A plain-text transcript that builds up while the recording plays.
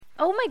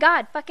Oh my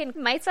god, fucking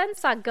my son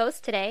saw ghosts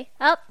today.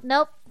 Oh,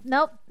 nope.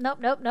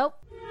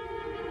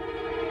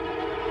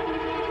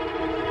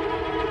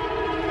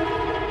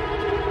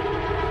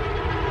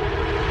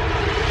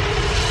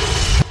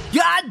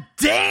 God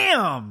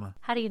damn!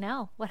 How do you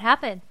know? What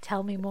happened?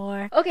 Tell me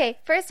more. Okay,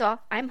 first of all,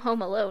 I'm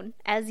home alone,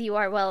 as you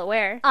are well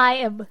aware. I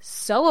am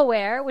so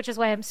aware, which is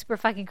why I'm super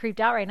fucking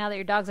creeped out right now that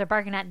your dogs are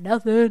barking at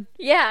nothing.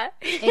 Yeah.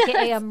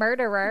 AKA a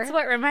murderer. That's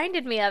what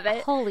reminded me of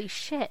it. Holy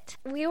shit.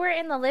 We were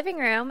in the living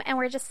room, and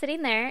we're just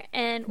sitting there,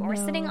 and we're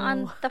sitting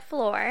on the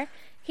floor.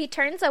 He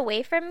turns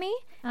away from me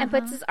and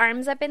puts his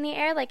arms up in the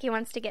air like he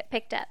wants to get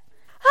picked up.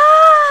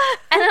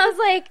 And I was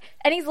like,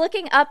 and he's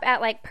looking up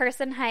at like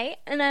person height,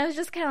 and I was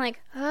just kind of like,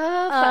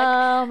 oh fuck.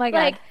 Oh my god.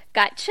 Like,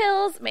 got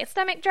chills, my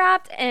stomach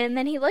dropped, and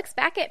then he looks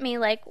back at me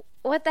like,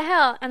 what the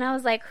hell? And I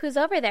was like, who's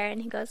over there?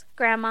 And he goes,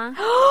 Grandma.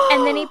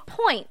 And then he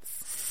points.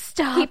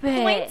 Stop He it.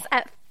 points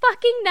at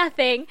fucking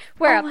nothing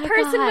where Oh a my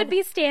person God. would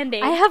be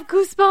standing. I have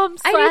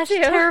goosebumps I do slash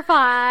too.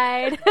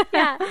 terrified.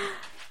 Yeah.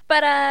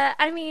 But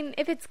I mean,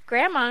 if it's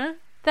Grandma,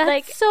 That's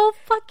like, so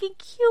fucking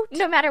cute.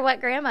 no matter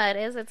what grandma it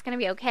is, it's gonna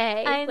be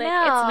okay. I Like,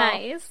 know. it's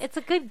nice. It's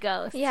a good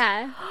ghost.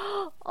 Yeah.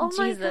 Oh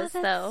my Jesus,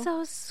 god, that's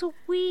though. so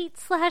sweet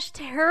slash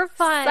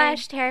terrifying.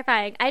 Slash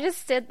terrifying. I just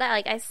stood that,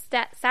 like, I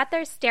sat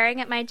there staring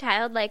at my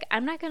child, like,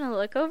 I'm not gonna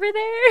look over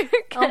there.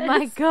 Oh my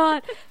 'cause-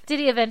 god. Did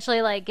he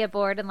eventually like get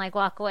bored and like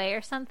walk away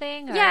or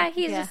something? Or? Yeah,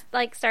 he just,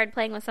 like, started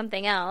playing with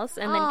something else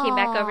and then came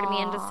back over to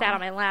me and just sat Aw. on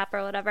my lap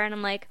or whatever, and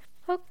I'm like,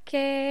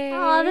 okay.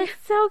 Oh, that's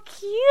so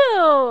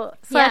cute.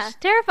 Slash Yeah.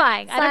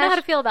 terrifying. I don't know Slash- how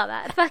to feel about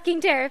that.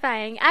 fucking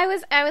terrifying. I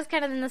was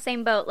kind of in the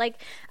same boat. Like,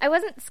 I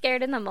wasn't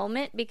scared in the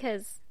moment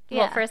because, well,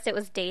 Yeah. first it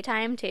was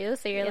daytime too,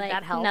 so you're Yeah, like,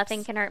 that helps.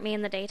 nothing can hurt me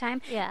in the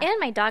daytime. Yeah. And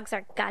my dogs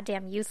are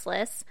goddamn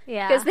useless.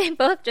 Yeah. Because they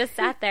both just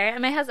sat there,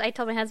 and I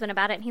told my husband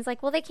about it, and he's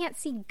like, well, they can't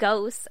see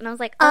ghosts, and I was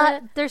like,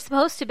 They're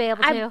supposed to be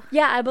able to.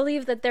 I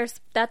believe that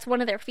that's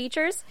one of their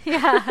features.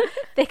 Yeah.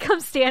 They come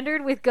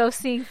standard with ghost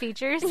seeing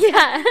features.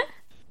 Yeah.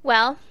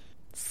 Well,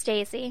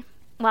 Stacy,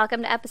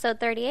 welcome to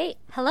episode 38.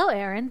 Hello,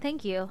 Aaron.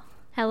 Thank you.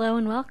 Hello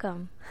and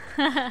welcome.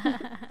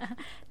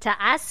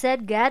 I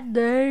said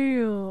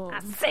goddamn. I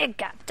said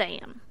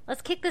goddamn.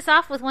 Let's kick this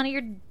off with one of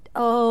your...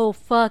 Oh,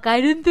 fuck.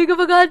 I didn't think of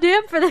a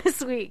goddamn for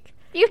this week.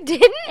 You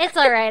didn't? It's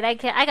all right.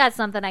 I got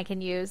something I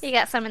can use. You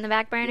got some in the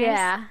back burners?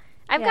 Yeah.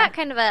 I've Yeah. got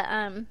kind of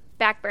a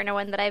back burner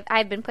one that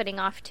I've been putting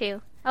off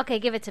too. Okay,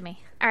 give it to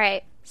me. All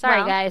right. Sorry,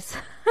 Well, guys.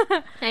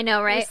 I know,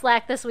 We right?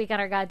 slacked this week on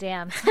our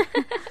goddams.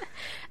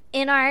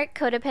 In our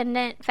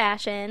codependent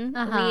fashion,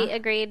 Uh-huh. we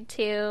agreed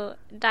to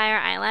dye our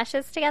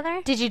eyelashes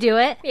together. Did you do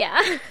it? Yeah.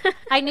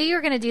 I knew you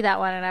were going to do that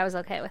one, and I was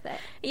okay with it.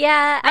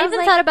 Yeah. I was even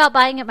like, thought about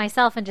buying it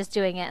myself and just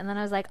doing it, and then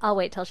I was like, I'll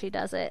wait till she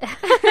does it.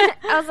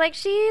 I was like,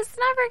 she's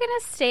never going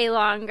to stay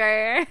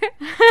longer.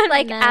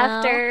 Like, No.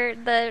 after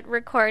the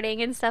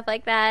recording and stuff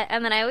like that.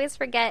 And then I always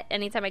forget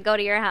anytime I go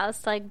to your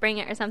house to, like, bring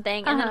it or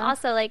something. And then Uh-huh.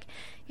 also, like,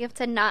 you have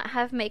to not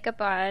have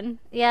makeup on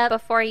Yep.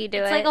 before you do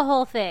It's it. like a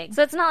whole thing.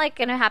 So it's not like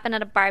going to happen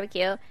at a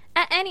barbecue.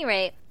 At any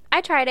rate,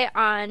 I tried it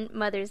on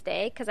Mother's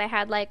Day because I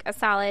had like a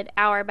solid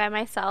hour by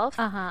myself.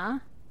 Uh-huh.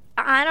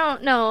 I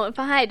don't know if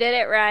I did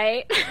it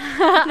right.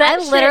 I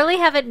That shit- literally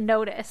haven't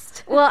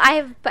noticed. Well,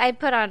 I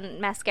put on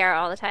mascara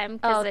all the time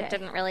because Oh, okay. it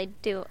didn't really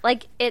do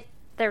like it.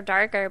 They're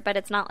darker, but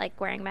it's not like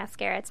wearing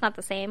mascara. It's not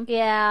the same.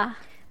 Yeah.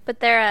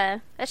 But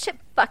they're that shit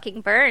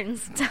fucking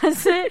burns.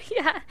 Does it?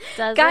 Yeah,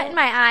 Does got it? in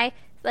my eye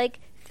like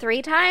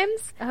 3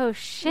 times. Oh,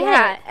 shit.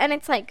 Yeah, and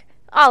it's like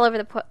all over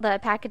the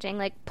packaging,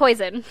 like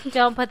poison.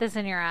 Don't put this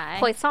in your eye.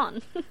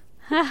 Poison.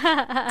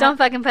 Don't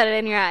fucking put it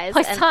in your eyes.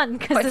 And- Poison,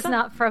 because it's Poison.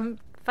 not from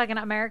fucking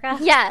America.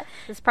 Yeah.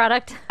 This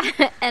product.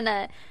 And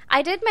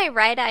I did my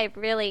right eye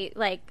really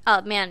like,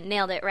 oh man,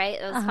 nailed it, right?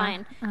 It was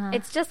fine.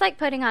 It's just like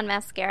putting on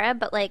mascara,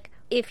 but like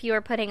if you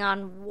were putting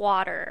on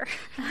water.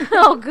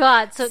 Oh,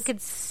 God. So it could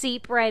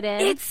seep right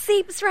in. It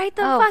seeps right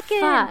the oh, fucking.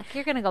 fuck.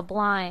 You're going to go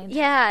blind.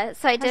 Yeah,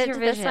 so I did your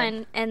this vision?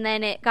 one, and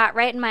then it got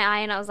right in my eye,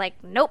 and I was like,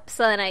 nope.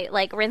 So then I,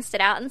 like, rinsed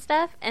it out and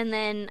stuff, and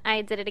then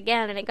I did it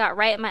again, and it got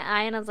right in my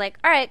eye, and I was like,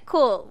 all right,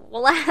 cool,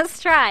 well,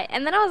 last try.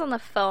 And then I was on the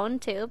phone,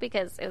 too,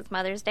 because it was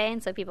Mother's Day,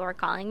 and so people were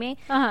calling me.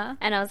 Uh-huh.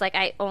 And I was like,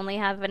 I only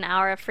have an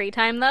hour of free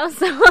time, though,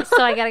 so...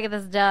 So I got to get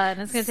this done.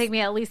 It's going to take me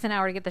at least an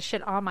hour to get the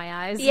shit on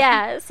my eyes.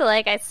 Yeah, so,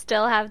 like, I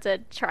still have to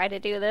try to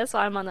do this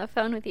while I'm on the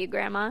phone with you,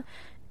 Grandma.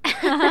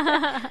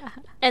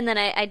 And then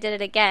I did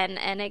it again,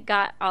 and it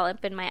got all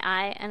up in my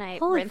eye, and I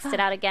Holy rinsed fuck. it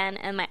out again,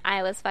 and my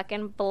eye was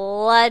fucking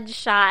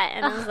bloodshot,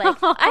 and I was like,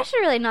 I should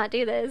really not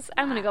do this.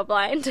 I'm gonna go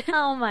blind.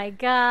 Oh, my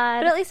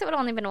God. But at least it would have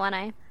only been one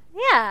eye.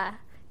 Yeah.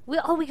 We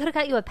could have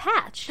got you a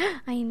patch.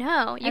 I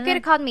know. You And could then-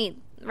 have called me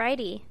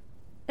righty,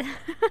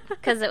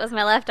 because it was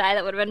my left eye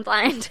that would have been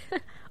blind.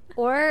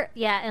 Or,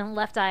 yeah, and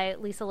left eye,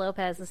 Lisa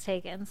Lopez is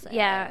taken. So.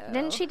 Yeah.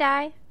 Didn't she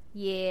die?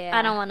 Yeah.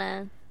 I don't want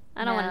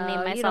to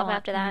name myself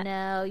after that.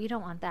 No, you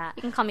don't want that.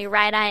 You can call me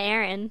Right Eye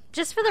Aaron.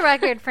 Just for the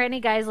record, for any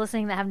guys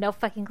listening that have no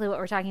fucking clue what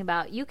we're talking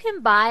about, you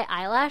can buy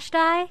eyelash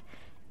dye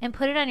and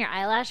put it on your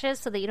eyelashes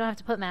so that you don't have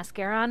to put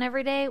mascara on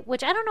every day,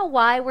 which I don't know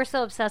why we're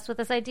so obsessed with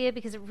this idea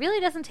because it really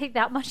doesn't take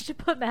that much to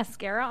put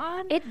mascara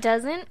on. It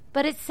doesn't.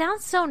 But it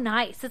sounds so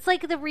nice. It's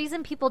like the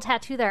reason people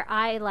tattoo their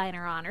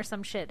eyeliner on or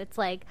some shit. It's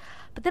like,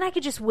 but then I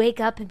could just wake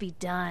up and be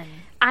done.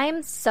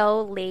 I'm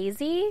so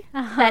lazy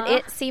that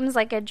it seems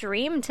like a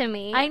dream to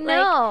me. I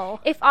know.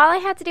 Like, if all I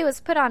had to do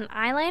was put on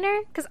eyeliner,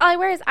 because all I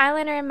wear is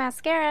eyeliner and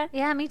mascara.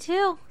 Yeah, me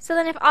too. So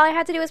then if all I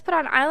had to do was put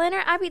on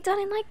eyeliner, I'd be done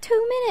in like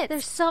 2 minutes.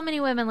 There's so many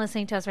women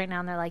listening to us right now,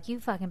 and they're like, you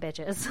fucking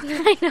bitches.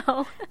 I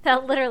know.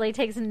 That literally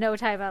takes no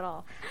time at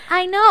all.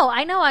 I know.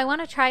 I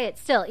want to try it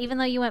still, even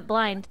though you went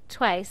blind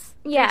twice,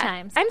 3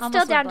 times. I'm Almost still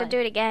went down to blind. do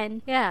it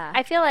again. Yeah.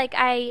 I feel like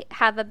I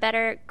have a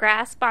better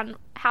grasp on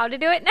how to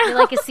do it now. You're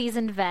like a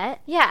seasoned vet.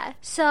 Yeah.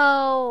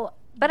 So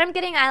But I'm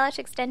getting eyelash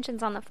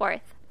extensions on the 4th.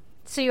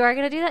 you are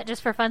going to do that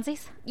just for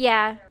funsies?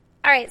 Yeah.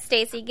 All right,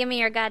 Stacy, give me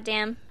your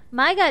goddamn.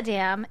 My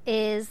goddamn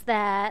is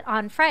that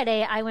on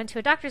Friday I went to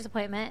a doctor's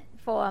appointment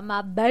for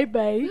my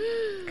baby.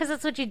 Because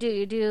that's what you do.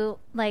 You do,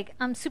 like,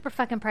 I'm super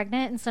fucking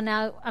pregnant, and so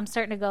now I'm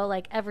starting to go,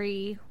 like,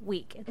 every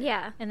week.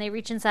 Yeah. And they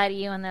reach inside of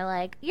you, and they're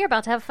like, you're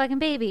about to have a fucking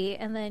baby.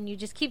 And then you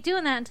just keep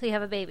doing that until you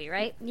have a baby,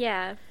 right?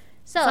 Yeah.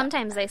 So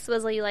Sometimes they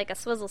swizzle you like a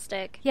swizzle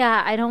stick.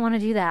 yeah, I don't want to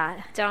do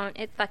that. Don't.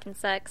 It fucking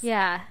sucks.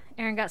 Yeah.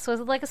 Erin got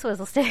swizzled like a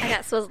swizzle stick. I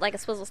got swizzled like a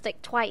swizzle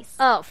stick twice.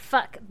 Oh,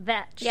 fuck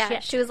that yeah.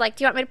 shit. She was like,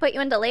 do you want me to put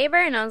you into labor?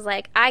 And I was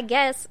like, I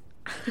guess.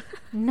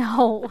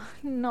 No,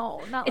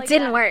 not like It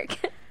didn't that. work.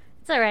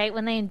 It's all right.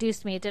 When they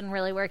induced me, it didn't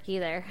really work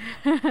either.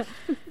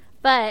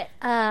 But,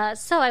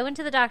 so I went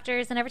to the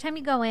doctors, and every time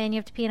you go in, you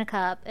have to pee in a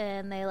cup,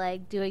 and they,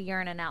 like, do a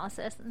urine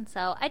analysis. And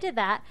so I did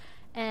that,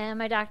 and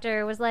my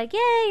doctor was like,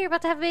 yay, you're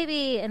about to have a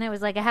baby. And it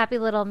was, like, a happy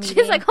little meeting. She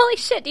was like, holy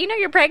shit, do you know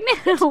you're pregnant?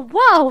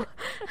 whoa.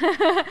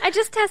 I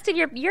just tested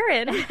your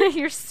urine.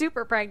 You're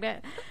super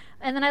pregnant.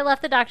 And then I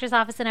left the doctor's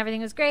office and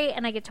everything was great,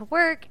 and I get to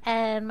work,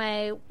 and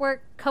my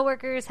work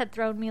coworkers had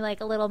thrown me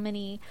like a little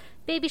mini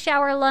baby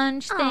shower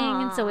lunch thing,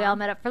 and so we all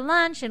met up for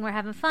lunch and we're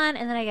having fun.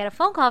 And then I get a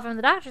phone call from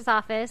the doctor's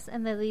office,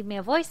 and they leave me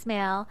a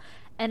voicemail,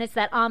 and it's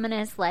that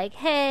ominous like,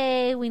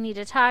 hey, we need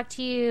to talk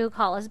to you,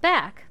 call us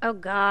back. Oh,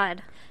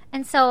 God.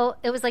 And so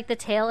it was like the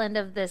tail end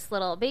of this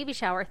little baby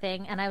shower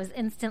thing, and I was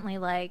instantly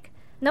like,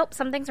 Nope,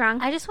 something's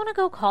wrong. I just want to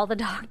go call the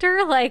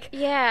doctor. Like,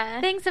 yeah.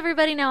 thanks,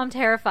 everybody. Now I'm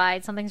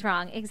terrified. Something's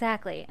wrong.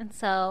 Exactly. And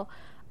so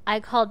I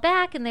called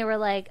back, and they were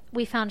like,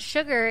 we found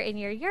sugar in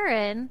your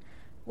urine,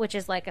 which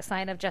is like a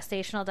sign of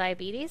gestational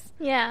diabetes.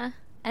 Yeah.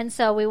 And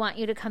so we want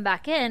you to come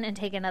back in and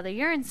take another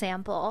urine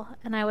sample.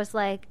 And I was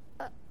like,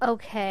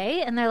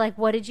 okay. And they're like,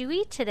 what did you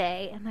eat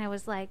today? And I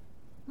was like,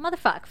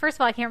 motherfuck. First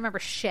of all, I can't remember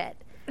shit.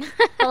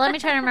 But let me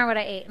try to remember what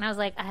I ate. And I was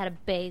like, I had a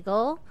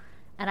bagel.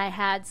 And I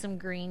had some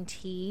green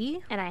tea.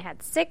 And I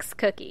had 6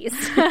 cookies.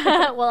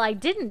 Well, I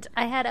didn't.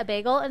 I had a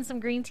bagel and some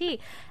green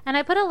tea. And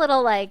I put a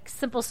little, like,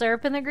 simple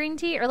syrup in the green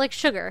tea. Or, like,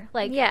 sugar.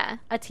 Like, Yeah.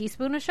 a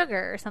teaspoon of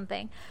sugar or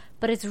something.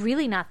 But it's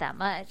really not that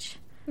much.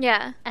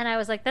 Yeah. And I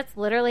was like, that's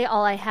literally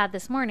all I had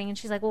this morning. And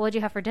she's like, well, what'd you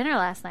have for dinner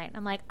last night? And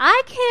I'm like,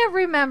 I can't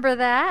remember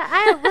that.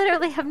 I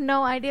literally have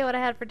no idea what I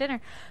had for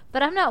dinner.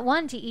 But I'm not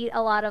one to eat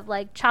a lot of,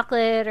 like,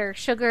 chocolate or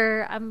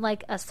sugar. I'm,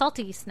 like, a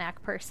salty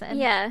snack person.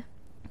 Yeah.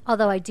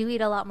 Although I do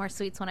eat a lot more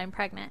sweets when I'm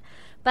pregnant.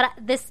 But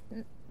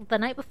the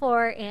night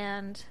before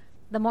and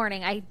the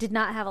morning, I did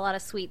not have a lot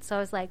of sweets. So I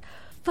was like,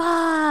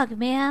 fuck,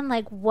 man.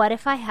 Like, what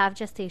if I have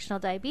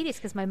gestational diabetes?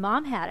 Because my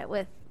mom had it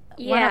with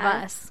one of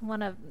us.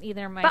 One of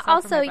either myself But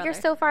also, or my you're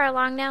brother. so far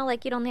along now,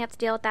 like, you'd only have to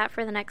deal with that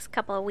for the next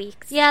couple of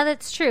weeks. Yeah,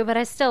 that's true. But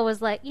I still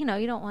was like, you know,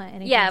 you don't want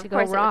anything Yeah, to of go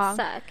course wrong. it would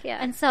suck. Yeah.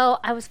 And so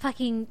I was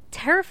fucking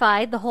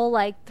terrified the whole,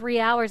 like, 3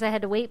 hours I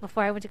had to wait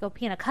before I went to go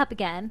pee in a cup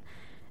again.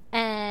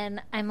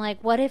 And I'm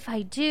like, what if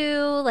I do?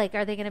 Like,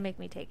 are they going to make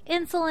me take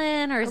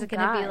insulin? Or is Oh, it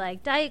going to be, God.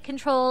 like, diet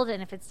controlled?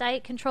 And if it's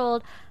diet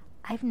controlled,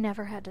 I've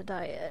never had to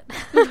diet.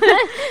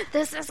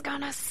 This is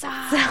gonna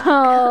suck.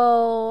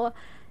 So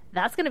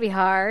that's going to be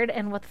hard.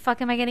 And what the fuck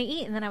am I going to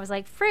eat? And then I was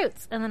like,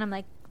 fruits. And then I'm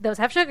like, those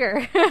have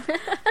sugar.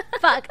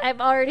 Fuck,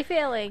 I'm already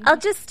failing. I'll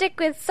just stick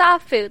with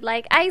soft food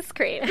like ice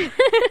cream.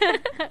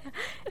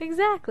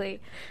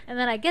 Exactly. And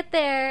then I get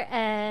there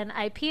and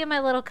I pee in my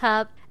little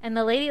cup, and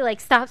the lady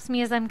like stops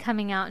me as I'm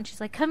coming out, and she's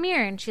like, come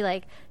here. And she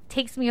like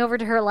takes me over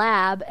to her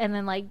lab and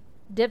then like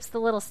dips the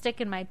little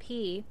stick in my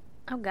pee.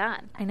 Oh,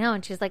 God. I know.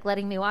 And she's like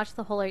letting me watch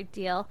the whole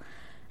ordeal.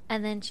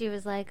 And then she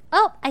was like,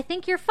 oh, I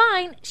think you're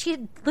fine. She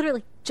had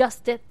literally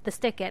just dipped the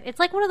stick in. It's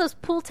like one of those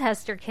pool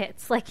tester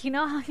kits. Like, you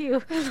know how you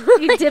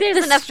Like, dip there's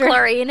the enough strip.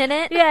 chlorine in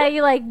it. Yeah,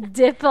 you like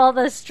dip all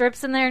the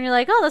strips in there and you're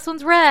like, oh, this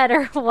one's red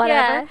or whatever.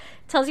 Yeah.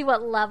 Tells you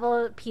what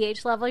level,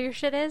 pH level your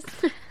shit is.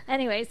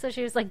 Anyway, so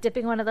she was like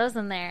dipping one of those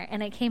in there,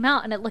 and it came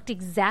out and it looked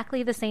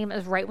exactly the same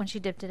as right when she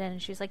dipped it in.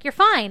 And she was like, you're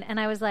fine. And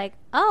I was like,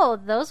 oh,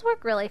 those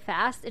work really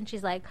fast. And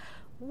she's like,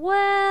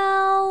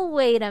 well,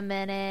 wait a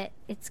minute.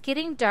 It's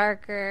getting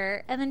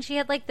darker. And then she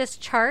had like this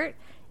chart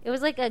It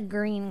was like a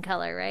green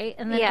color, right?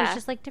 And then it was Yeah.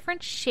 just like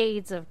different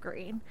shades of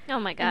green. Oh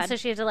my And god. so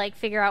she had to like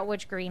figure out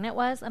which green it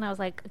was. And I was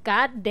like,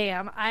 God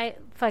damn,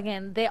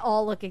 they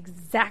all look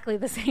exactly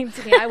the same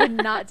to me. I would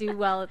not do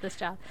well at this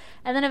job.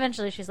 And then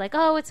eventually she's like,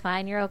 oh, it's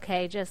fine. You're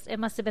okay. Just, it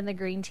must have been the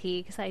green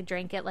tea because I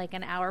drank it like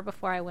an hour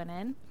before I went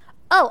in.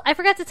 Oh, I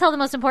forgot to tell the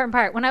most important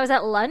part. When I was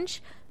at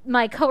lunch,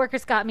 my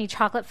coworkers got me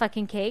chocolate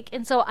fucking cake.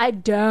 And so I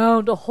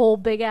downed a whole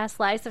big ass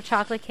slice of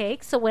chocolate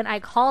cake. So when I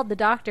called the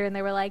doctor and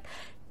they were like,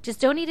 just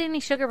don't eat any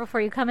sugar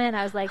before you come in,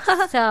 I was like,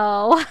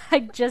 so I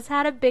just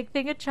had a big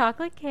thing of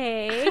chocolate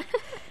cake.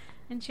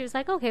 And she was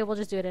like, okay, we'll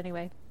just do it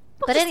anyway.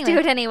 But Just anyway, do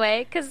it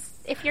anyway, because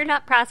if you're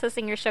not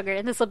processing your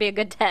sugar, this will be a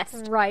good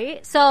test.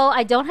 right? So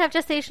I don't have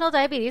gestational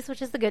diabetes,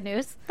 which is the good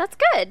news. That's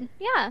good.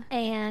 Yeah.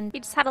 And You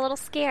just had a little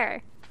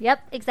scare.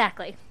 yep,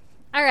 exactly.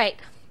 All right.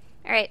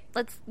 All right,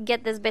 let's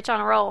get this bitch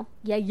on a roll.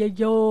 Yeah.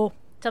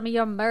 Tell me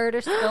your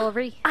murder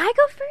story. I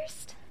go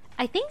first?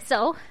 I think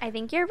so. I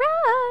think you're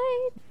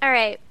right. All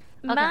right.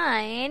 Okay.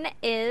 Mine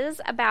is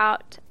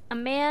about a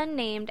man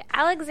named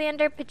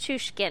Alexander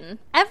Pichushkin.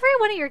 Every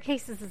one of your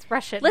cases is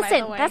Russian. by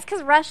Listen, the way. that's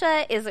because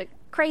Russia is a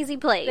crazy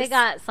place. They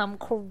got some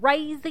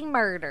crazy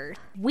murders.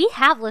 We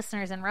have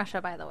listeners in Russia,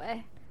 by the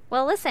way.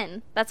 Well,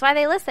 listen. That's why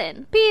they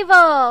listen.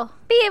 Pivo,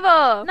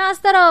 Pivo!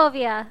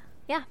 Nastarovia.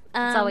 Yeah.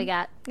 That's all we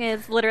got.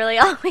 It's literally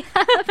all we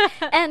have.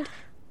 And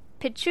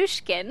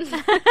Pichushkin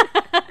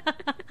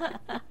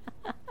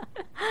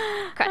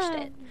crushed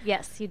it.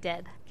 Yes, you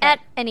did. At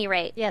any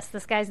rate, Yes,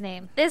 this guy's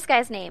name. this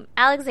guy's name,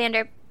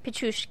 Alexander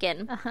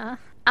Pichushkin. Uh-huh.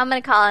 I'm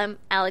going to call him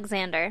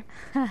Alexander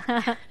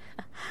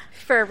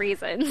for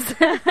reasons.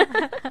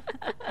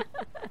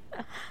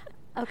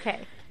 Okay.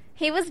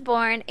 He was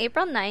born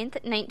April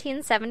 9th,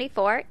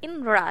 1974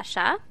 in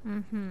Russia.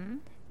 Mm-hmm.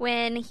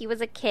 When he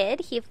was a kid,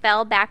 he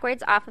fell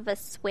backwards off of a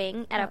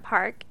swing at a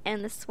park,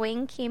 and the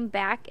swing came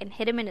back and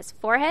hit him in his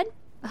forehead.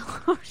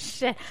 Oh,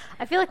 shit.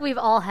 I feel like we've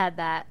all had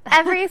that.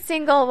 Every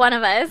single one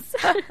of us.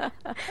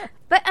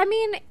 But, I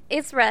mean,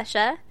 it's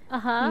Russia.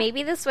 Uh-huh.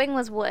 Maybe the swing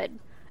was wood.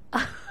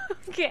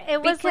 Okay,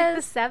 it was like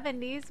the Because-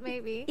 70s,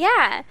 maybe.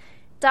 Yeah.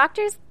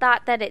 Doctors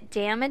thought that it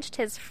damaged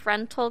his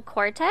frontal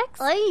cortex.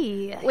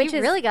 Which Which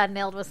is- really got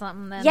nailed with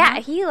something then. Yeah,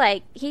 huh?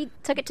 he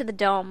took it to the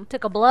dome.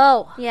 Took a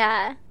blow.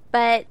 Yeah.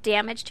 But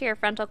damage to your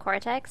frontal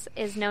cortex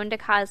is known to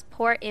cause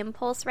poor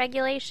impulse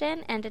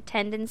regulation and a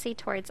tendency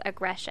towards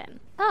aggression.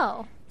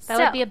 Oh. That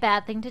So- would be a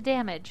bad thing to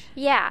damage.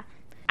 Yeah.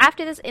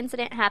 After this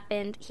incident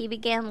happened, he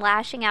began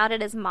lashing out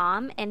at his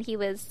mom, and he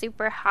was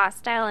super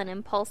hostile and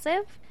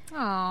impulsive.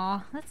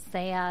 Oh, that's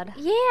sad.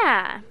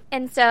 Yeah.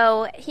 And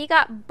so he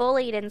got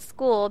bullied in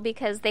school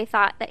because they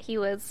thought that he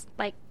was,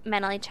 like,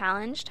 mentally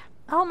challenged.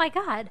 Oh my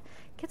God.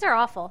 Kids are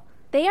awful.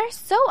 They are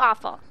so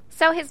awful.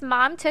 So his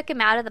mom took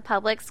him out of the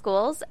public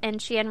schools,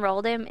 and she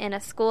enrolled him in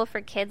a school for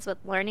kids with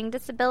learning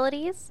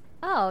disabilities.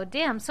 Oh,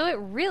 damn. So it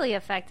really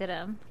affected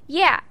him.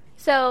 Yeah.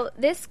 So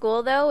this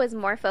school, though, is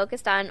more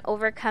focused on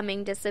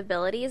overcoming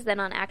disabilities than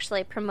on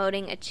actually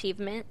promoting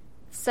achievement.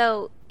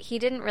 So he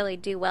didn't really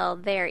do well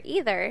there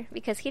either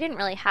because he didn't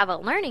really have a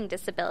learning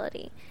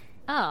disability.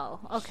 Oh,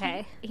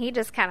 okay. He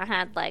just kind of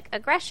had, like,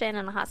 aggression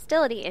and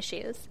hostility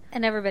issues.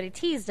 And everybody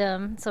teased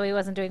him, so he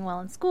wasn't doing well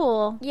in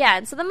school. Yeah,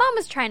 and so the mom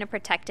was trying to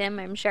protect him,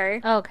 I'm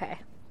sure. Okay.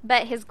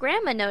 But his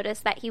grandma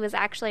noticed that he was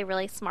actually a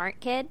really smart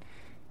kid,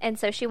 and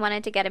so she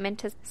wanted to get him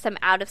into some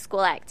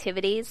out-of-school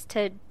activities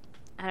to,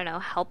 I don't know,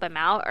 help him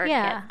out or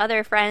Yeah. get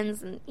other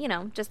friends and, you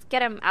know, just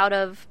get him out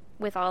of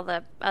with all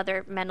the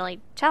other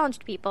mentally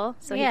challenged people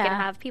so he Yeah. can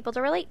have people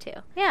to relate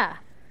to. Yeah.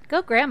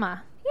 Go grandma.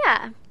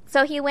 Yeah.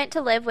 So he went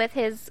to live with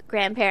his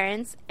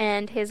grandparents,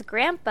 and his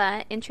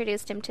grandpa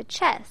introduced him to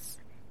chess.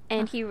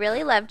 And he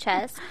really loved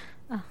chess.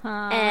 Uh-huh.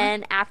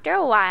 And after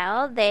a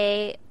while,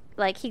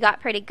 he got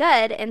pretty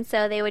good, and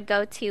so they would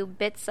go to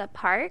Bitsa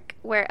Park,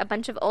 where a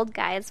bunch of old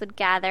guys would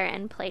gather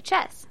and play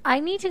chess. I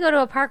need to go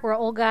to a park where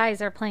old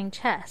guys are playing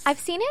chess. I've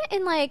seen it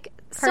in, like,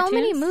 so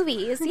many Cartoons?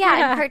 movies. Yeah,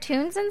 Yeah. in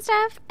cartoons and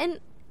stuff.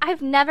 And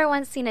I've never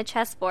once seen a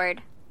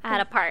chessboard at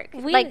a park.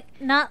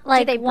 Not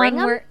like they bring one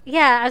 'em? where,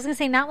 yeah, I was gonna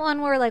say not one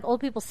where like old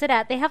people sit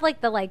at. They have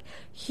like the like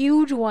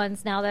huge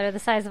ones now that are the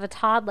size of a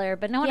toddler,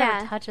 but no one Yeah.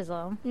 ever touches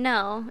them.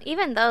 no,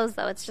 even those,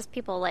 though, it's just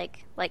people,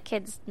 like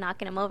kids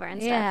knocking them over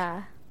and stuff.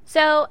 Yeah.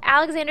 So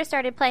Alexander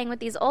started playing with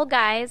these old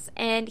guys,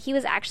 and he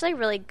was actually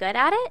really good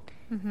at it.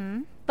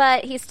 Mm-hmm.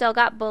 But he still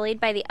got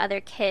bullied by the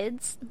other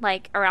kids,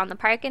 like, around the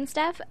park and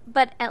stuff.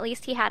 But at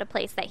least he had a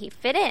place that he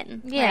fit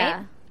in, Yeah.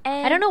 right?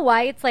 And I don't know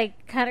why it's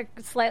like kind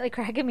of slightly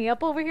cracking me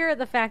up over here.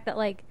 The fact that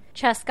like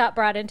chess got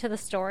brought into the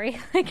story.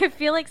 Like I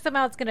feel like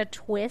somehow it's gonna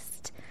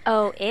twist.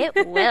 Oh, it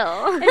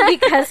will. And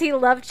because he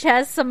loved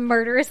chess, some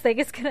murderous thing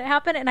is gonna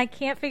happen, and I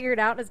can't figure it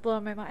out. It's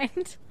blowing my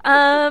mind.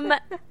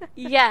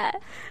 Yeah.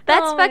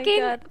 That's Oh my fucking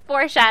God.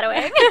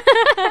 foreshadowing.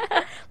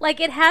 Like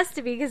it has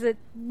to be because it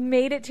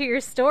made it to your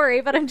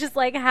story. But I'm just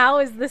like, how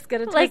is this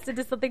gonna twist Like-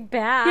 into something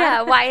bad?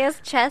 Yeah, why is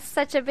chess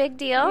such a big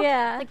deal?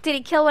 Yeah. Like, did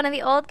he kill one of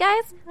the old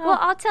guys? Well,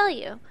 I'll tell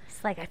you.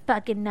 It's like I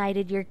fucking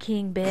knighted your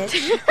king, bitch.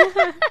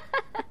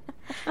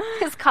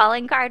 His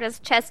calling card was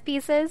chess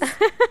pieces.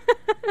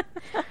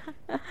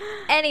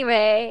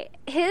 Anyway,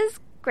 his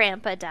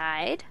grandpa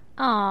died.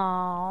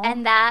 Aww.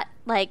 And that,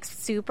 like,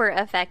 super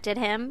affected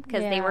him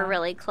because they were Yeah.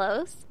 really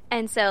close.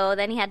 And so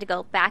then he had to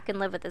go back and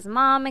live with his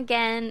mom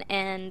again.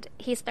 And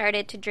he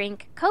started to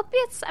drink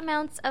copious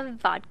amounts of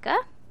vodka.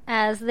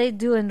 As they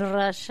do in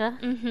Russia.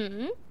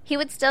 Mm-hmm. He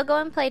would still go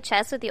and play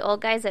chess with the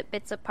old guys at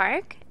Bitsa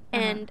Park.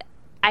 And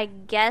I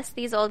guess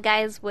these old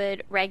guys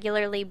would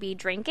regularly be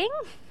drinking,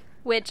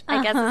 which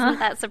I guess isn't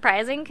that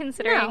surprising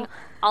considering No.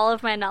 all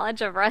of my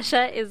knowledge of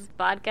Russia is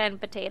vodka and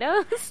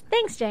potatoes.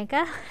 Thanks,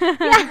 Janka.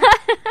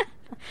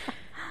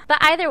 But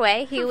either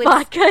way, he would...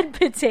 Vodka and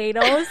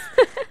potatoes.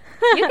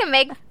 You can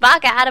make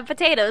vodka out of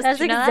potatoes. That's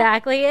Did you know that?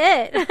 exactly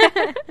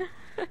it.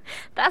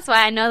 That's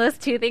why I know those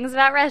two things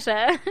about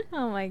Russia.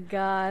 Oh my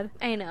god.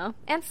 I know.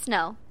 And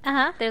snow.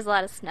 Uh-huh. There's a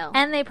lot of snow.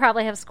 And they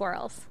probably have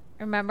squirrels.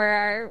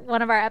 Remember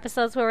one of our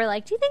episodes where we're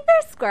like, do you think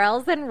there's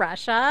squirrels in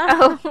Russia?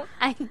 Oh,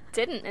 I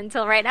didn't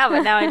until right now,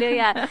 but now I do,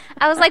 yeah.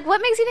 I was like,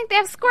 what makes you think they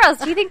have squirrels?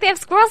 Do you think they have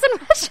squirrels in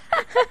Russia?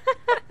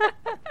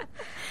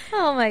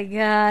 Oh my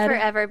god.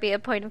 Forever be a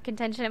point of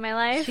contention in my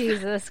life.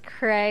 Jesus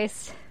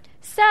Christ.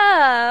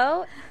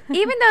 So,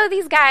 even though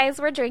these guys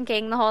were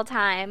drinking the whole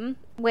time,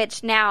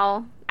 which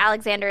now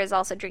Alexander is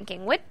also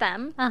drinking with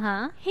them,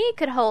 Uh-huh. he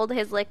could hold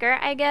his liquor,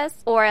 I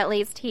guess, or at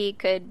least he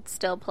could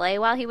still play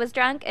while he was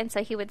drunk, and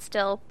so he would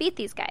still beat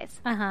these guys.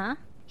 Uh-huh.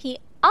 He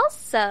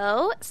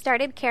also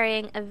started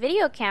carrying a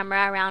video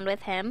camera around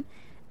with him,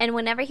 and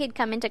whenever he'd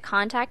come into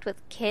contact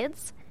with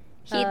kids,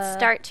 he'd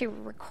start to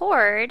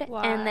record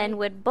why? and then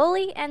would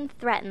bully and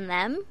threaten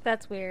them.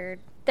 That's weird.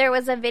 There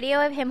was a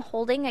video of him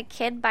holding a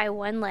kid by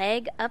one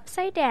leg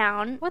upside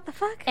down. What the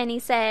fuck? And he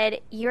said,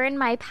 "You're in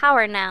my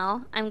power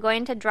now. I'm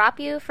going to drop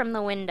you from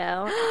the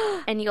window,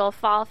 and you'll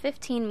fall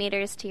 15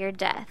 meters to your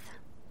death."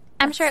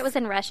 I'm sure it was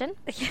in Russian,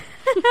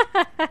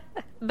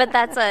 but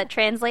that's a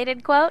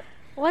translated quote.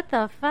 What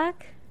the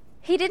fuck?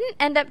 He didn't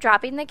end up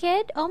dropping the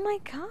kid, Oh my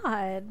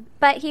god.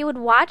 but he would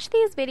watch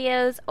these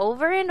videos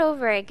over and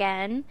over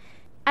again.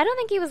 I don't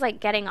think he was, like,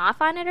 getting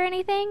off on it or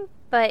anything,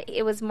 but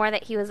it was more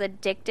that he was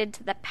addicted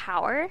to the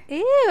power.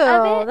 Ew.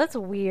 Of it. That's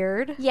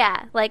weird.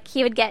 Yeah, like,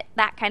 he would get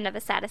that kind of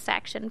a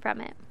satisfaction from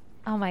it.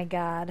 Oh my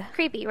god.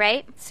 Creepy,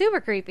 right?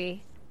 Super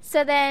creepy.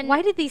 So then...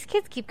 Why did these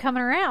kids keep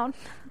coming around?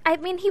 I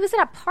mean, he was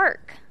in a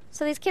park,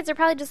 so these kids are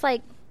probably just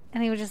like,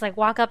 And he would just like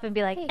walk up and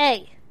be like, Hey.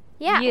 hey,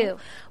 yeah. you.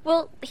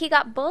 Well, he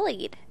got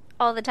bullied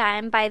all the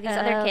time by these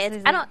other so kids.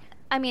 he's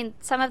I mean,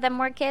 some of them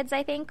were kids,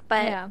 I think,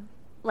 but Yeah.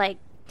 like,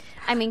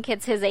 I mean,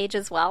 kids his age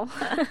as well.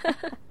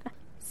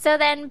 So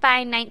then by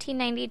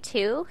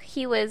 1992,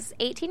 he was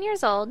 18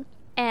 years old,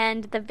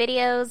 and the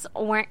videos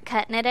weren't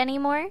cutting it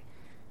anymore.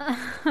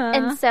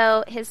 And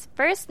so his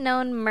first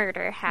known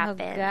murder Oh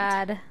happened.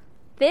 god.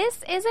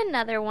 This is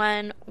another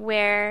one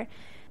where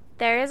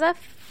there is a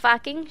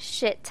fucking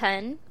shit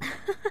ton.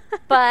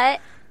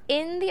 But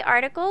in the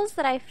articles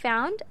that I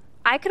found,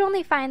 I could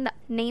only find the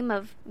name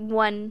of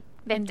one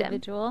victim.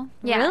 Individual?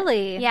 Yeah.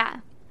 Really? Yeah.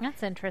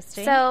 That's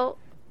interesting. So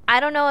I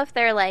don't know if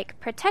they're like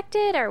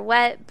protected or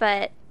what,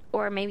 but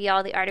or maybe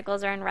all the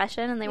articles are in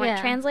Russian and they weren't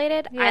Yeah.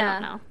 translated. I Yeah.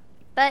 don't know.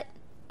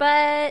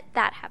 But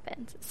that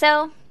happened.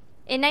 So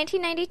in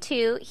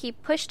 1992, he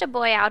pushed a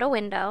boy out a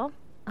window,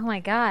 oh my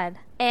god.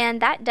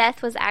 and that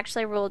death was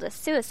actually ruled a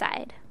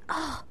suicide.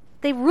 Oh,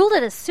 they ruled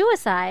it as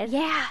suicide?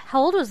 Yeah. How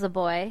old was the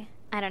boy?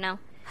 I don't know.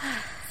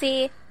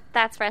 See,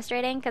 that's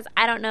frustrating because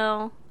I don't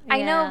know. I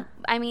Yeah. know,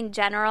 I mean,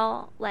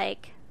 general,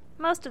 like,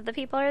 most of the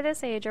people are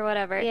this age or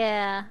whatever.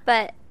 Yeah.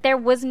 But there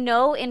was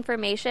no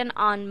information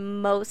on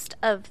most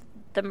of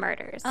the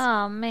murders.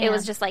 Oh man. It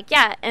was just like,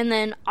 yeah, and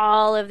then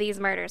all of these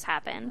murders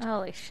happened.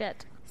 Holy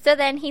shit. So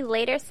then he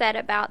later said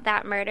about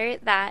that murder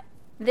that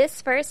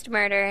this first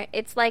murder,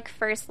 it's like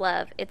first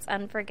love. It's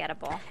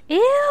unforgettable.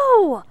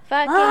 Ew.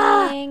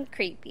 Fucking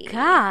creepy.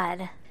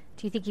 God.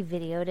 Do you think he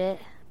videoed it?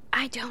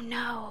 I don't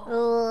know.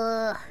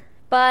 Ugh.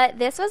 But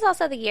this was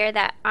also the year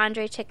that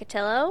Andre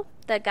Chikatilo,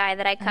 the guy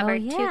that I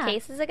covered yeah. 2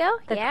 cases ago.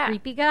 The yeah.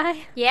 creepy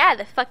guy? Yeah,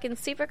 the fucking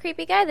super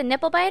creepy guy, the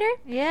nipple biter.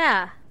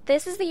 Yeah.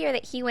 This is the year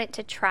that he went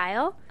to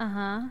trial.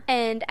 Uh-huh.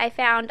 And I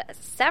found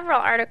several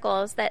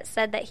articles that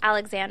said that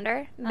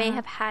Alexander may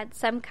have had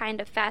some kind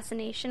of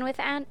fascination with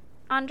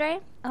Andre,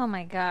 Oh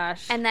my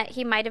gosh. and that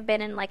he might have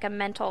been in like a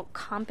mental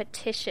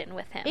competition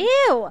with him.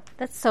 Ew.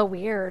 That's so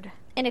weird.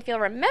 And if you'll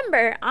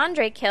remember,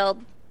 Andre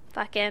killed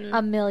fucking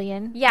A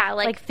million. yeah,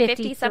 like 50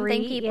 53?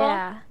 something people.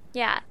 Yeah.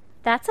 Yeah.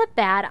 That's a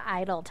bad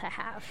idol to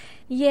have.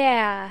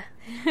 Yeah.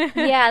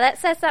 Yeah, that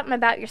says something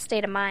about your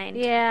state of mind.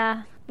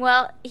 Yeah.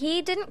 Well,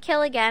 he didn't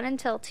kill again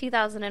until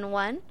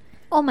 2001.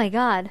 Oh my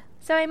god.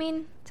 So, I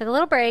mean, Took a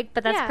little break,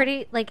 but that's Yeah.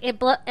 pretty, like,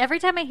 every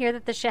time I hear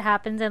that this shit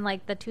happens in,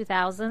 like, the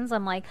 2000s,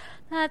 I'm like,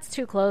 that's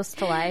too close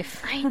to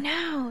life. I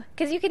know.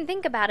 Because you can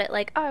think about it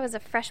like, oh, I was a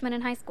freshman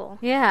in high school.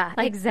 Yeah,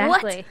 Like,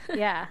 exactly.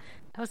 Yeah.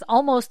 I was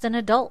almost an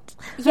adult.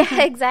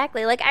 Yeah,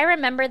 exactly. Like, I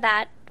remember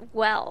that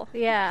well.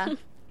 Yeah.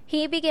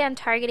 He began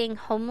targeting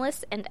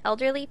homeless and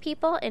elderly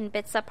people in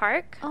Bitsa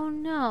Park. Oh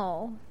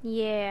no.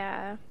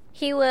 Yeah.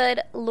 He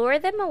would lure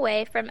them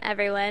away from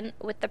everyone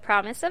with the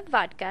promise of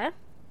vodka.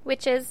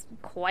 which is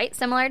quite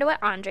similar to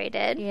what Andre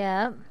did.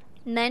 Yeah.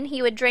 And then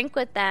he would drink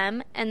with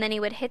them, and then he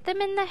would hit them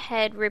in the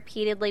head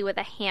repeatedly with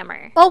a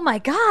hammer. Oh my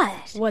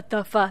god. What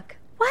the fuck?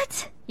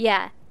 What?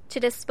 Yeah. To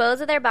dispose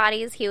of their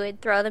bodies, he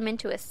would throw them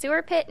into a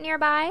sewer pit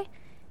nearby,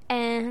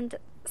 and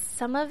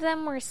some of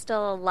them were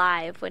still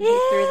alive when he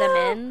threw them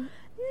in,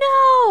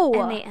 No.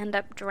 and they end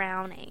up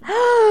drowning.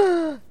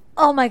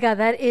 Oh my god,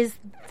 that is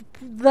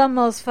the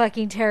most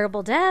fucking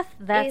terrible death.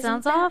 That Isn't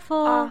sounds that awful.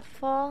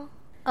 Awful.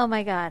 Oh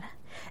my god.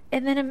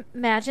 And then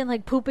imagine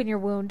like poop in your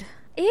wound.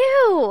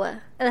 Ew.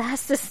 It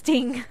has to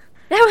sting.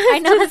 That was I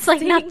know that's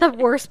like not the disgusting.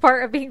 worst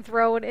part of being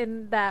thrown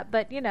in that,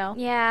 but you know.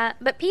 Yeah,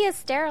 but pee is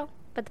sterile,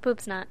 but the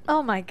poop's not.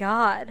 Oh my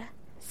god.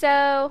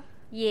 So,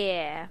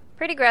 yeah.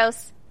 Pretty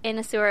gross in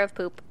a sewer of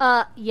poop.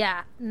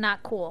 Yeah,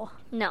 not cool.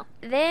 No.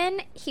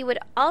 Then he would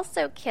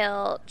also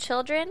kill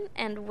children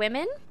and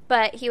women,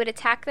 but he would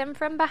attack them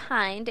from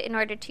behind in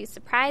order to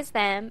surprise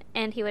them,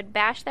 and he would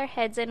bash their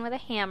heads in with a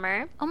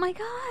hammer. Oh my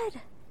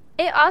god.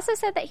 It also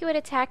said that he would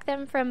attack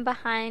them from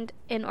behind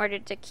in order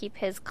to keep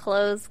his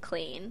clothes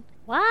clean.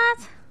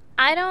 What?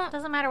 I don't...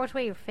 Doesn't matter which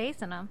way you're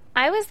facing them.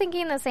 I was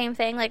thinking the same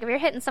thing. Like, if you're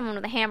hitting someone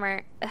with a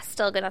hammer, it's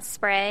still gonna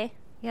spray.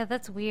 Yeah,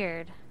 that's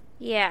weird.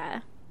 Yeah.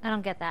 I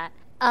don't get that.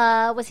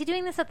 Was he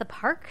doing this at the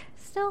park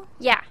still?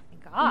 Yeah.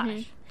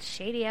 Gosh.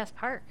 Shady ass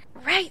park.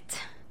 Right.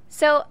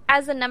 So,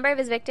 as the number of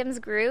his victims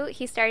grew,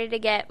 he started to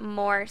get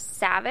more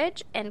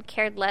savage and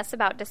cared less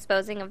about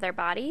disposing of their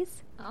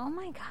bodies. Oh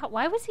my god.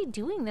 Why was he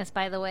doing this,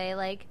 by the way?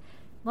 Like,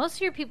 most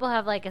of your people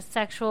have, like, a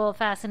sexual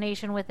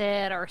fascination with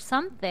it or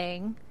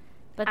something.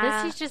 But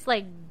this, he's just,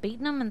 like,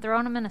 beating them and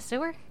throwing them in a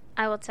sewer?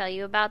 I will tell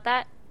you about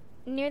that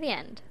near the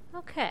end.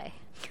 Okay.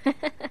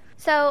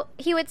 So,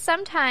 he would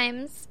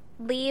sometimes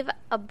leave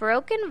a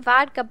broken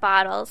vodka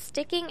bottle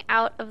sticking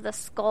out of the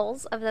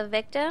skulls of the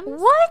victims.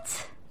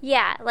 What?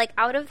 Yeah, like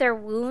out of their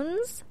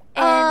wounds.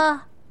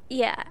 And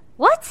yeah.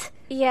 What?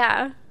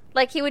 Yeah.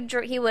 Like he would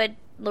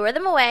lure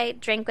them away,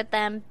 drink with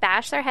them,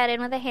 bash their head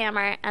in with a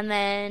hammer, and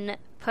then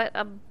put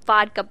a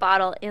vodka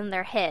bottle in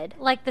their head.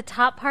 Like the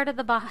top part of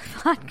the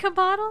vodka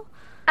bottle?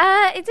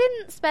 It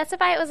didn't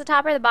specify it was the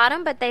top or the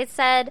bottom, but they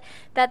said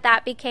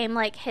that became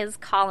like his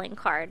calling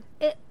card.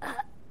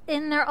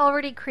 In their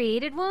already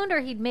created wound, or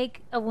he'd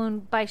make a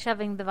wound by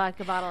shoving the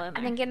vodka bottle in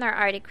there? I think in their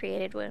already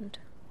created wound.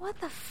 What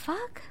the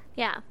fuck?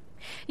 Yeah.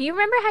 You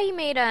remember how you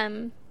made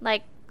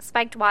like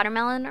spiked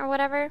watermelon or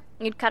whatever?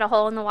 You'd cut a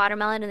hole in the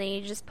watermelon and then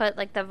you just put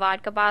like the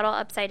vodka bottle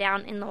upside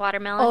down in the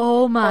watermelon.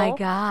 Oh my hole,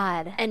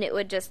 god. and it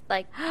would just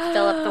like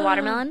fill up the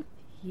watermelon.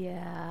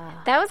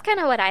 Yeah. That was kind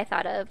of what I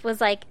thought of. Was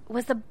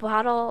the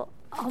bottle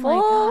full? Oh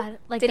my god.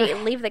 Like did he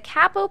the- leave the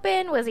cap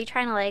open? Was he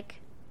trying to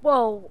like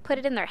Whoa. put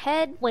it in their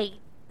head? Wait.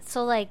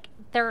 So like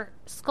their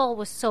skull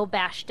was so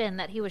bashed in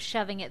that he was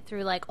shoving it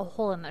through like a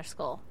hole in their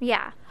skull.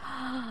 Yeah.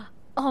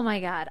 Oh my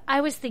god.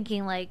 I was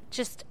thinking like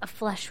just a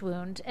flesh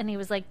wound and he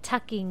was like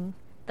tucking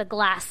the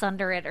glass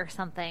under it or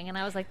something, and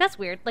I was like, that's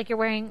weird. Like you're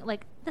wearing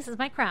like, this is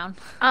my crown.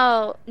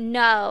 Oh,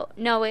 no,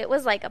 it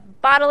was like a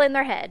bottle in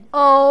their head.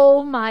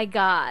 Oh my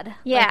god.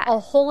 Yeah. Like, a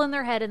hole in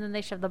their head and then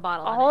they shove the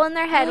bottle A in hole it. in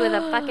their head with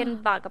a fucking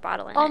vodka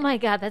bottle in it. Oh my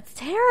god, that's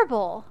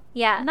terrible.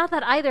 Yeah. Not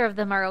that either of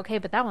them are okay,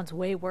 but that one's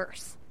way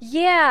worse.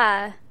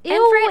 Yeah. Ew,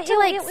 and for it to ew,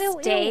 like ew, ew,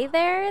 stay ew.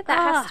 there, that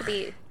has to Ugh.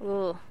 be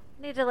ooh.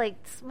 Need to like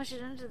smush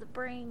it into the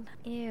brain.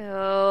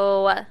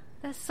 Ew.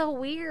 That's so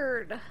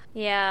weird.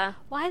 Yeah.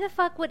 Why the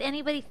fuck would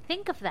anybody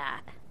think of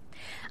that?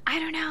 I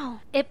don't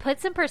know. It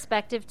puts in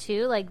perspective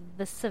too, like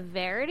the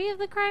severity of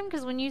the crime.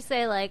 Because when you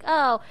say like,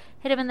 "Oh,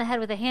 hit him in the head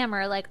with a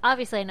hammer," like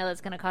obviously I know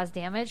that's going to cause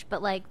damage,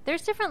 but like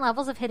there's different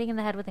levels of hitting in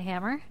the head with a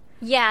hammer.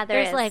 Yeah,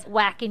 There's like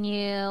whacking you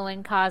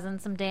and causing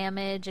some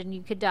damage, and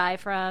you could die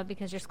from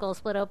because your skull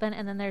split open,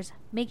 and then there's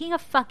making a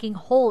fucking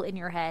hole in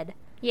your head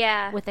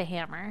yeah. with a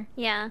hammer.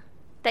 Yeah.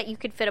 That you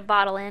could fit a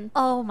bottle in.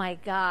 Oh my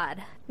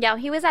god, Yeah,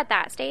 he was at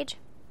that stage.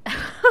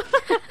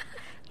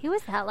 he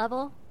was that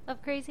level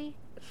of crazy.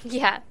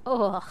 Yeah.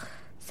 Ugh.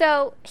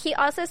 So he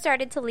also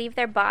started to leave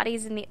their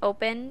bodies in the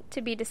open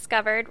to be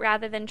discovered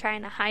rather than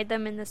trying to hide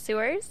them in the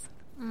sewers.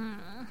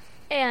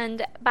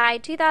 And by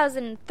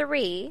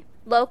 2003,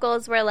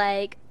 locals were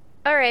like,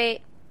 all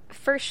right,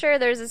 for sure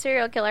there's a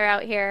serial killer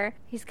out here.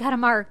 He's got a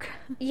mark.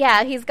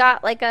 Yeah, he's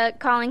got like a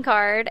calling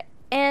card.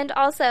 And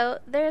also,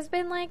 there's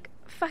been like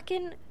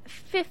fucking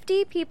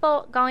 50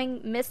 people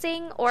going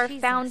missing or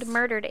Jesus. found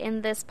murdered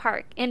in this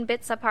park, in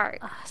Bitsa Park.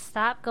 Ugh,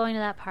 stop going to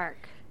that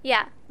park.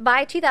 Yeah,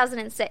 by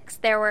 2006,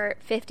 there were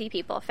 50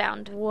 people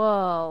found.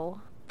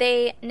 Whoa.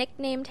 They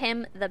nicknamed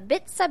him the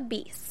Bitsa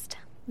Beast.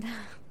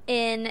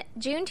 In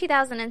June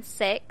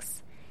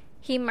 2006,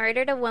 he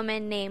murdered a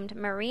woman named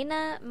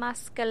Marina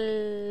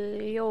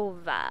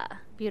Moskalyova,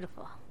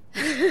 Beautiful.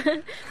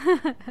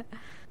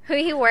 who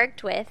he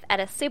worked with at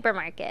a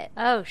supermarket.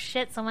 Oh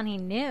shit, someone he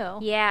knew.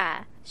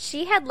 Yeah.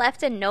 She had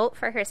left a note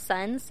for her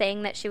son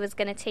saying that she was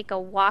going to take a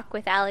walk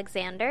with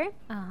Alexander,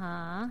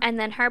 Uh-huh. and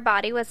then her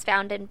body was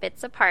found in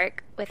Bitsa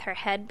Park with her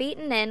head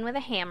beaten in with a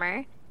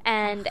hammer,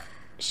 and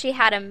she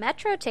had a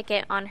metro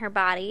ticket on her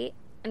body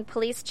and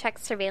police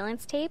checked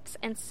surveillance tapes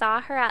and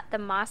saw her at the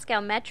Moscow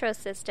metro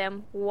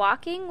system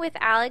walking with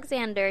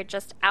Alexander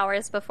just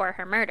hours before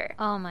her murder.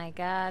 Oh my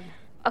God.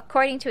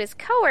 According to his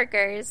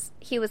coworkers,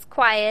 he was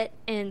quiet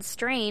and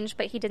strange,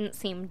 but he didn't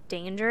seem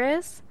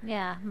dangerous.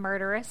 Yeah,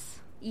 murderous.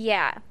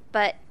 Yeah,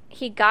 but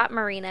he got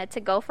Marina to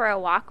go for a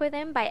walk with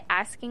him by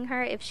asking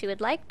her if she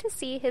would like to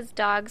see his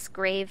dog's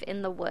grave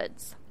in the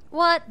woods.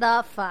 What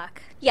the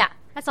fuck? Yeah.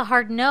 That's a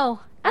hard no,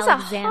 That's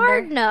Alexander. a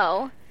hard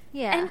no.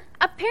 Yeah. And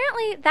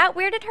apparently that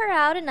weirded her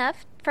out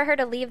enough for her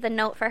to leave the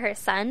note for her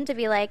son to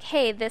be like,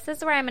 hey, this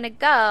is where I'm going to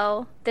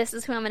go. This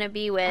is who I'm going to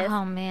be with.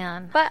 Oh,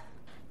 man. But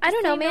I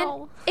don't know, say man.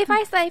 no. If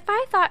I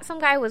thought some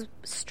guy was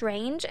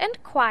strange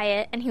and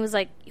quiet and he was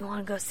like, you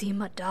want to go see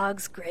my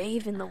dog's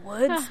grave in the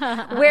woods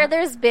where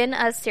there's been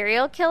a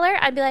serial killer,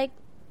 I'd be like,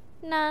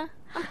 nah,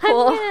 I'm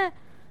cool.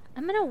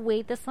 I'm gonna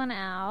wait this one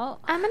out.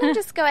 I'm going to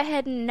just go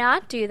ahead and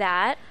not do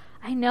that.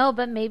 I know,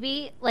 but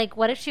maybe, like,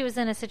 what if she was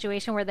in a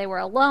situation where they were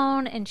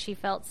alone and she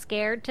felt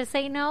scared to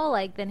say no?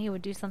 Like, then he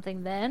would do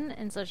something then.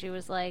 And so she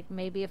was like,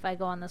 maybe if I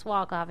go on this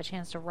walk, I'll have a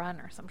chance to run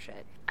or some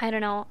shit. I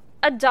don't know.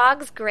 A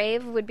dog's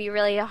grave would be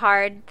really a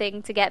hard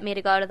thing to get me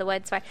to go to the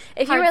woods for.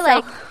 If you Hard were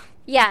like, sell.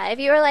 yeah, if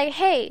you were like,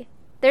 hey,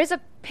 there's a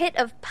pit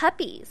of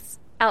puppies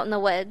out in the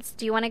woods.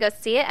 Do you want to go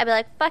see it? I'd be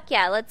like, fuck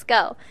yeah, let's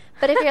go.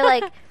 But if you're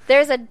like,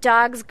 there's a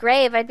dog's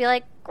grave, I'd be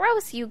like,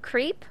 gross, you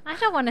creep. I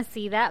don't want to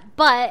see that.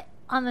 But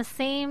on the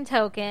same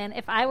token,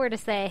 if I were to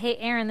say, hey,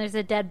 Aaron, there's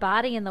a dead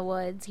body in the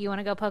woods, you want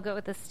to go poke it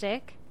with a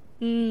stick?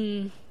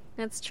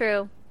 That's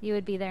true. You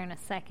would be there in a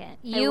second.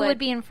 You would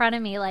be in front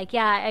of me like,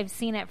 yeah, I've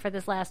seen it for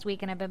this last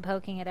week and I've been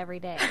poking it every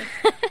day.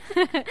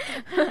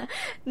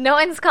 No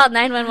one's called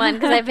 911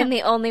 because I've been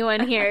the only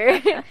one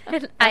here.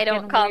 I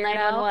don't call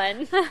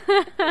weirdo.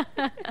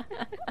 911.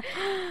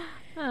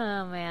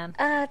 Oh, man.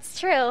 It's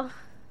true.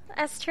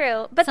 That's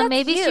true. But So that's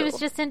maybe she you. was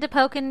just into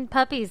poking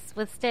puppies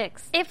with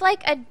sticks. If,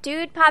 like, a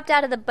dude popped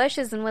out of the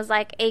bushes and was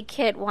like, hey,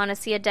 kid, want to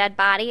see a dead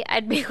body?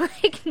 I'd be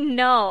like,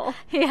 no.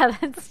 Yeah,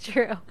 that's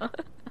true.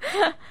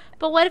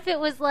 But what if it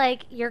was,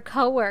 like, your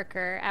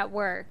coworker at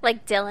work?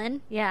 Like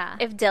Dylan. Yeah.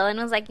 If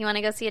Dylan was like, you want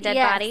to go see a dead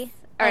Yes. body?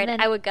 All right, And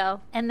then- I would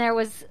go. And there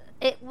was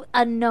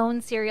a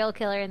known serial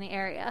killer in the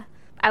area.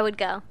 I would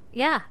go.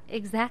 Yeah,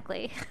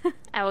 exactly.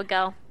 I would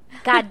go.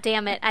 God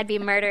damn it, I'd be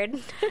murdered.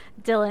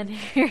 Dylan,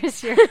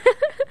 here's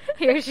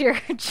your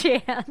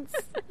chance.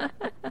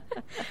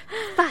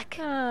 Fuck.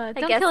 Don't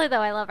guess- kill her, though.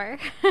 I love her.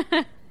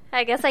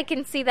 I guess I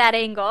can see that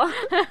angle.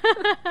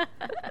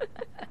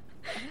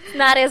 It's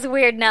not as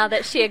weird now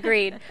that she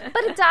agreed.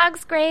 But a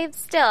dog's grave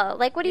still.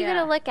 Like, what are you Yeah.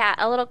 going to look at?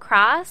 A little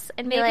cross?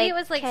 And be Maybe like, it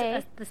was like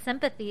 "Okay." the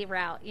sympathy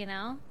route, you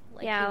know?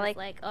 Like Yeah, he was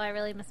like- oh, I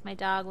really miss my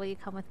dog. Will you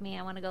come with me?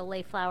 I want to go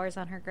lay flowers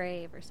on her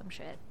grave or some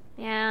shit.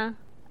 Yeah.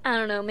 I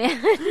don't know,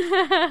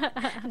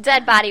 man.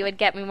 Dead body would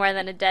get me more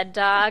than a dead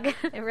dog.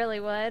 It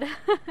really would.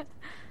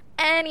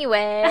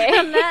 Anyway.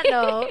 On that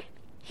note.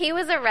 He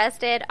was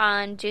arrested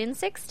on June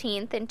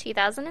 16th in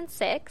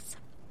 2006.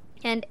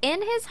 And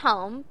in his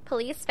home,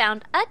 police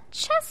found a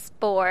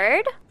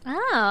chessboard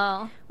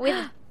Oh.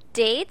 with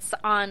dates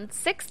on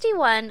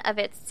 61 of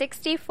its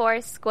 64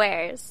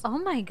 squares. Oh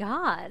my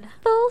God.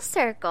 Full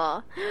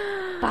circle.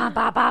 Ba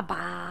ba ba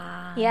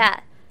ba. Yeah.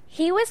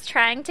 He was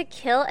trying to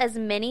kill as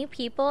many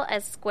people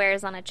as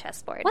squares on a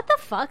chessboard. What the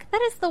fuck?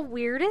 That is the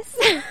weirdest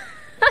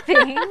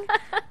thing,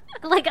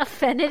 like,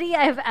 affinity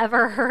I've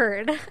ever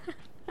heard.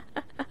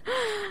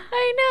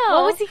 I know.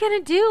 What was he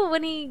gonna do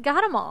when he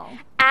got them all?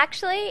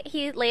 Actually,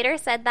 he later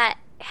said that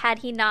had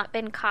he not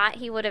been caught,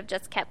 he would have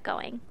just kept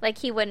going. Like,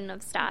 he wouldn't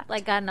have stopped.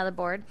 Like, got another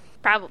board?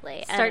 Probably.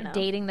 I don't Start know.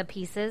 dating the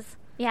pieces?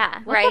 Yeah,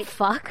 What right. the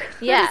fuck?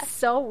 Yeah. That is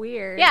so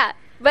weird. Yeah,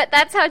 but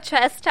that's how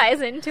chess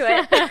ties into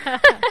it.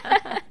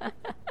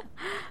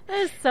 That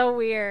is so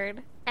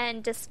weird.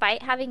 And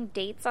despite having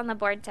dates on the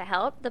board to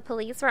help, the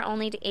police were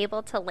only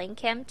able to link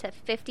him to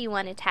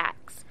 51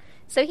 attacks.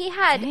 So he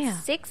had Damn.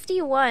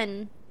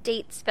 61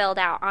 dates filled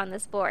out on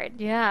this board,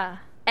 Yeah.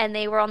 and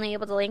they were only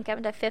able to link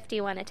him to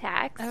 51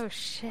 attacks. Oh,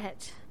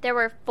 shit. There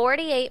were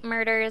 48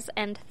 murders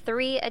and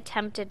 3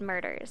 attempted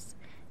murders.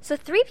 So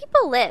 3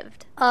 people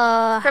lived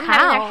from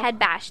having their head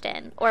bashed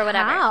in or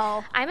whatever.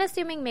 How? I'm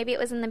assuming maybe it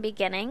was in the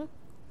beginning.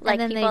 And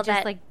then they people just,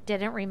 that, like,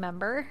 didn't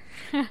remember?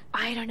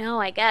 I don't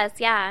know, I guess,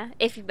 yeah.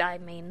 If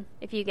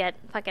you get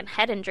fucking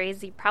head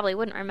injuries, you probably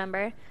wouldn't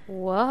remember.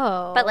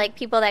 Whoa. But, like,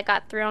 people that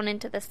got thrown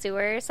into the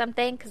sewer or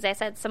something, because they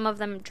said some of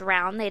them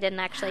drowned. They didn't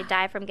actually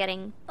die from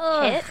getting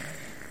Ugh. hit.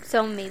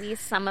 So maybe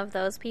some of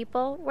those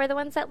people were the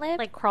ones that lived.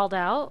 like, crawled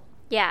out?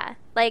 Yeah.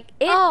 Like,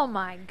 it, Oh,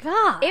 my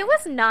God. it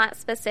was not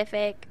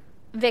specific,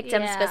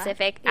 victim Yeah.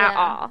 specific Yeah. at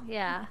all.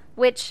 Yeah.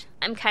 Which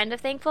I'm kind of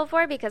thankful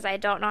for, because I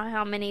don't know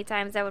how many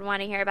times I would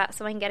want to hear about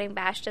someone getting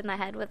bashed in the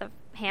head with a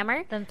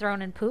hammer Then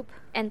thrown in poop?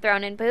 and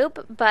thrown in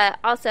poop. But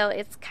also,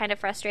 it's kind of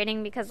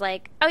frustrating because,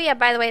 like, oh yeah,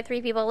 by the way,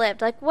 3 people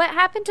lived. Like, what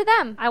happened to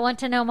them? I want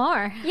to know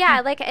more. Yeah,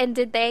 like, and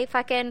did they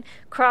fucking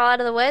crawl out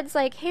of the woods?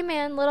 Like, hey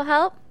man, little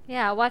help?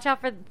 Yeah, watch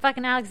out for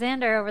fucking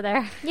Alexander over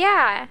there.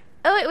 Yeah.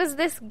 Oh, it was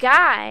this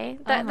guy.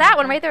 Oh my That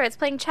one God. right there is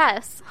playing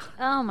chess.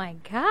 Oh, my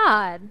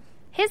God.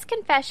 His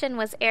confession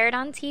was aired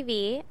on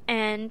TV,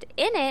 and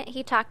in it,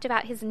 he talked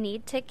about his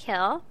need to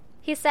kill.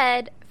 He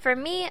said, "For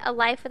me, a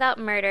life without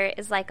murder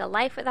is like a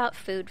life without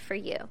food for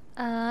you."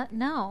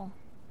 No.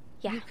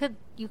 Yeah.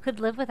 You could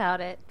live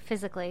without it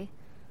physically.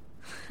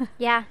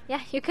 Yeah,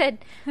 you could.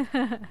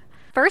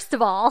 First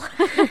of all.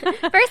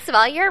 First of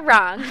all, you're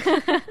wrong.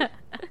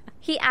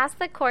 He asked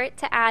the court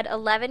to add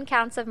 11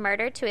 counts of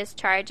murder to his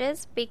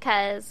charges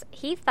because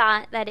he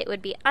thought that it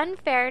would be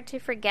unfair to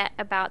forget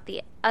about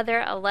the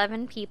other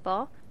 11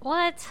 people.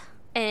 What?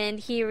 And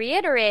he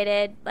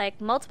reiterated,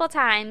 multiple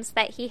times,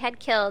 that he had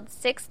killed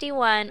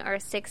 61 or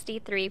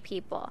 63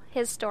 people.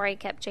 His story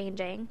kept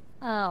changing.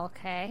 Oh,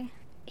 okay.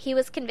 He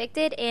was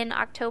convicted in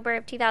October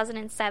of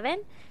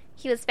 2007.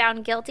 He was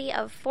found guilty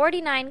of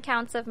 49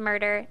 counts of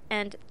murder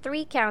and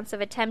 3 counts of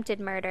attempted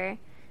murder.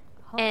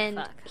 Holy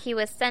fuck. He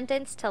was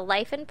sentenced to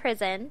life in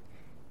prison,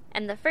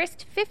 and the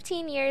first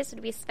 15 years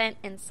would be spent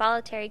in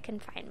solitary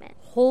confinement.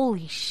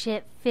 Holy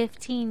shit,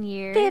 15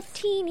 years?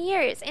 15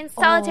 years in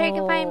solitary Oh.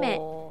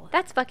 confinement.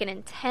 That's fucking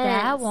intense.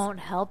 That won't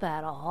help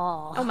at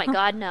all. Oh my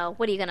god, no.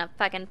 What, are you gonna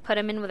fucking put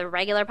him in with a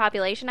regular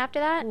population after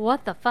that?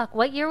 What the fuck?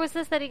 What year was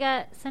this that he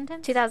got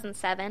sentenced?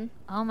 2007.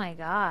 Oh my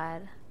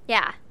god.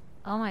 Yeah.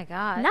 Oh my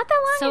god. Not that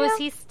long So ago. is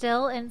he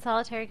still in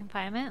solitary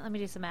confinement? Let me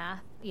do some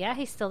math. Yeah,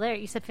 he's still there.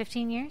 You said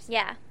 15 years?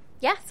 Yeah.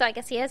 Yeah, so I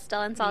guess he is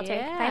still in solitary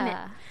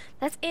confinement.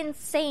 That's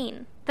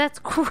insane. That's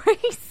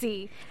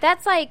crazy.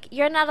 That's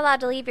you're not allowed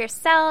to leave your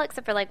cell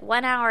except for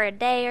 1 hour a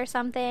day or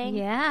something.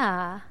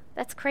 Yeah.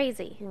 That's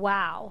crazy.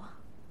 Wow.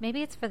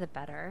 Maybe it's for the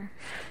better.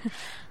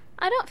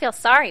 I don't feel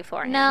sorry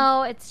for him.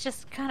 No, it's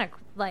just kind of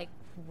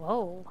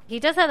whoa. He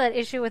does have that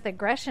issue with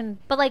aggression,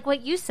 but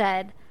what you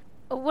said,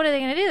 what are they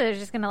going to do? They're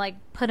just going to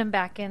put him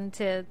back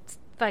into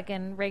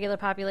fucking regular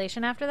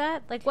population after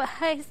that? What?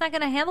 He's not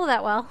going to handle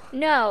that well.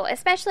 No,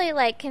 especially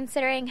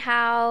considering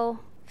how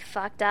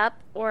fucked up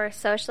or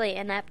socially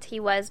inept he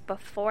was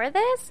before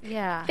this.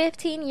 Yeah.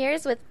 15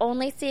 years with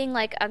only seeing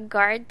a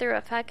guard through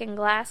a fucking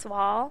glass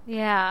wall.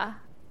 Yeah.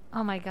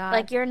 Oh my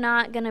god. You're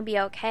not gonna be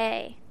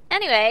okay.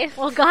 Anyway.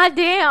 Well,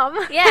 goddamn.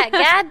 Yeah,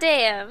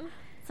 goddamn.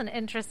 It's an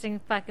interesting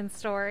fucking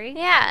story.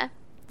 Yeah.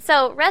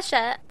 So,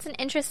 Russia, it's an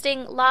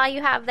interesting law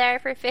you have there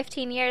for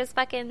 15 years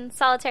fucking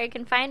solitary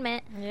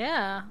confinement.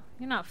 Yeah.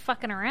 You're not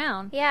fucking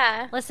around.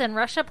 Yeah. Listen,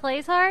 Russia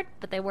plays hard,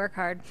 but they work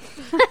hard.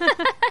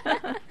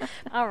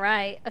 All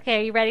right. Okay,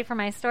 are you ready for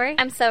my story?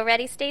 I'm so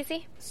ready,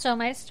 Stacey. So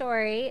my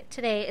story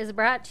today is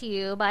brought to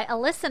you by a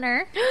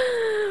listener.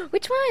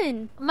 Which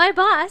one? My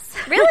boss.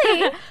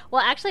 Really?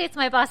 Well, actually, it's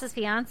my boss's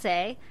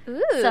fiance.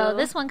 Ooh. So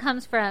this one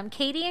comes from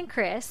Katie and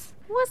Chris.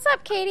 What's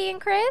up, Katie and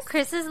Chris?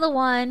 Chris is the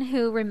one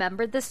who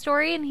remembered this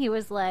story, and he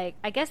was I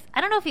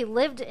don't know if he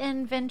lived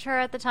in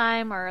Ventura at the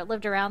time or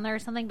lived around there or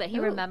something, but he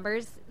Ooh.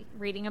 remembers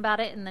reading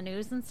about it in the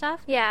news and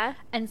stuff. Yeah.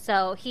 And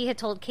so he had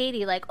told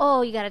Katie,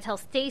 oh, you got to tell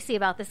Stacy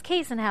about this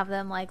case and have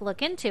them,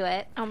 look into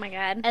it. Oh, my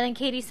God. And then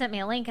Katie sent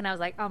me a link, and I was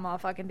like, I'm going to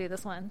fucking do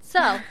this one.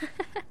 So,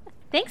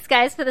 thanks,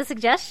 guys, for the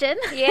suggestion.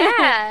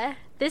 Yeah.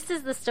 This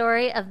is the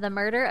story of the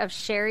murder of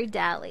Sherry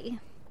Daly.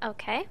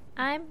 Okay,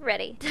 I'm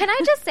ready. Can I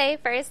just say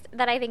first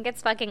that I think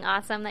it's fucking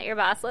awesome that your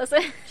boss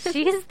listens?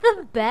 She's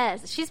the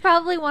best. She's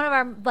probably one of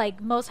our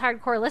most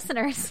hardcore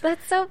listeners.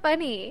 That's so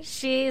funny.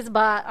 She's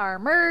bought our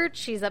merch.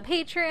 She's a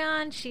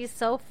Patreon. She's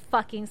so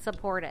fucking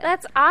supportive.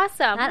 That's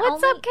awesome. Not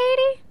What's only- up,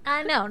 Katie?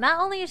 I know. Not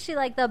only is she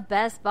the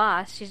best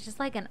boss, she's just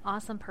an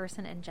awesome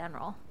person in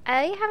general.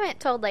 I haven't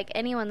told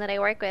anyone that I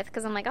work with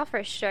because I'm I'll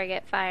for sure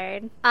get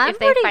fired I'm if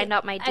they pretty- find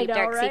out my I deep know,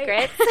 dark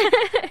right?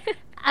 secrets.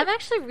 I'm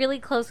actually really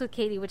close with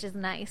Katie, which is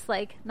nice.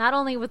 Not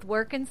only with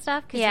work and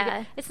stuff. Cause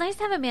Yeah. it's nice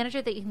to have a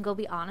manager that you can go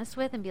be honest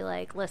with and be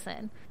like,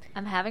 listen,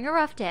 I'm having a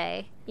rough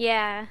day.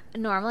 Yeah.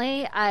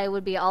 Normally, I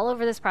would be all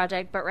over this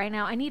project, but right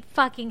now, I need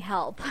fucking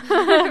help.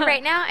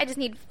 Right now, I just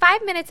need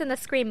 5 minutes in the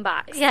scream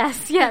box.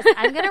 Yes.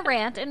 I'm going to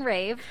rant and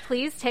rave.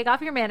 Please take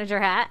off your manager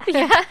hat.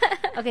 Yeah.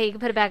 Okay, you can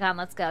put it back on.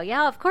 Let's go.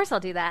 Yeah, of course I'll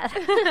do that.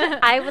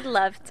 I would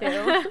love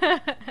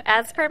to.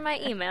 As per my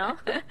email.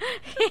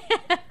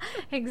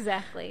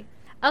 Exactly.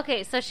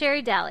 Okay, so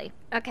Sherry Daly.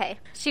 Okay.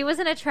 She was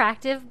an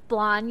attractive,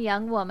 blonde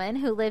young woman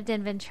who lived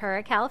in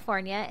Ventura,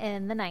 California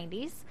in the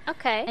 90s.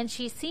 Okay. And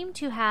she seemed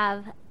to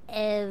have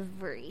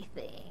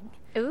everything.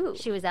 Ooh.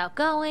 She was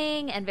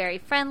outgoing and very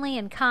friendly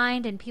and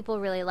kind, and people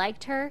really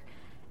liked her.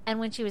 And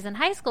when she was in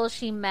high school,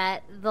 she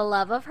met the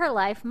love of her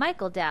life,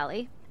 Michael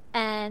Daly.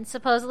 And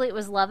supposedly it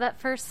was love at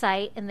first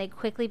sight, and they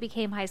quickly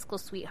became high school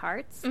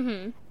sweethearts.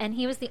 Mm-hmm. And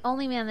he was the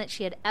only man that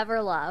she had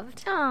ever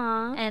loved.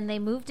 Aww. And they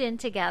moved in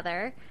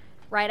together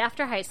right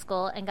after high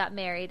school and got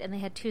married, and they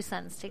had 2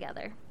 sons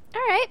together.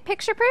 All right.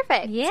 Picture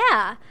perfect.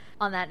 Yeah.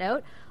 On that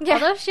note, Yeah.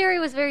 although Sherry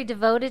was very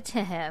devoted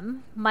to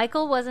him,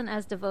 Michael wasn't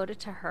as devoted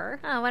to her.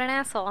 Oh, what an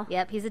asshole.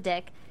 Yep, he's a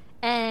dick.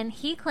 And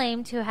he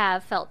claimed to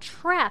have felt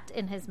trapped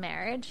in his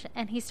marriage,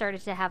 and he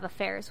started to have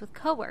affairs with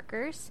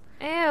coworkers.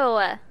 Ew.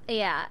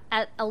 Yeah,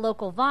 at a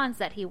local Vons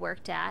that he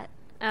worked at.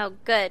 Oh,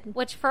 good.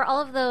 Which, for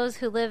all of those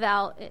who live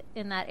out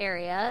in that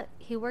area,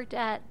 he worked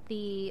at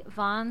the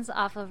Vons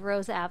off of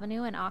Rose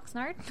Avenue in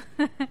Oxnard.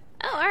 Oh,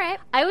 all right.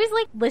 I always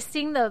like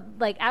listing the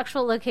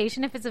actual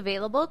location if it's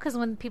available, because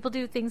when people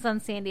do things on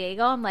San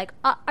Diego, I'm like,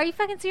 are you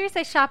fucking serious?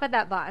 I shop at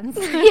that Vons.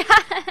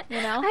 Yeah.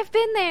 You know? I've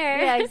been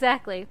there. Yeah,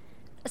 exactly.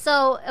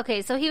 So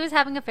he was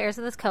having affairs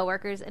with his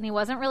coworkers, and he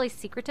wasn't really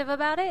secretive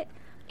about it.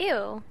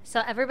 Ew.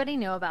 So everybody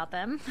knew about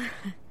them.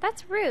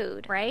 That's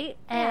rude. Right?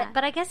 Yeah.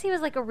 But I guess he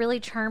was like a really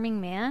charming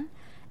man,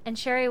 and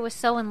Sherry was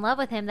so in love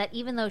with him that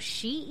even though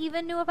she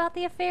even knew about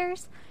the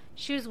affairs,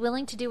 she was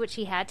willing to do what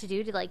she had to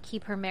do to like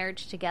keep her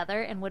marriage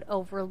together and would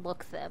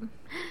overlook them.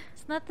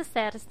 Isn't that the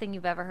saddest thing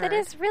you've ever heard? That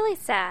is really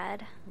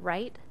sad.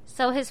 Right?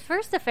 So his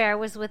first affair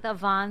was with a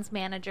Vons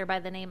manager by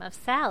the name of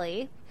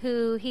Sally,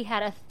 who he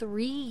had a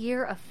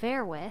 3-year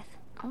affair with.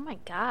 Oh my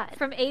God.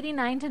 From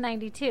 89 to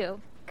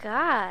 92.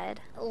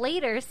 God.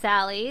 Later,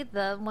 Sally,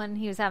 the one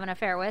he was having an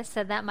affair with,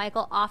 said that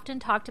Michael often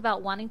talked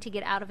about wanting to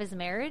get out of his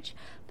marriage,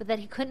 but that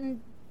he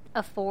couldn't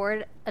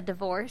afford a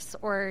divorce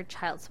or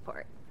child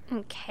support.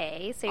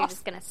 Okay, so you're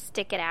just going to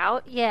stick it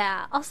out?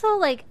 Yeah. Also,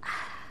 like,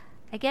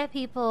 I get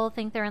people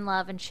think they're in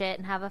love and shit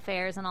and have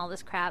affairs and all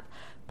this crap,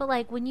 but,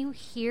 like, when you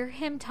hear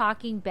him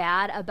talking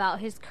bad about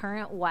his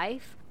current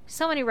wife,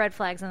 so many red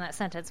flags in that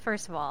sentence,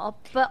 first of all.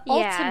 But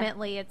Yeah.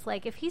 ultimately, it's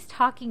like, if he's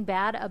talking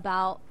bad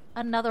about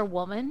another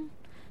woman,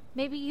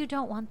 maybe you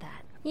don't want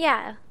that.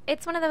 Yeah.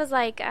 It's one of those,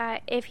 like,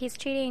 if he's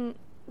cheating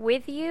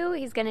with you,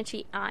 he's going to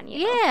cheat on you.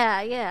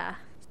 Yeah, yeah.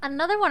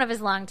 Another one of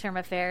his long-term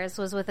affairs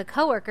was with a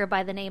coworker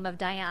by the name of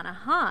Diana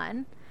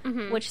Hahn,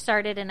 which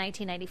started in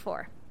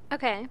 1994.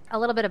 Okay. A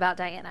little bit about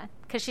Diana,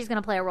 because she's going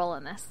to play a role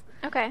in this.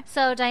 Okay.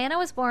 So Diana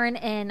was born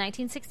in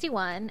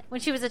 1961.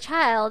 When she was a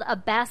child, a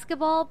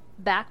basketball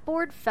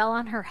backboard fell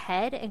on her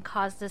head and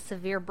caused a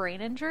severe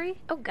brain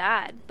injury. Oh,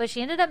 God. But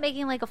she ended up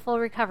making like a full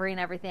recovery and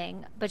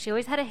everything. But she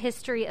always had a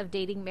history of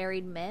dating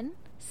married men,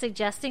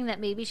 suggesting that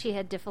maybe she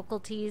had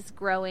difficulties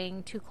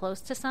growing too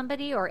close to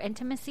somebody or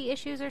intimacy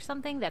issues or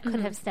something that could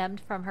have stemmed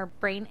from her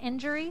brain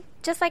injury.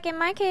 Just like in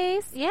my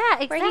case. Yeah,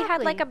 exactly. Where he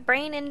had, like, a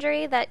brain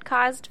injury that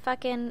caused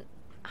fucking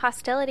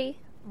hostility.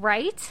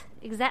 Right?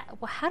 Exactly.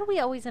 Well, how do we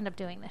always end up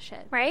doing this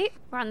shit? Right?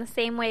 We're on the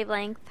same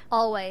wavelength.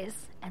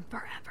 Always and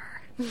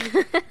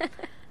forever.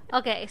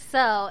 Okay,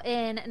 so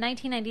in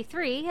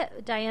 1993,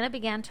 Diana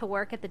began to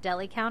work at the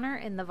deli counter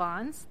in the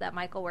Vons that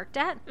Michael worked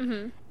at.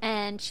 Mm-hmm.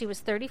 And she was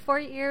 34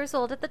 years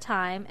old at the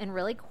time and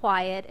really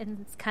quiet, and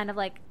it's kind of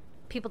like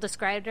people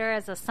described her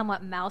as a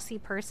somewhat mousy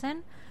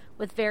person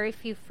with very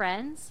few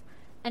friends.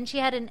 And she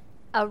had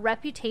a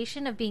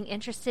reputation of being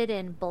interested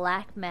in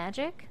black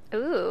magic.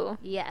 Ooh.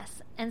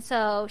 Yes. And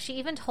so she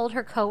even told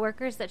her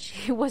coworkers that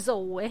she was a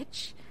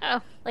witch.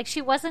 Oh. Like,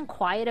 she wasn't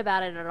quiet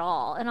about it at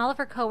all. And all of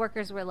her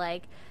coworkers were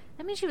like,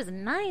 I mean, she was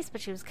nice,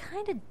 but she was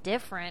kind of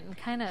different and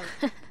kind of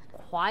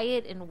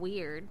quiet and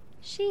weird.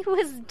 She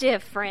was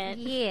different.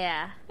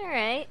 Yeah. All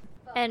right.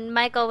 And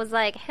Michael was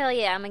like, hell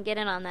yeah, I'm going to get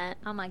in on that.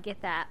 I'm going to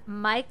get that.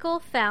 Michael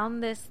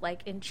found this,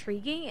 like,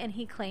 intriguing, and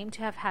he claimed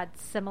to have had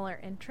similar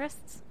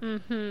interests.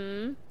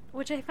 Mm-hmm.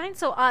 Which I find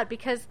so odd,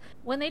 because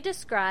when they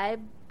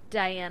describe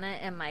Diana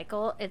and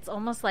Michael, it's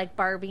almost like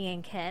Barbie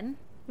and Ken.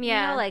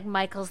 Yeah. You know, like,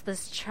 Michael's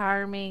this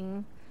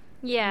charming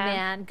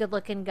man,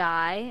 good-looking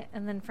guy,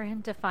 and then for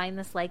him to find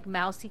this, like,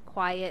 mousy,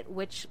 quiet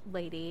witch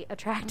lady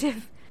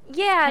attractive.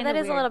 Yeah, Kinda that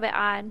is weird. a little bit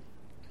odd.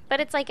 But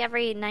it's like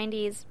every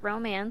 90s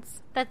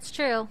romance. That's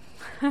true.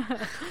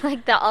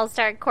 Like the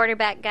all-star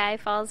quarterback guy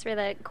falls for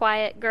the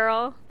quiet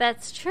girl.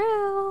 That's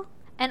true.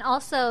 And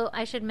also,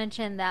 I should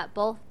mention that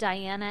both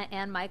Diana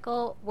and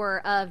Michael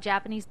were of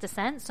Japanese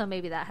descent, so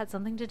maybe that had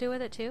something to do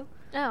with it, too.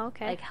 Oh,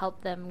 okay. Like,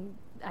 help them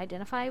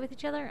identify with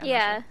each other? I'm not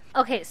Yeah.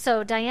 sure. Okay,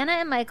 so Diana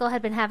and Michael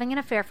had been having an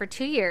affair for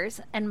 2 years,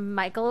 and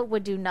Michael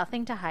would do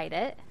nothing to hide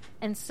it.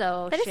 And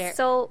so That is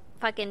so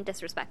fucking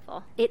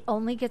disrespectful. it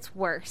only gets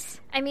worse.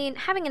 I mean,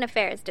 having an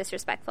affair is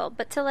disrespectful,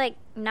 but to, like,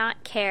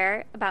 not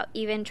care about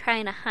even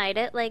trying to hide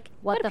it, like,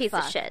 what a the piece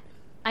fuck? of shit.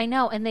 I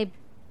know, and they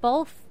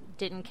both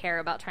didn't care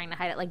about trying to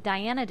hide it. Like,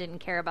 Diana didn't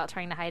care about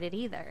trying to hide it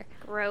either.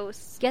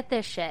 Gross. Get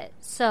this shit.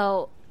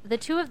 So the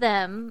two of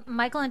them,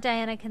 Michael and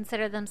Diana,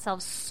 consider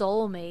themselves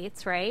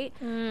soulmates, right?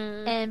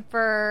 And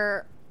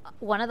for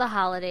one of the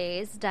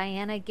holidays,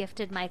 Diana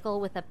gifted Michael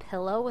with a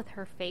pillow with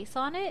her face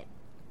on it.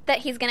 That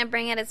he's gonna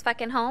bring at his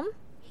fucking home?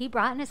 He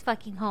brought in his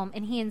fucking home,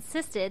 and he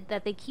insisted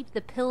that they keep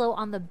the pillow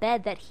on the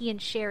bed that he and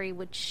Sherry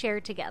would share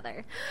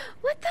together.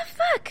 What the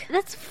fuck?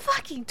 That's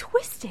fucking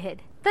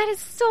twisted. That is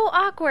so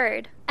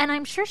awkward. And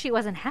I'm sure she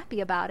wasn't happy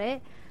about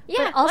it.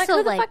 Yeah, but also,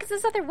 who the fuck is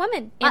this other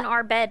woman in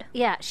our bed?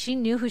 Yeah, she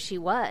knew who she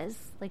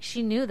was. Like,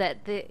 she knew that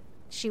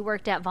she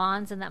worked at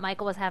Vaughn's and that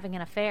Michael was having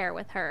an affair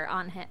with her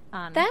on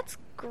That's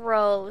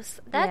gross.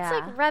 That's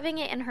Yeah. like rubbing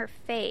it in her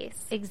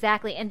face.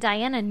 Exactly. And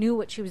Diana knew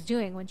what she was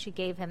doing when she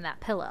gave him that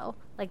pillow.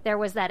 Like, there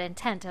was that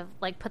intent of,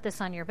 like, put this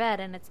on your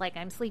bed, and it's like,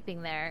 I'm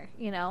sleeping there.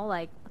 You know,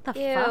 like, what the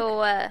fuck?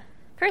 Ew.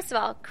 First of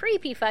all,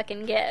 creepy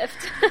fucking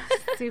gift.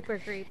 Super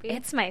creepy.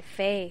 It's my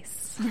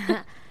face.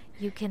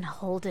 You can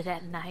hold it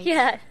at night.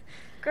 Yeah.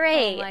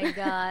 Great. Oh my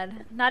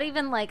God. Not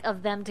even like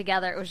of them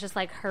together. It was just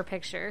like her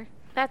picture.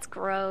 That's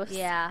gross.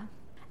 Yeah.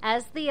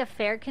 As the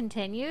affair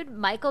continued,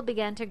 Michael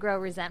began to grow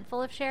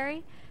resentful of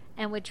Sherry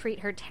and would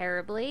treat her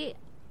terribly,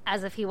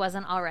 as if he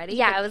wasn't already.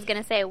 Yeah, But I was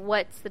going to say,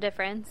 what's the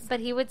difference? But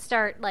he would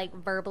start, like,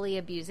 verbally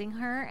abusing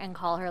her and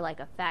call her, like,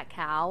 a fat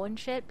cow and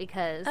shit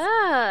because... Ugh.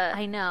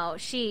 I know.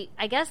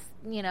 I guess,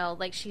 you know,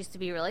 like, she used to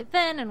be really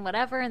thin and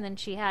whatever, and then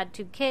she had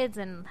 2 kids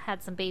and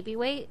had some baby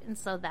weight, and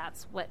so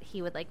that's what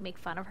he would, like, make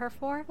fun of her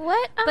for.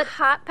 What a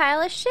hot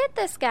pile of shit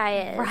this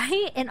guy is.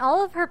 Right? In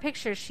all of her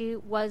pictures, she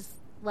was,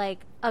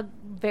 like, a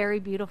very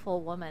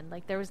beautiful woman.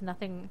 Like, there was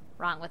nothing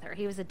wrong with her.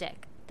 He was a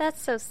dick.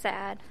 That's so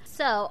sad.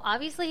 So,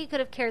 obviously, he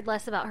could have cared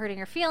less about hurting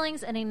her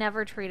feelings, and he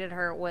never treated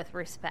her with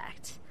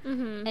respect.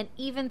 Mm-hmm. And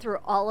even through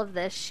all of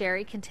this,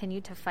 Sherry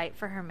continued to fight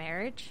for her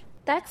marriage.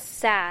 That's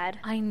sad.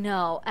 I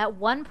know. At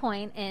one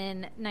point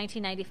in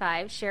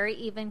 1995, Sherry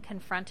even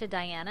confronted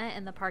Diana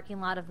in the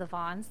parking lot of the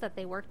Vons that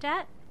they worked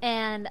at.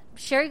 And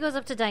Sherry goes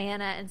up to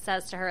Diana and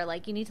says to her,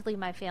 like, you need to leave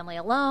my family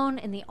alone,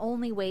 and the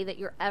only way that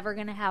you're ever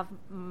going to have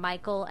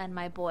Michael and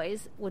my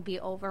boys would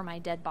be over my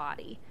dead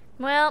body.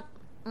 Well...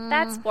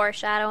 That's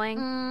foreshadowing.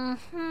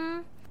 Mm-hmm.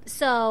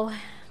 So,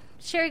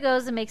 Sherry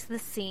goes and makes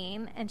this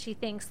scene, and she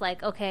thinks,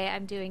 like, okay,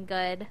 I'm doing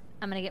good.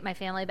 I'm going to get my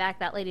family back.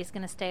 That lady's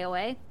going to stay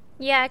away.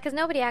 Yeah, because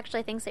nobody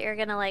actually thinks that you're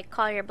going to, like,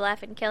 call your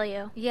bluff and kill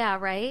you. Yeah,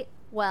 right?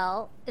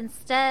 Well,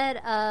 instead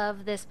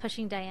of this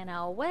pushing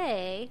Diana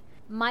away,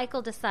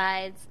 Michael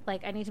decides,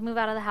 like, I need to move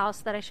out of the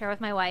house that I share with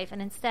my wife, and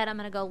instead I'm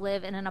going to go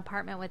live in an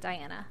apartment with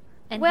Diana.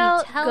 And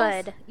well, he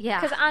tells, good. Yeah.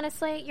 Because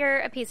honestly, you're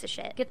a piece of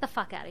shit. Get the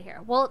fuck out of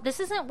here. Well, this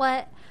isn't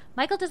what...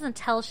 Michael doesn't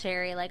tell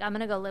Sherry, like, I'm going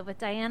to go live with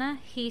Diana.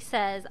 He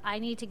says, I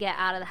need to get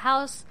out of the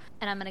house,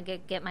 and I'm going to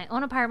get my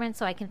own apartment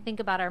so I can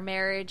think about our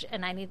marriage,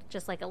 and I need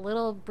just, like, a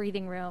little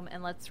breathing room,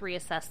 and let's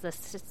reassess this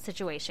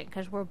situation,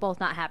 because we're both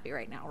not happy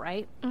right now,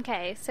 right?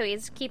 Okay, so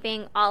he's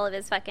keeping all of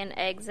his fucking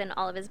eggs in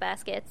all of his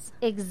baskets.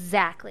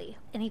 Exactly.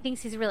 And he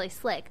thinks he's really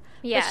slick.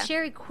 Yeah. But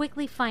Sherry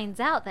quickly finds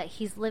out that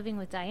he's living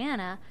with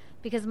Diana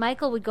because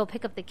Michael would go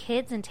pick up the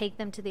kids and take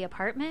them to the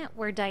apartment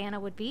where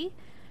Diana would be.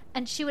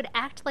 And she would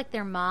act like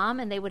their mom,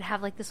 and they would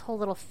have, like, this whole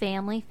little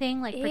family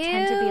thing, like,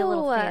 pretend to be a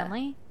little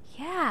family.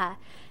 Yeah.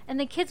 And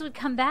the kids would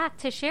come back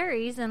to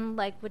Sherry's and,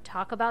 like, would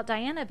talk about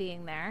Diana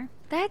being there.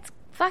 That's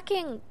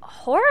fucking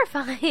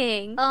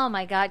horrifying. Oh,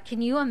 my God.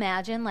 Can you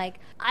imagine? Like,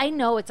 I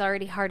know it's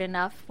already hard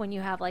enough when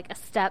you have, like, a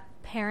step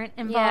parent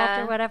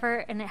involved or whatever,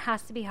 and it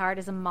has to be hard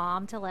as a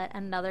mom to let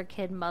another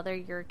kid mother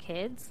your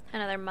kids.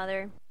 Another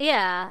mother.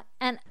 Yeah.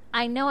 And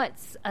I know at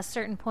a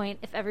certain point,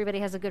 if everybody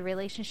has a good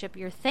relationship,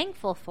 you're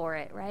thankful for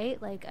it,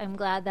 right? Like, I'm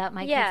glad that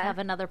my kids have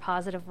another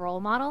positive role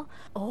model.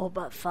 Oh,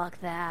 but fuck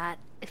that.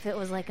 If it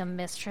was like a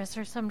mistress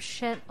or some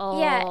shit,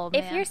 man.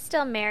 If you're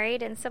still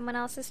married and someone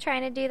else is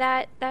trying to do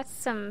that, that's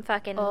some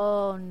fucking...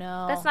 Oh,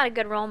 no. That's not a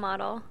good role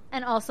model.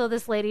 And also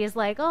this lady is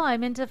like, oh,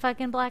 I'm into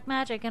fucking black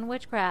magic and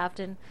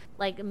witchcraft, and,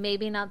 like,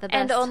 maybe not the best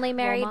And only role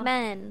married model.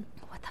 men.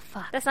 What the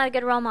fuck? That's not a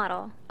good role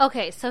model.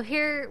 Okay, so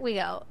here we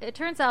go. It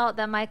turns out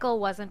that Michael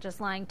wasn't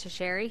just lying to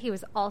Sherry. He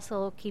was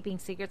also keeping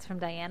secrets from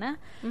Diana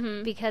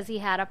because he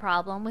had a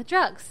problem with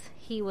drugs.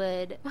 He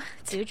would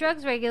do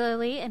drugs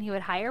regularly, and he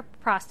would hire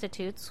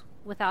prostitutes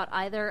without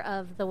either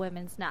of the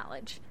women's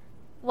knowledge.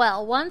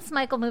 Well, once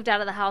Michael moved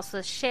out of the house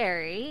with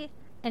Sherry,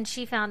 and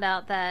she found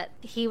out that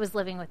he was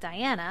living with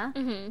Diana,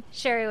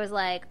 Sherry was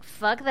like,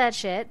 fuck that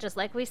shit, just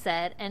like we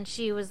said, and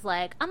she was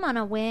like, I'm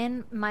gonna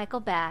win Michael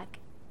back.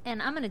 And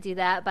I'm going to do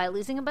that by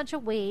losing a bunch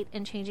of weight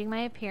and changing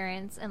my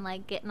appearance and,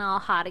 like, getting all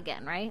hot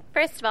again, right?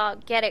 First of all,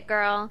 get it,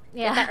 girl.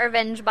 Yeah. Get that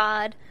revenge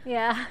bod.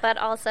 Yeah. But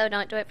also,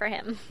 don't do it for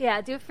him. Yeah,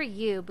 do it for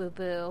you,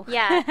 boo-boo.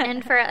 Yeah,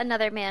 and for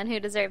another man who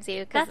deserves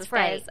you, because this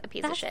guy is a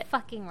piece of shit. That's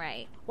fucking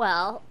right.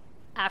 Well,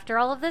 after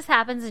all of this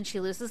happens and she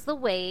loses the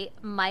weight,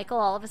 Michael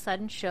all of a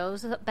sudden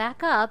shows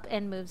back up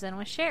and moves in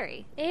with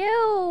Sherry.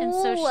 Ew. And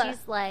so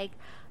she's like,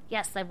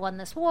 yes, I've won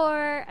this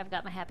war. I've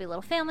got my happy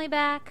little family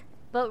back.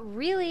 But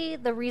really,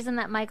 the reason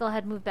that Michael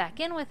had moved back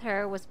in with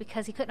her was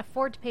because he couldn't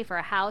afford to pay for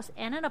a house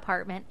and an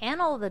apartment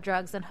and all of the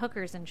drugs and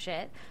hookers and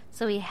shit.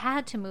 So he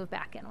had to move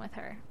back in with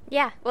her.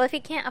 Yeah, well, if he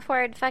can't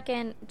afford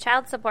fucking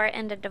child support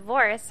and a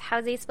divorce,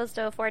 how's he supposed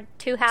to afford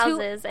 2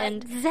 houses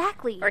and...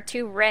 Exactly. Or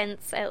 2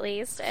 rents, at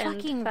least.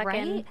 Fucking and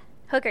right?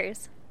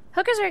 Hookers.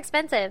 Hookers are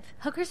expensive.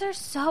 Hookers are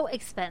so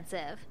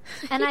expensive.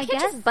 And you I can't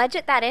guess... just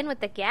budget that in with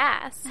the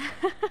gas.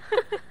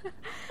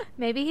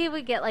 Maybe he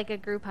would get, like, a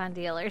Groupon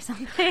deal or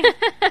something.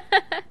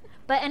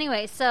 But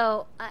anyway,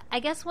 so I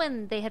guess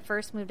when they had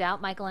first moved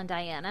out, Michael and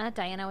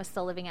Diana was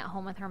still living at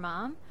home with her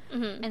mom.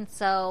 Mm-hmm. And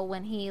so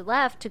when he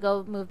left to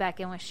go move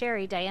back in with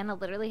Sherry, Diana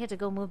literally had to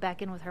go move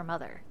back in with her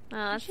mother. Oh,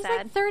 that's She's sad.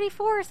 like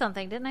 34 or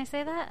something. Didn't I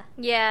say that?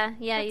 Yeah,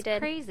 That's you did.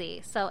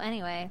 Crazy. So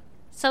anyway...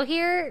 So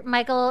here,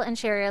 Michael and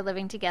Sherry are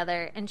living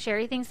together, and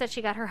Sherry thinks that she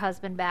got her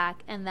husband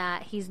back and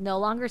that he's no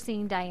longer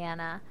seeing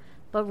Diana,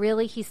 but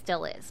really he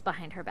still is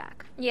behind her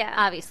back. Yeah.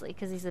 Obviously,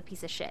 because he's a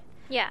piece of shit.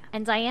 Yeah.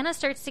 And Diana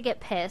starts to get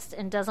pissed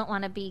and doesn't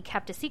want to be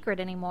kept a secret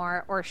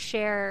anymore or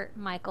share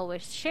Michael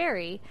with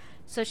Sherry,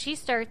 So she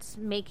starts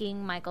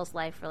making Michael's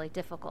life really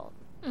difficult.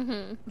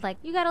 Mm-hmm. Like,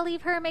 you gotta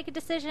leave her, make a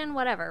decision,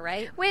 whatever,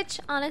 right? Which,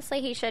 honestly,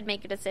 he should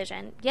make a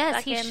decision.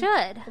 Yes, he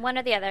should. One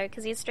or the other,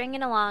 because he's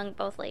stringing along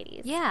both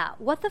ladies. Yeah,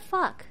 what the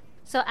fuck?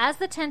 So as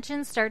the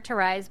tensions start to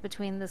rise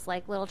between this,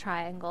 like, little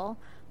triangle,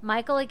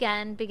 Michael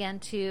again began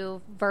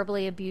to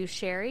verbally abuse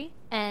Sherry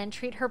and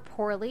treat her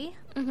poorly.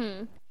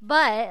 Mm-hmm.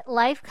 But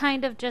life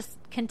kind of just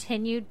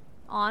continued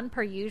on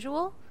per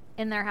usual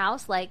in their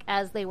house, like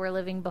as they were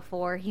living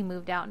before he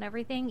moved out and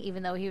everything.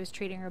 Even though he was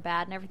treating her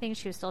bad and everything,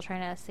 she was still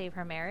trying to save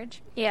her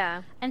marriage.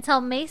 Yeah.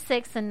 Until May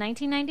 6th in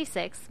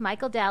 1996,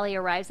 Michael Daly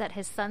arrives at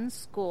his son's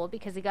school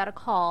because he got a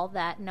call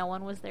that no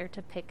one was there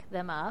to pick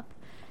them up.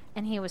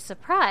 And he was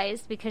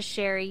surprised because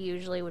Sherry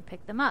usually would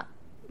pick them up.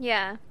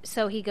 Yeah.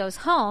 So he goes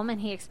home and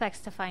he expects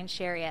to find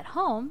Sherry at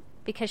home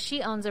because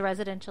she owns a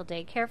residential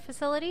daycare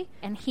facility.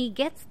 And he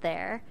gets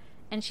there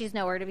and she's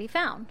nowhere to be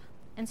found.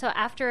 And so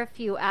after a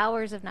few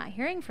hours of not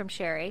hearing from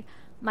Sherry,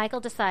 Michael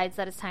decides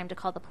that it's time to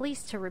call the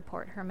police to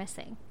report her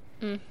missing.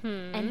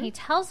 Mm-hmm. And he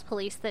tells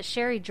police that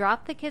Sherry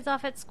dropped the kids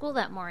off at school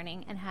that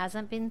morning and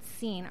hasn't been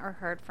seen or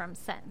heard from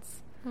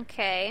since.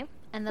 Okay.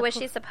 And was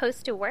she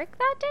supposed to work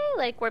that day?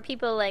 Like, were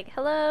people like,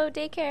 hello,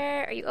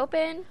 daycare, are you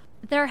open?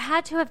 There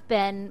had to have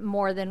been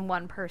more than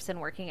one person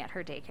working at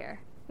her daycare.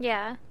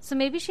 Yeah. So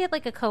maybe she had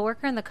like a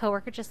coworker and the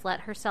coworker just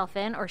let herself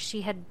in, or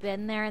she had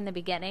been there in the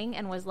beginning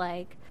and was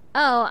like,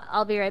 oh,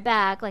 I'll be right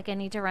back. Like, I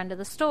need to run to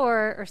the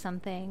store or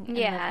something. And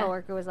Yeah. the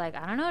coworker was like,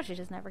 I don't know. She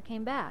just never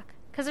came back.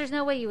 Because there's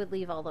no way you would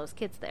leave all those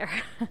kids there.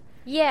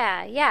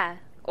 Yeah, yeah.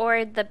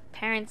 Or the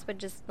parents would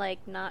just, like,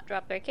 not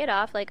drop their kid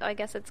off. Like, oh, I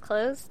guess it's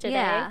closed today.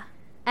 Yeah.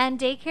 And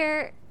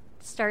daycare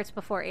starts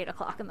before 8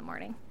 o'clock in the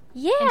morning.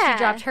 Yeah. And she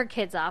dropped her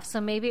kids off.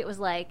 So maybe it was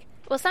like,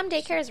 Well, some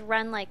daycares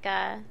run, like,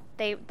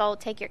 they'll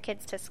take your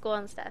kids to school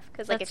and stuff.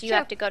 Because, like, That's if you true.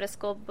 have to go to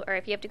school, or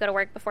if you have to go to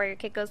work before your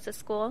kid goes to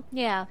school.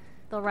 yeah,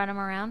 they'll run them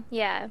around.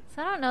 Yeah.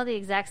 So I don't know the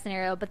exact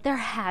scenario, but there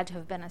had to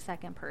have been a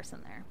second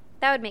person there.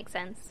 That would make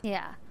sense.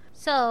 Yeah.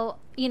 So,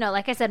 you know,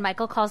 like I said,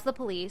 Michael calls the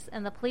police,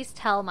 and the police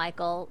tell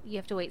Michael, you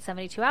have to wait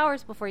 72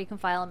 hours before you can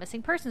file a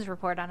missing persons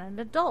report on an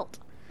adult.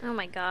 Oh,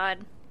 my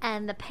God.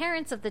 And the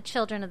parents of the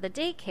children of the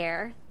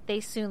daycare,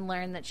 they soon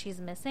learn that she's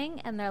missing,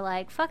 and they're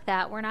like, fuck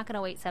that, we're not going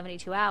to wait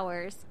 72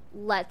 hours.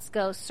 Let's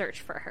go search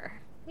for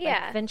her.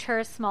 Yeah. Like,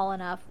 Ventura's small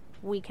enough,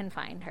 we can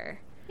find her.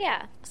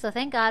 Yeah. So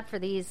thank God for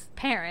these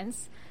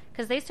parents,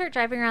 because they start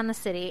driving around the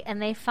city, and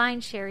they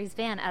find Sherry's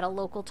van at a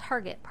local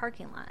Target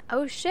parking lot.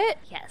 Oh, shit.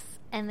 Yes.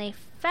 And they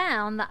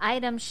found the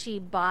items she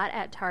bought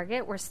at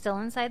Target were still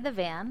inside the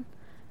van,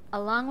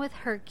 along with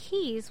her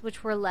keys,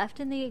 which were left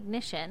in the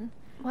ignition,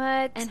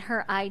 What? and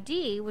her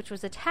ID, which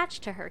was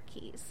attached to her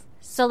keys.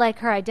 So, like,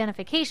 her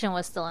identification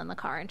was still in the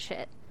car and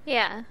shit.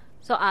 Yeah.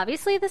 So,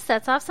 obviously, this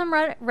sets off some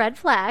red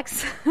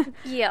flags.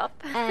 Yep.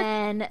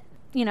 And,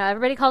 you know,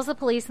 everybody calls the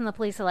police, and the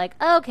police are like,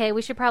 oh, okay,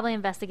 we should probably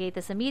investigate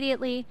this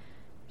immediately.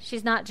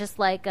 She's not just,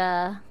 like,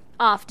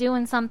 off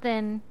doing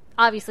something.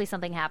 Obviously,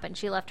 something happened.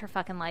 She left her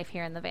fucking life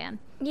here in the van.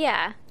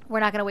 Yeah.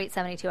 We're not going to wait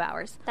 72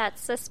 hours. That's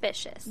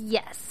suspicious.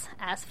 Yes,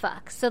 as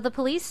fuck. So the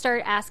police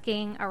start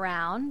asking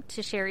around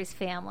to Sherry's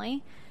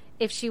family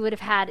if she would have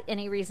had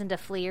any reason to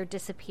flee or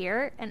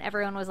disappear. And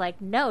everyone was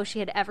like, no, she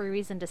had every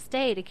reason to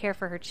stay to care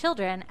for her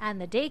children and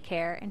the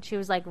daycare. And she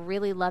was, like,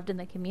 really loved in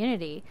the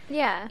community.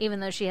 Yeah. Even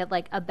though she had,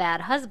 like, a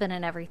bad husband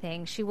and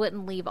everything, she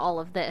wouldn't leave all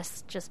of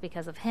this just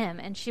because of him.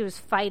 And she was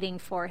fighting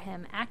for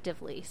him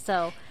actively.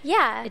 So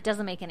Yeah. it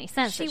doesn't make any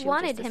sense. She that would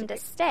wanted just him to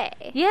disappear.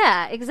 stay.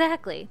 Yeah,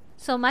 exactly.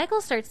 So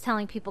Michael starts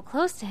telling people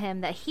close to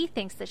him that he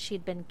thinks that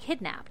she'd been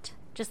kidnapped,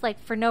 just like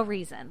for no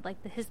reason.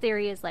 Like his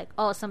theory is like,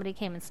 oh, somebody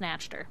came and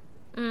snatched her.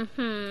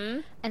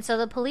 Mm-hmm. And so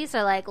the police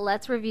are like,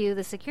 let's review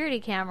the security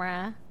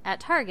camera at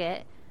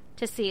Target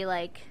to see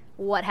like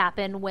what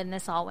happened when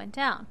this all went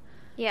down.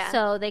 Yeah.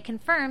 So they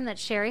confirm that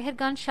Sherry had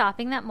gone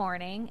shopping that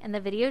morning, and the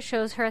video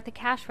shows her at the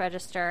cash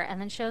register and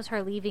then shows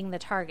her leaving the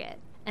Target.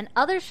 And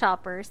other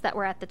shoppers that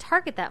were at the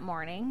Target that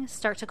morning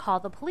start to call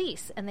the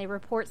police, and they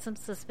report some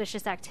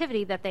suspicious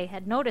activity that they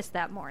had noticed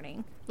that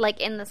morning. Like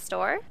in the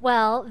store?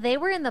 Well, they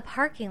were in the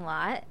parking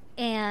lot,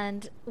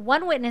 and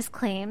one witness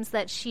claims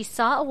that she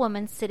saw a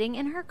woman sitting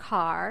in her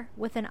car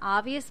with an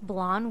obvious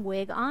blonde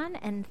wig on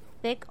and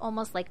thick,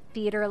 almost like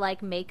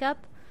theater-like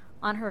makeup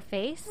on her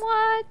face.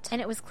 What?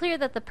 And it was clear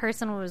that the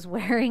person was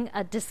wearing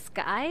a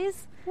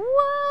disguise.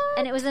 What?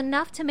 And it was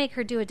enough to make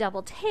her do a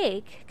double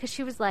take, because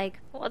she was like,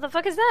 What the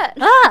fuck is that?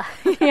 ah!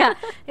 Yeah,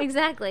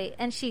 exactly.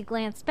 And she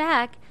glanced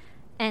back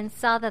and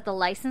saw that the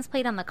license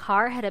plate on the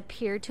car had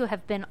appeared to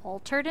have been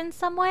altered in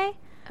some way.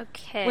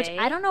 Okay. Which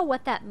I don't know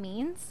what that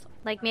means.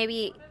 Like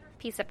maybe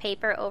piece of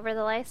paper over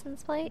the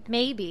license plate?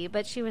 Maybe,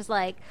 but she was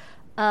like,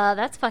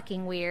 that's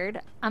fucking weird.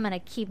 I'm going to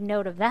keep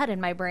note of that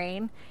in my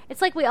brain.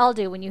 It's like we all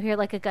do when you hear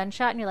like a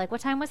gunshot and you're like, what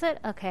time was it?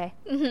 Okay.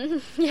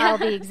 Yeah. I'll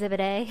be exhibit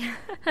A.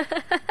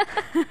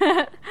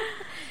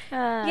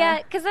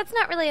 Yeah, because that's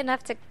not really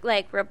enough to,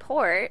 like,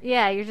 report.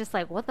 Yeah, you're just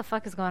like, what the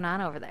fuck is going on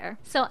over there?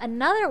 So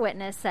another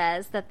witness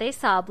says that they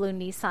saw a blue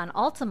Nissan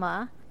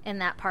Altima in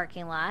that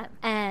parking lot,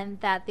 and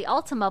that the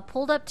Altima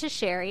pulled up to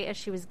Sherry as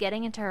she was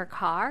getting into her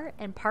car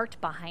and parked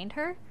behind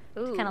her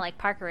to kind of like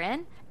park her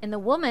in. And the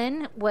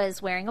woman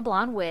was wearing a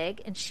blonde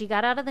wig, and she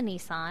got out of the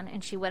Nissan,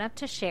 and she went up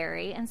to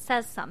Sherry and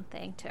says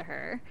something to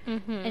her.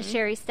 And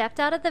Sherry stepped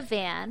out of the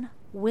van,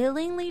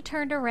 willingly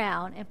turned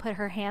around and put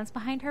her hands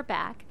behind her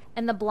back,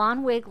 and the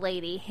blonde wig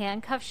lady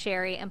handcuffed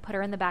Sherry and put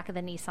her in the back of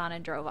the Nissan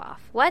and drove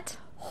off. What?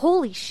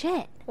 Holy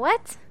shit.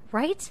 What?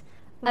 Right?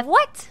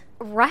 What?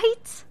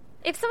 Right?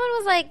 If someone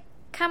was like,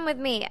 come with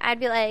me, I'd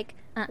be like,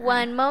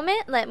 one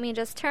moment, let me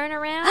just turn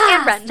around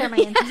and run. Start my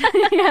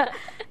engine.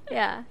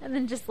 Yeah. And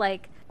then just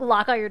like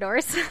lock all your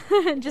doors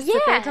and just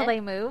sit there until they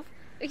move.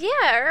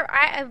 Yeah, or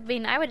I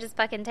mean, I would just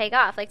fucking take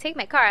off. Like, take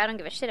my car. I don't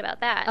give a shit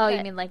about that. Oh,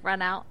 you mean like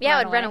run out? Yeah,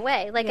 I would run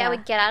away. Like, Yeah. I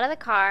would get out of the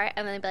car,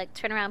 and then I'd be like,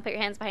 turn around, put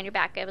your hands behind your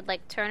back. I would,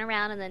 like, turn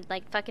around and then,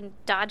 like, fucking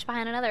dodge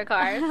behind another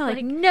car.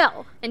 like,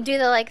 no. And do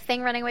the, like,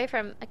 thing running away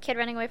from, a kid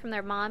running away from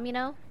their mom, you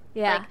know?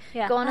 Yeah.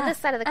 Like, going to this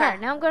side of the car.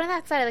 Now I'm going to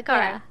that side of the car.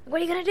 Yeah. What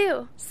are you going to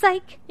do?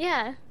 Psych.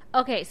 Yeah.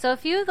 Okay, so a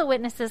few of the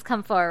witnesses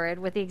come forward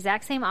with the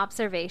exact same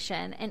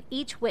observation, and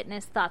each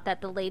witness thought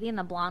that the lady in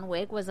the blonde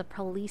wig was a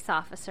police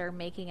officer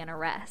making an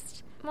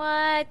arrest.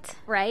 What?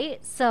 Right?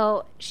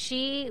 So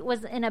she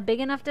was in a big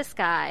enough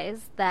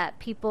disguise that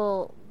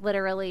people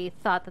literally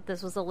thought that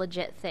this was a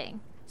legit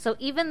thing. So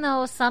even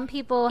though some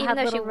people Even had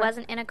though she little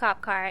wasn't in a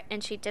cop car,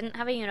 and she didn't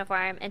have a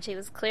uniform, and she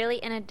was clearly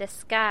in a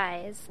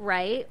disguise.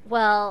 right?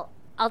 Well,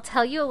 I'll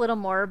tell you a little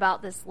more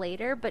about this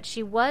later, but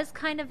she was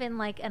kind of in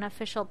like an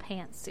official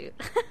pantsuit.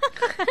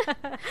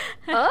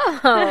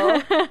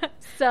 Oh.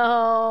 So,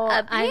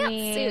 A I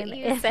pantsuit, mean,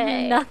 you if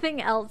say.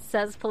 nothing else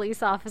says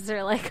police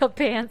officer like a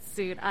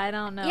pantsuit, I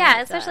don't know. Yeah,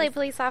 what especially a does.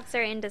 police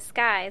officer in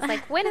disguise.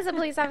 Like, when is a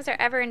police officer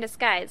ever in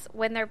disguise?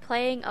 When they're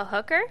playing a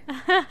hooker?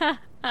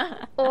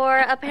 Or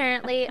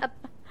apparently a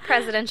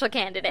presidential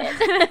candidate.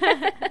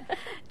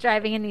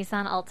 Driving a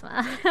Nissan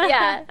Altima.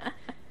 Yeah.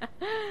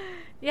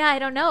 Yeah, I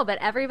don't know, but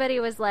everybody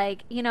was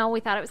like, you know, we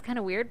thought it was kind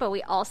of weird, but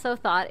we also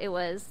thought it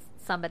was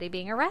somebody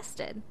being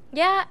arrested.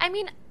 Yeah, I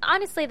mean,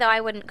 honestly, though,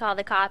 I wouldn't call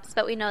the cops,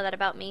 but we know that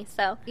about me,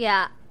 so.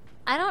 Yeah,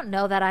 I don't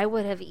know that I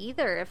would have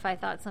either if I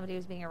thought somebody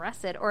was being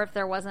arrested, or if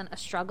there wasn't a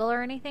struggle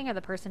or anything, or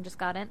the person just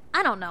got in.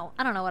 I don't know.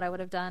 I don't know what I would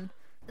have done.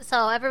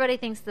 So everybody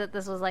thinks that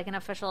this was like an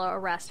official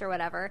arrest or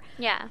whatever.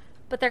 Yeah.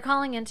 But they're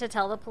calling in to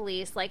tell the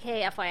police, like,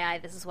 hey,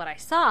 FYI, this is what I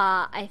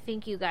saw. I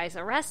think you guys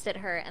arrested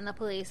her. And the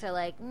police are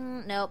like,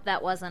 nope,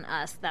 that wasn't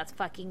us. That's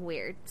fucking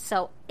weird.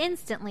 So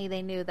instantly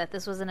they knew that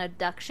this was an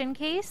abduction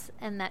case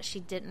and that she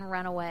didn't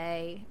run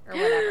away or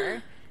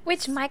whatever.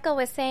 Which Michael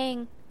was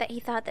saying that he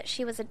thought that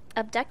she was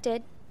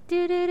abducted.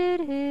 Is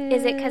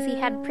Is it because he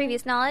had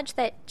previous knowledge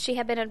that she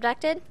had been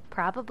abducted?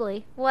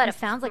 Probably. What It a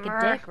sounds like a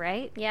fur. dick,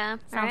 right? Yeah.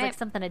 Sounds alright. like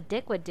something a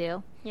dick would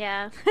do.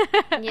 Yeah.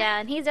 Yeah,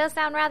 and he does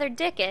sound rather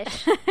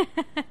dickish.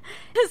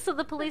 So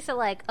the police are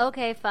like,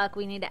 okay, fuck,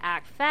 we need to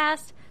act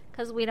fast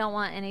because we don't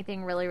want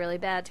anything really, really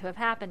bad to have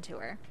happened to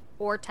her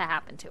or to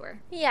happen to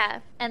her. Yeah.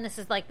 And this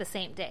is like the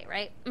same day,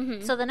 right?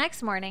 Mm-hmm. So the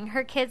next morning,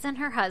 her kids and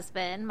her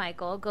husband,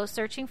 Michael, go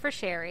searching for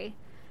Sherry.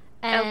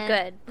 Oh,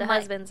 good. The Mi-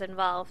 husband's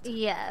involved.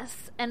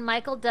 Yes. And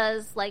Michael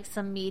does like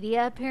some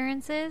media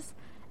appearances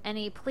and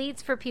he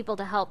pleads for people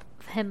to help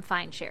him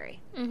find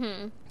Sherry.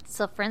 Mm-hmm.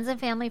 So friends and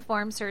family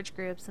form search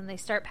groups and they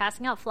start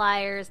passing out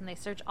flyers and they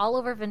search all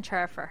over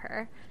Ventura for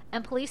her.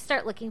 And police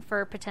start looking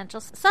for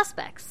potential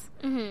suspects.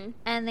 Mm-hmm.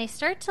 And they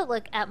start to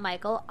look at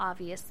Michael,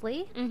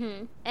 obviously.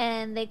 Mm-hmm.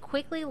 And they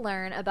quickly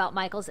learn about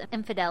Michael's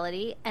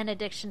infidelity and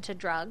addiction to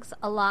drugs,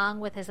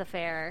 along with his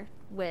affair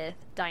with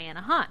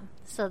Diana Hahn.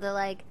 So they're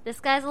like, this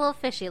guy's a little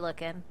fishy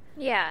looking.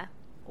 Yeah.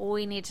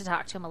 We need to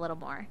talk to him a little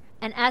more.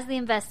 And as the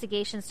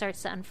investigation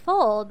starts to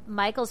unfold,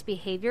 Michael's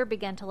behavior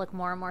began to look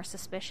more and more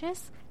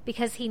suspicious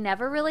because he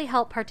never really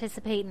helped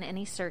participate in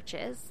any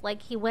searches.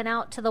 Like, he went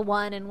out to the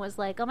one and was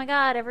like, oh my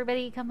God,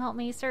 everybody come help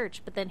me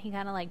search. But then he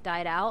kind of like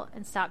died out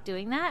and stopped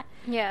doing that.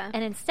 Yeah.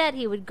 And instead,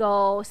 he would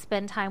go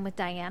spend time with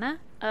Diana.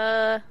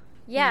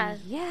 Yeah.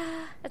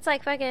 Yeah. It's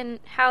like fucking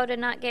how to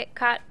not get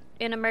caught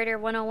in a murder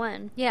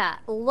 101. Yeah.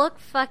 Look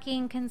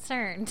fucking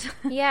concerned.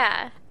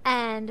 Yeah.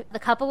 And the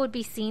couple would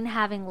be seen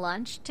having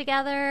lunch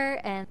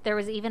together, and there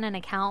was even an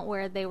account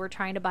where they were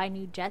trying to buy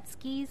new jet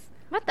skis.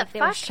 What the Like, they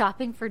were fuck?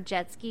 shopping for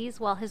jet skis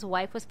while his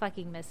wife was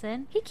fucking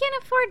missing. He can't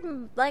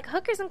afford, like,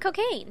 hookers and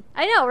cocaine.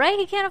 I know, right?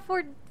 He can't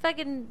afford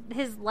fucking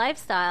his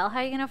lifestyle. How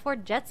are you going to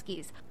afford jet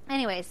skis?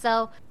 Anyway,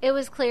 so it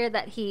was clear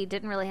that he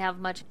didn't really have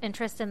much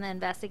interest in the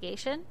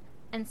investigation.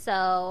 And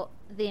so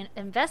the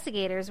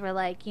investigators were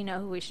like, you know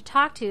who we should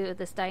talk to?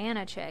 This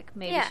Diana chick.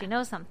 Maybe Yeah. she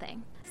knows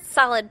something.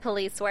 Solid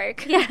police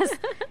work. Yes.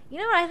 You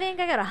know what I think?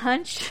 I got a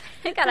hunch.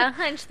 I got a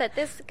hunch that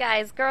this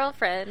guy's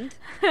girlfriend.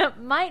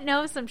 might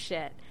know some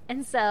shit.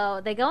 And so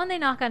they go and they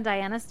knock on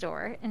Diana's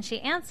door, and she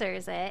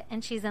answers it,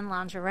 and she's in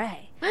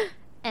lingerie.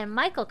 And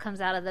Michael comes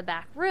out of the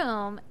back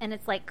room, and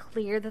it's like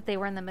clear that they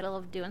were in the middle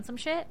of doing some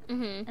shit.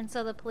 Mm-hmm. And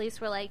so the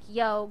police were like,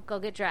 yo, go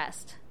get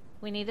dressed.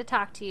 We need to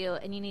talk to you,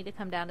 and you need to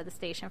come down to the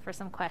station for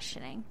some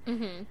questioning.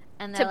 Mm-hmm.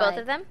 And To they're both like-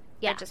 of them?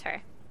 Yeah. Or just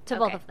her? To Okay.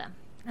 both of them.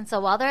 And so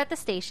while they're at the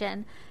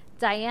station,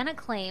 Diana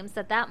claims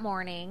that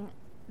morning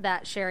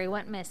that Sherry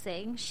went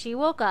missing, she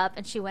woke up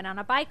and she went on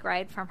a bike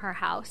ride from her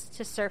house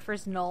to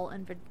Surfers Knoll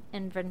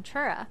in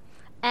Ventura.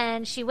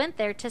 And she went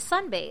there to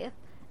sunbathe.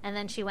 And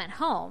then she went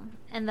home.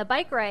 And the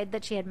bike ride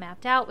that she had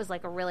mapped out was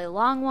like a really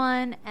long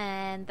one,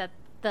 and that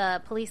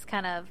the police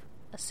kind of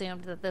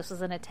assumed that this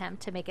was an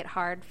attempt to make it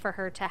hard for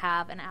her to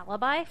have an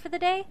alibi for the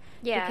day.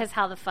 Yeah. Because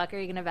how the fuck are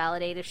you going to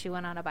validate if she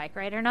went on a bike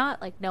ride or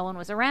not? Like, no one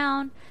was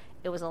around.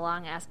 It was a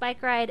long-ass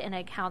bike ride, and it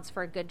accounts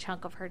for a good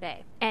chunk of her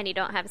day. And you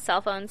don't have cell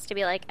phones to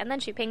be like, and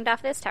then she pinged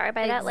off this tower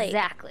by that lake.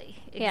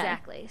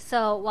 Exactly.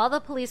 So while the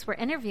police were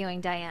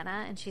interviewing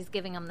Diana, and she's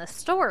giving them the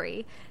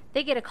story,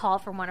 they get a call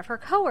from one of her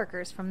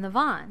coworkers from the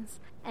Vaughns.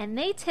 And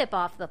they tip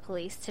off the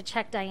police to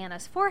check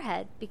Diana's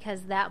forehead,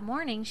 because that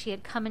morning she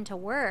had come into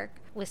work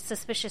with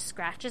suspicious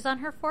scratches on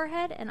her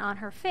forehead and on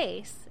her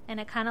face,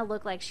 and it kind of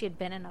looked like she had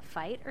been in a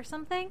fight or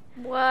something.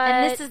 What?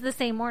 And this is the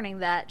same morning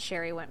that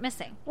Sherry went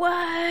missing.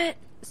 What?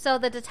 So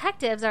the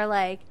detectives are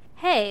like,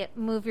 hey,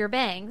 move your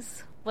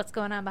bangs. What's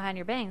going on behind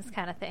your bangs,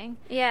 kind of thing.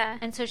 Yeah.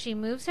 And so she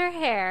moves her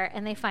hair,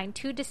 and they find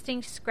 2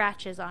 distinct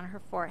scratches on her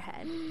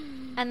forehead.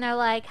 And they're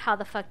like, how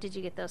the fuck did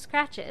you get those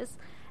scratches?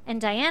 And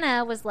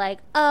Diana was like,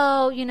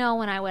 oh, you know,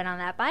 when I went on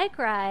that bike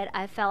ride,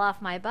 I fell off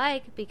my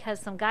bike because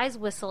some guys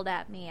whistled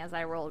at me as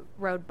I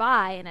rode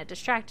by, and it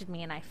distracted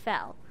me, and I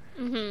fell.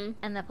 Mm-hmm.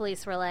 And the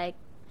police were like,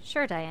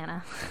 sure,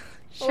 Diana.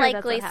 Sure, Likely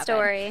that's what happened.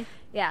 story.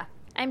 Yeah.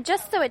 I'm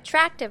just so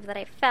attractive that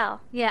I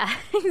fell. Yeah,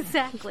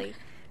 exactly.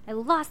 I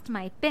lost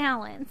my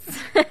balance,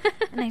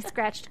 and I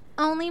scratched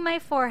only my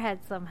forehead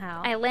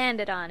somehow. I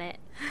landed on it.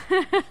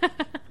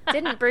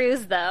 Didn't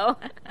bruise, though.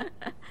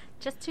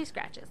 Just 2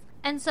 scratches.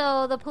 And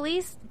so the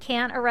police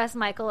can't arrest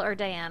Michael or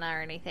Diana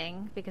or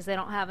anything because they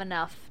don't have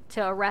enough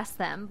to arrest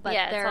them. But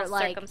yeah, they're it's all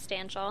like,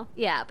 circumstantial.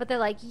 yeah, but they're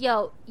like,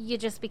 yo, you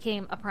just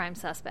became a prime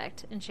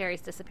suspect in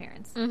Sherry's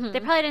disappearance. Mm-hmm. They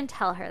probably didn't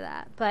tell her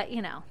that, but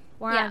you know,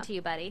 we're Yeah. on to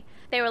you, buddy.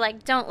 They were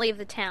like, don't leave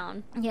the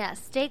town. Yeah,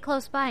 stay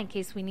close by in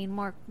case we need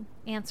more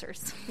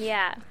answers.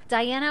 Yeah.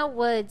 Diana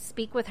would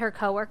speak with her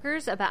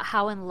coworkers about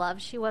how in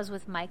love she was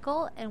with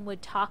Michael, and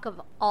would talk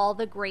of all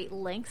the great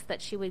lengths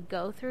that she would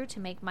go through to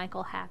make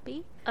Michael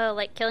happy.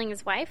 Like killing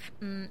his wife?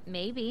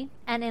 Maybe.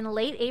 And in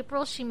late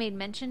April, she made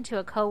mention to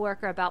a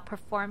coworker about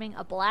performing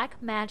a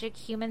black magic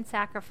human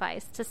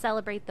sacrifice to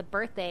celebrate the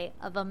birthday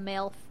of a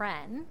male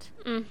friend.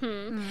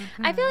 Mm-hmm.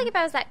 I feel like if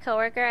I was that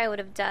coworker, I would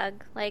have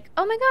dug, like,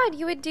 oh my god,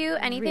 you would do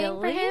anything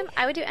for Really? him?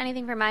 I would do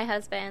anything for my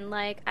husband.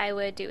 Like, I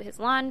would do his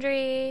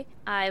laundry.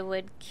 I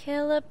would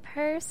kill a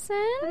person.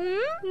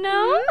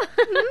 No?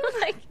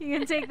 Like, you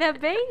can take that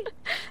bait?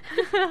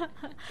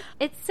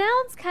 It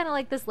sounds kind of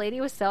like this lady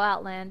was so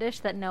outlandish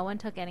that no one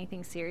took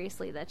anything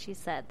seriously that she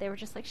said. They were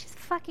just like, she's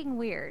fucking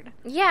weird.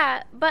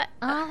 Yeah, but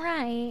All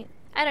right.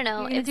 I don't know.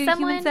 You're gonna If do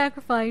someone, human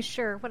sacrifice,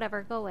 sure,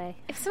 whatever, go away.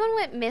 if someone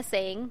went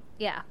missing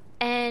Yeah.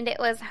 and it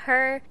was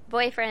her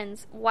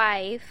boyfriend's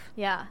wife,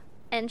 Yeah.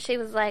 and she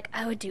was like,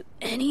 I would do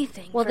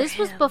anything Well, for this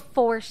was him.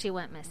 before she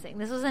went missing.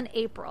 This was in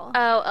April.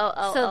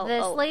 Oh,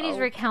 This lady's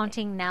okay.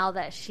 recounting now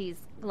that she's,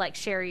 like,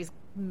 Sherry's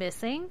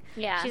missing.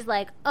 Yeah. She's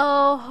like,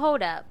 oh,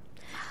 hold up.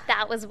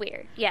 That was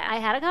weird. Yeah. I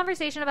had a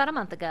conversation about a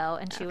month ago,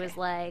 and she Okay. was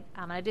like,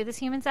 I'm going to do this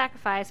human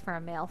sacrifice for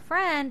a male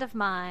friend of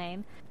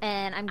mine,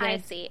 and I'm going I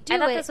to see. do I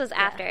thought it- this was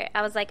Yeah. after.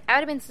 I was like, I would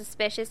have been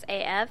suspicious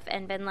AF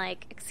and been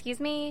like, excuse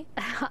me,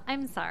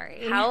 I'm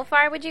sorry. how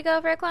far would you go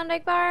for a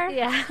Klondike bar?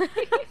 Yeah.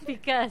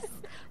 Because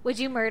would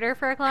you murder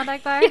for a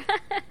Klondike bar?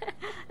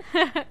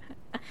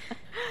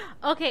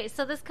 Okay,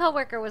 so this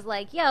coworker was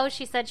like, yo,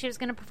 she said she was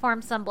going to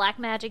perform some black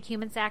magic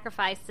human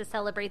sacrifice to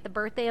celebrate the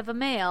birthday of a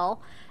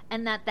male,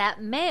 and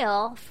that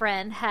male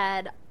friend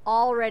had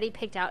already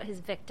picked out his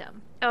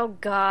victim. Oh,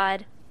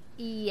 God.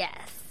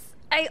 Yes.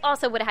 I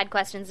also would have had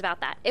questions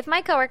about that. If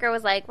my coworker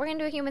was like, we're going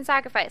to do a human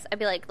sacrifice, I'd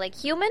be like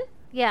human?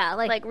 Yeah,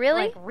 Like,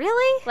 really? Like,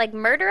 really? Like,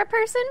 murder a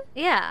person?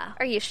 Yeah.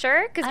 Are you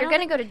sure? Because I you're don't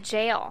going to go to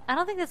jail. I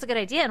don't think that's a good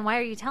idea, and why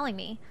are you telling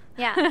me?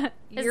 Yeah.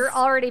 You're This-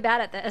 already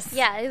bad at this.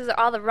 Yeah, these are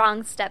all the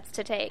wrong steps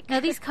to take. No,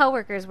 these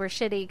coworkers were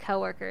shitty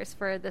coworkers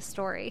for this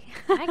story.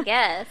 I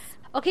guess.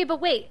 Okay, but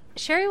wait.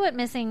 Sherry went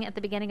missing at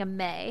the beginning of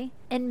May.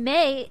 And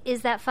May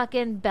is that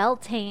fucking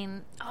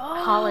Beltane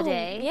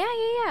holiday.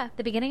 Yeah.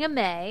 The beginning of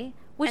May.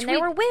 Which And they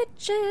were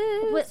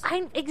witches.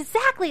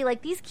 Exactly.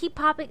 Like, these keep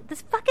popping.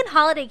 This fucking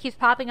holiday keeps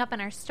popping up in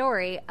our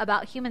story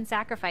about human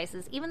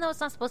sacrifices, even though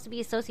it's not supposed to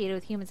be associated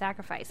with human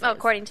sacrifices. Well,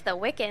 according to the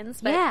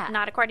Wiccans, but Yeah.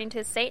 not according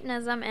to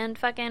Satanism and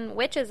fucking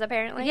witches,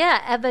 apparently.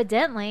 Yeah,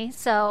 evidently.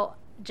 So,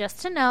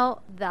 just to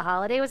know, the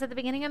holiday was at the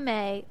beginning of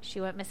May.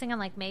 She went missing on,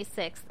 like, May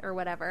 6th or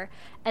whatever.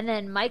 And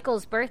then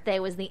Michael's birthday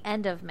was the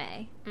end of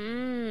May.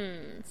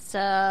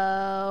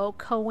 So,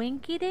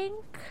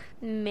 coinky-dink?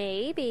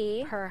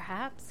 Maybe.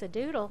 Perhaps a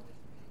doodle.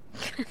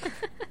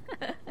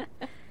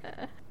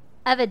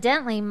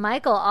 Evidently,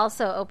 Michael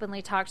also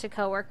openly talked to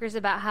coworkers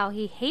about how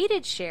he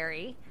hated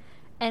Sherry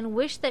and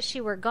wished that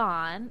she were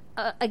gone.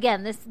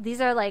 Again,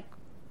 these are like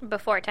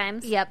Before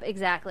times. Yep,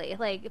 exactly.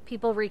 Like,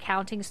 people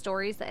recounting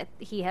stories that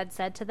he had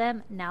said to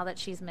them now that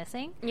she's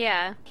missing.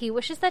 Yeah. He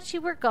wishes that she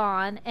were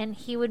gone, and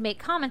he would make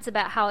comments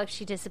about how if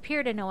she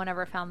disappeared and no one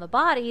ever found the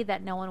body,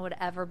 that no one would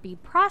ever be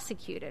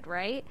prosecuted,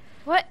 right?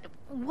 What?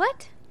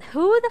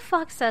 Who the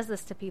fuck says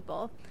this to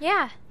people?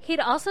 Yeah. He'd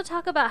also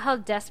talk about how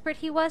desperate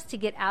he was to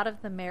get out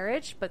of the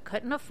marriage, but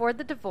couldn't afford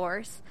the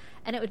divorce,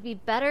 and it would be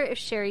better if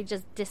Sherry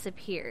just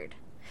disappeared.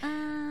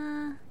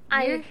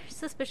 You're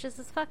suspicious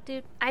as fuck,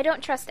 dude. I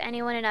don't trust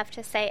anyone enough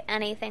to say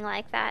anything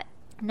like that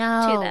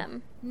No. to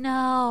them.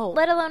 No.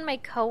 Let alone my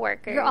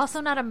coworkers. You're also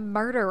not a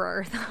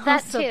murderer, though.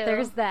 That so too.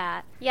 there's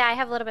that. Yeah, I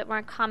have a little bit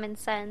more common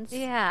sense.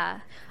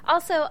 Yeah.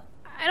 Also,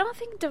 I don't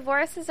think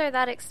divorces are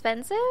that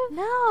expensive.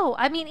 No.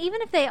 I mean,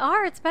 even if they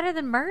are, it's better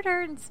than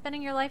murder and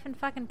spending your life in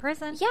fucking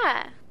prison.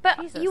 Yeah, but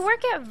Jesus. you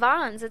work at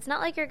Vaughn's. It's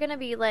not like you're going to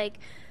be, like,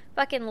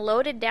 fucking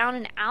loaded down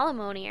in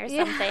alimony or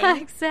something. Yeah,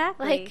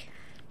 exactly. Like,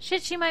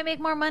 shit, she might make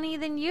more money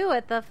than you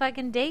at the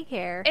fucking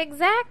daycare.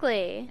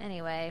 exactly.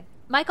 Anyway,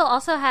 Michael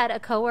also had a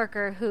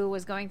coworker who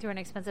was going through an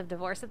expensive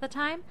divorce at the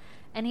time,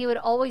 and he would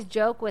always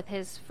joke with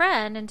his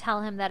friend and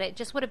tell him that it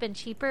just would have been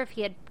cheaper if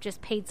he had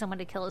just paid someone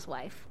to kill his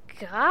wife.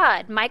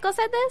 God, Michael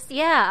said this?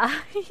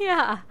 Yeah,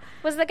 yeah.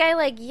 Was the guy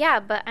like, yeah,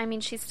 but I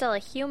mean, she's still a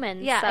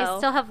human, Yeah, so I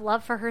still have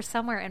love for her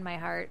somewhere in my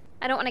heart.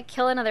 I don't want to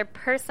kill another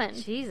person.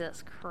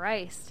 Jesus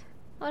Christ.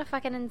 What a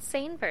fucking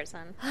insane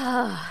person.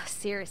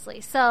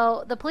 Seriously.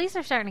 So the police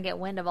are starting to get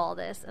wind of all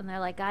this, and they're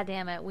like, God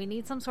damn it, we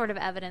need some sort of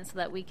evidence so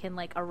that we can,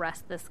 like,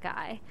 arrest this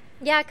guy.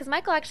 Yeah, because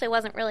Michael actually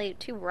wasn't really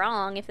too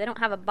wrong. If they don't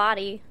have a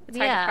body, it's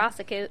hard Yeah. to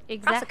prosecute.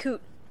 Exact-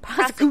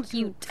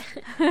 Prosecute.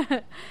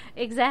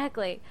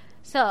 Exactly.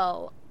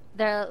 So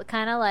they're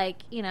kind of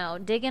like,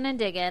 digging and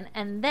digging,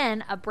 and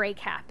then a break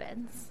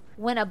happens.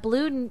 When a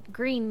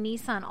blue-green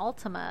Nissan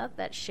Altima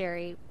that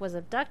Sherry was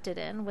abducted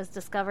in was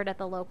discovered at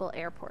the local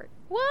airport.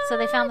 What? So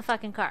they found the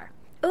fucking car.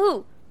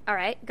 Ooh. All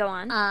right, go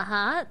on.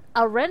 Uh-huh.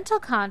 A rental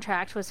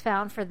contract was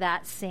found for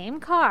that same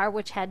car,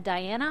 which had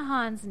Diana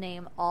Hahn's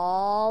name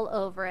all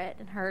over it,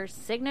 and her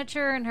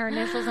signature and her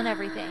initials and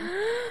everything.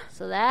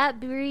 So that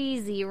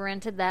Breezy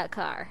rented that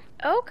car.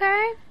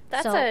 Okay.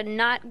 That's So- a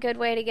not good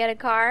way to get a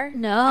car.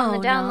 No. On the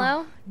down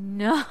low?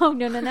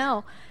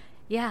 No.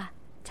 Yeah.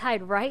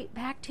 Tied right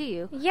back to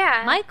you.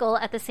 Yeah. Michael,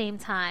 at the same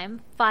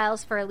time,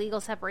 files for a legal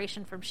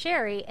separation from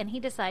Sherry, and he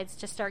decides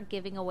to start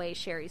giving away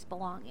Sherry's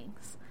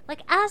belongings.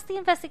 Like, as the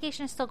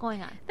investigation is still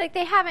going on. Like,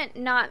 they haven't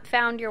not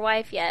found your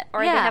wife yet,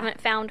 or Yeah. they haven't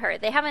found her.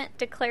 They haven't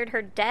declared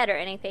her dead or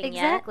anything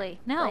Exactly.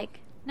 yet. No. Like,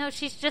 No,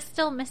 she's just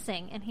still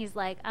missing. And he's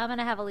like, I'm going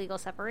to have a legal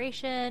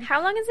separation.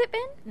 how long has it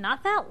been?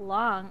 Not that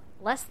long.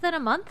 Less than a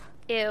month.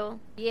 Ew.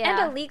 Yeah.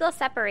 And a legal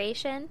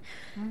separation?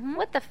 Mhm.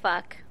 What the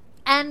fuck?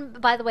 And,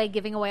 by the way,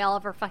 giving away all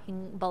of her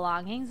fucking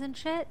belongings and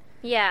shit.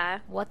 Yeah.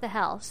 What the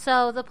hell?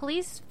 So the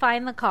police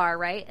find the car,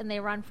 right? And they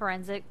run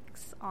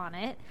forensics on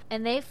it.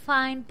 And they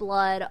find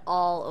blood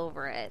all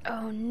over it.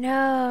 Oh,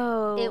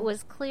 no. It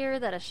was clear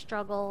that a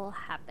struggle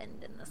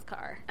happened in this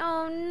car.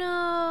 Oh,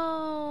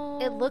 no.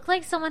 It looked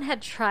like someone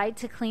had tried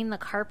to clean the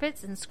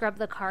carpets and scrub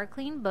the car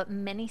clean, but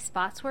many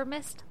spots were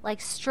missed.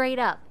 Like, straight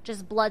up,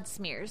 just blood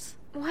smears.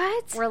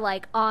 What? Were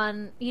like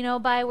on,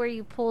 by where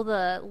you pull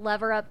the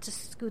lever up to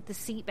scoot the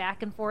seat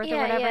back and forth or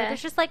Yeah, whatever. yeah.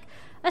 There's just like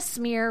a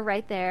smear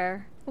right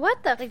there.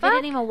 What the Like, fuck? they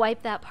didn't even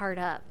wipe that part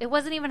up. It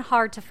wasn't even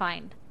hard to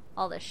find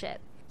all this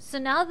shit. So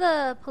now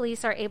the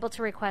police are able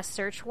to request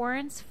search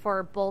warrants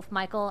for both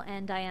Michael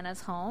and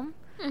Diana's home.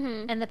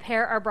 Mm-hmm. And the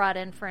pair are brought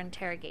in for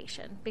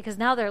interrogation because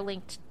now they're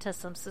linked to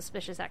some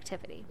suspicious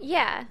activity.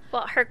 Yeah.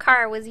 Well, her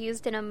car was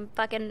used in a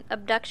fucking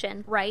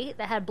abduction. Right?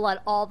 That had blood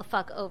all the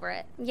fuck over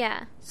it.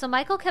 Yeah. So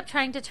Michael kept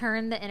trying to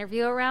turn the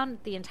interview around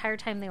the entire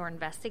time they were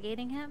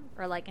investigating him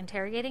or like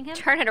interrogating him.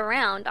 Turn it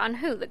around on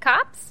who? The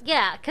cops?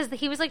 Yeah, because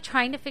he was like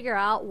trying to figure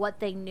out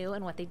what they knew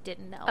and what they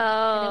didn't know.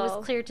 And it Oh.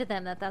 was clear to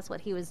them that that's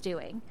what he was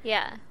doing.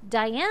 Yeah.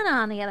 Diana,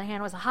 on the other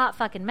hand, was a hot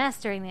fucking mess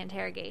during the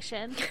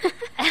interrogation.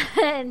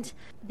 And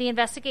the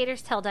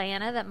investigators tell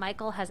Diana that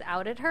Michael has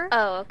outed her.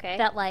 Oh, okay.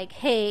 That, like,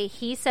 hey,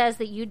 he says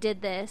that you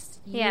did this.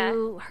 Yeah.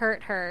 You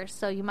hurt her,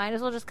 so you might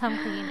as well just come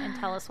clean and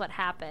tell us what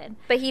happened.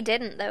 But he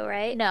didn't, though,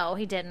 right? No,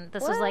 he didn't.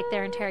 This was like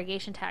their What?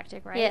 interrogation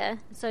tactic, right? Yeah.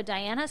 So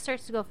Diana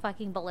starts to go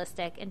fucking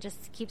ballistic and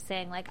just keeps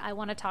saying, like, I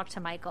want to talk to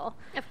Michael.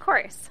 Of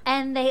course.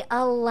 And they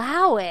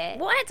allow it.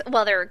 What?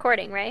 Well, they're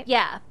recording, right?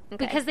 Yeah,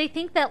 Okay. because they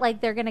think that,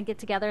 like, they're going to get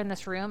together in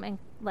this room and,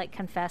 like,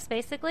 confess,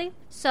 basically.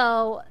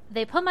 So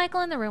they put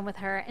Michael in the room with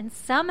her, and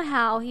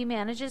somehow he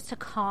manages to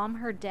calm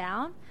her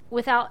down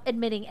without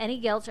admitting any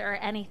guilt or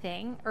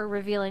anything, or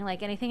revealing,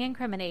 like, anything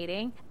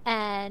incriminating.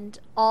 And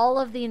all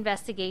of the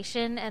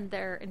investigation and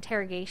their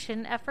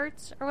interrogation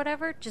efforts or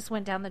whatever just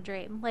went down the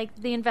drain. Like,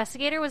 the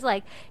investigator was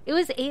like, it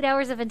was 8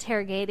 hours of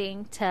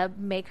interrogating to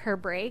make her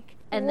break.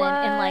 And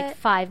then in, like, What?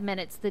 5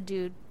 minutes, the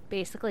dude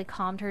basically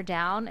calmed her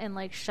down and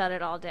like shut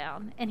it all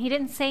down. And he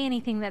didn't say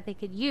anything that they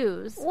could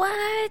use.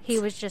 What? He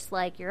was just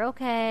like, you're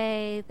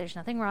okay. There's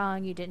nothing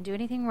wrong. You didn't do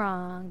anything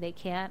wrong. They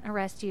can't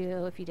arrest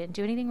you if you didn't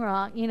do anything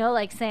wrong.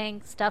 Like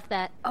saying stuff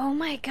that, Oh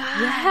my god.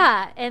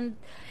 yeah. And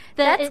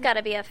That's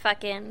gotta be a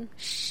fucking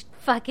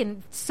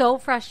so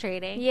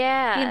frustrating.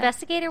 Yeah. The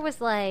investigator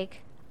was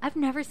like, I've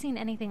never seen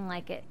anything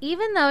like it.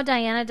 Even though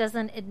Diana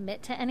doesn't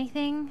admit to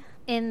anything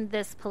in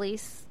this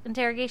police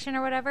interrogation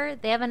or whatever,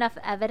 they have enough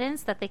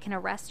evidence that they can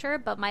arrest her,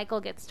 but Michael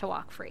gets to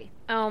walk free.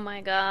 Oh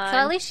my god. So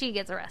at least she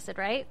gets arrested,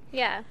 right?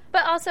 Yeah.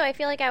 But also, I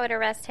feel like I would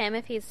arrest him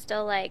if he's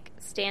still, like,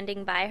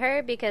 standing by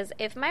her, because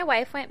if my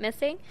wife went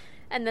missing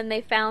and then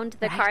they found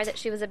the car that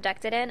she was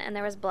abducted in and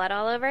there was blood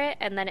all over it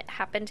and then it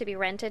happened to be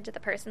rented to the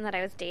person that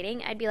I was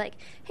dating, I'd be like,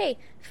 hey,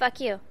 fuck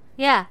you.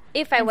 Yeah.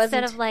 If I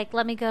wasn't Instead of like,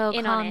 let me go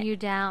in calm on it. you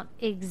down.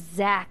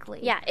 Exactly.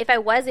 Yeah, if I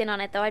was in on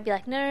it, though, I'd be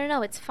like,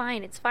 no, it's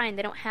fine.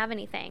 They don't have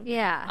anything.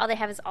 Yeah. All they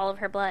have is all of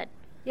her blood.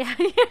 Yeah.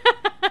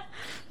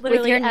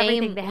 With your everything.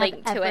 name They have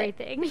linked to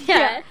everything. it.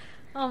 Yeah.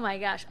 Oh my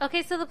gosh.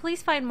 Okay, so the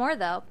police find more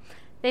though.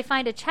 They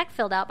find a check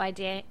filled out by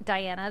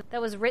Diana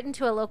that was written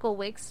to a local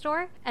wig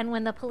store, and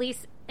when the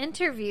police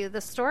interview the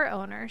store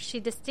owner, she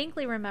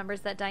distinctly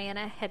remembers that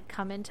Diana had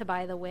come in to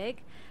buy the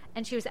wig,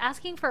 and she was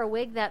asking for a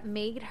wig that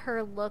made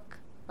her look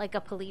like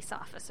a police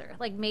officer,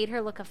 like made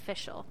her look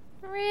official.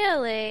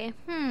 Really?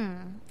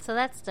 So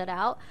that stood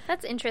out.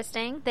 That's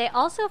interesting. They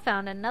also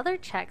found another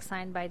check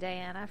signed by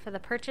Diana for the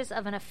purchase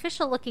of an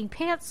official-looking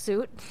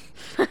pantsuit,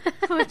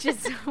 which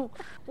is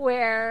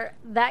where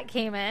that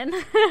came in.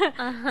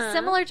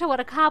 Similar to what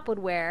a cop would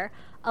wear,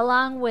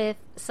 along with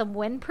some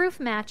windproof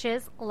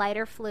matches,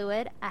 lighter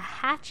fluid, a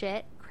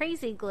hatchet,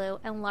 crazy glue,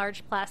 and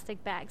large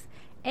plastic bags.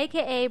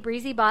 AKA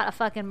Breezy bought a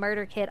fucking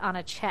murder kit on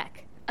a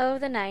check. Oh,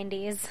 the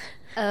 90s.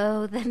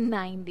 Oh, the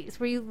 90s,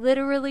 where you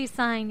literally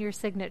sign your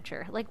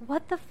signature. Like,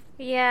 what the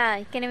Yeah,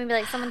 you can't even be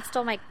like, someone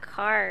stole my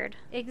card.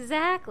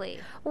 Exactly.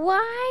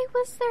 Why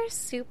was there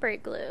super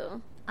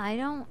glue? I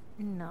don't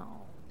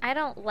know. I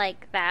don't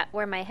like that,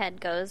 where my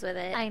head goes with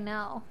it. I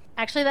know.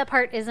 Actually, that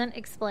part isn't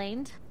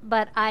explained,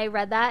 but I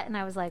read that and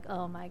I was like,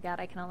 oh my god,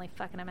 I can only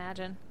fucking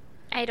imagine.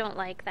 I don't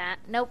like that.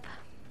 Nope.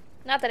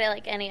 Not that I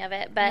like any of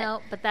it, but...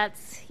 Nope, but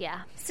that's,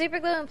 yeah. Super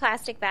glue in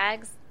plastic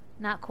bags?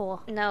 Not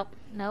cool. Nope.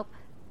 Nope.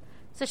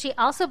 So she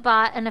also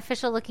bought an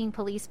official-looking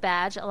police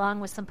badge along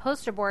with some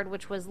poster board,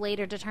 which was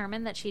later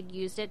determined that she'd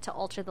used it to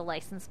alter the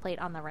license plate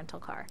on the rental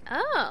car.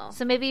 Oh.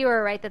 So maybe you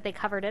were right that they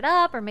covered it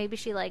up, or maybe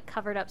she, like,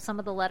 covered up some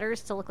of the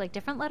letters to look like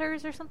different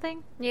letters or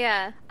something.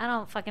 Yeah. I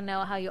don't fucking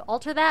know how you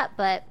alter that,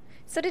 but...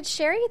 So did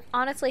Sherry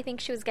honestly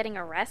think she was getting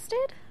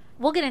arrested?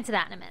 We'll get into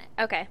that in a minute.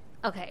 Okay.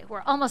 Okay,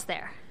 we're almost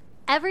there.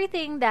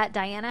 Everything that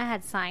Diana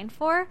had signed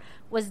for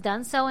was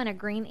done so in a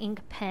green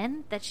ink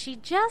pen that she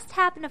just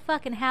happened to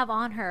fucking have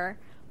on her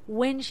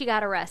when she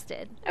got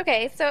arrested.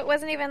 Okay, so it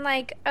wasn't even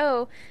like,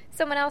 oh,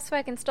 someone else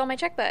fucking stole my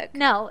checkbook.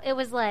 No, it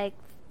was like,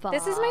 fuck.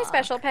 This is my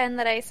special pen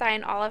that I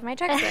sign all of my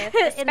checks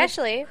with,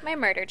 especially my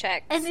murder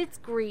checks. And it's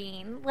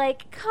green.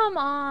 Like, come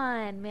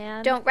on,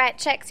 man. Don't write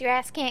checks your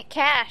ass can't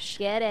cash.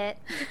 Get it.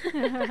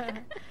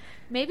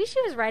 Maybe she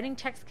was writing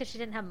checks because she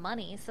didn't have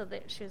money, so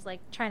that she was, like,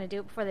 trying to do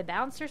it before they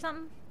bounced or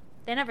something.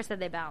 They never said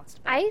they bounced.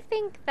 I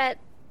think that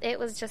it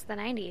was just the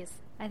 90s.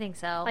 I think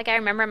so. Like, I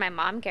remember my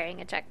mom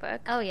carrying a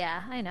checkbook. Oh,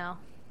 yeah, I know.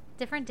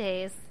 Different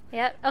days.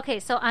 Yep. Okay,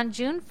 so on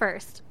June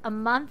 1st, a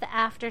month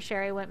after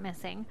Sherry went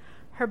missing,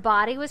 her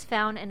body was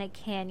found in a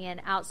canyon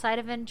outside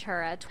of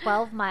Ventura,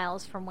 12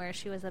 miles from where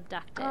she was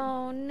abducted.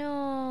 Oh,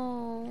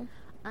 no.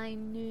 I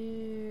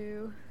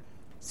knew.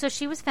 So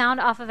she was found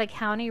off of a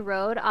county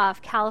road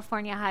off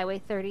California Highway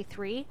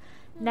 33,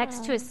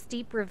 next to a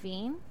steep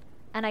ravine.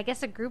 And I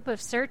guess a group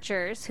of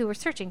searchers who were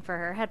searching for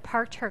her had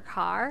parked her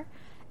car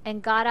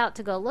and got out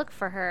to go look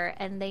for her,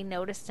 and they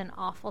noticed an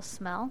awful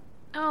smell.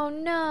 Oh,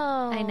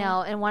 no. I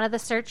know. And one of the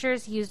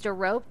searchers used a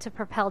rope to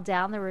propel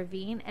down the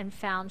ravine and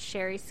found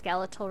Sherry's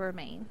skeletal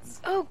remains.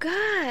 Oh,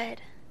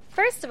 God.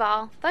 First of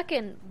all,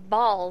 fucking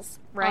balls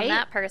Right? on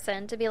that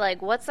person to be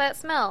like, what's that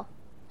smell?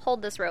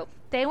 Hold this rope.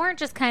 They weren't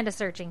just kind of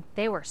searching.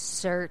 They were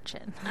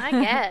searching. I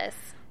guess.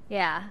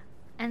 Yeah.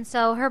 And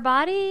so her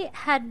body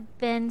had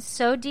been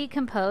so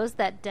decomposed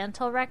that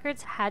dental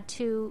records had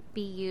to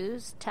be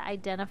used to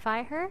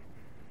identify her.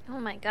 Oh,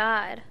 my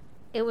God.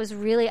 It was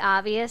really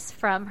obvious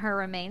from her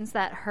remains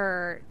that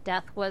her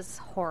death was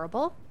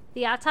horrible.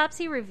 The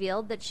autopsy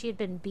revealed that she had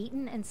been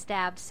beaten and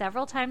stabbed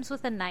several times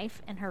with a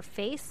knife in her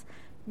face,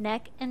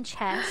 neck, and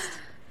chest,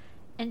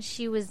 and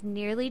she was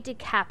nearly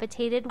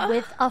decapitated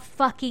with a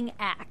fucking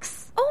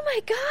axe. Oh, my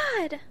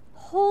God.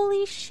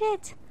 Holy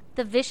shit.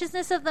 The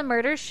viciousness of the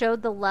murder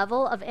showed the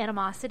level of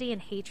animosity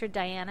and hatred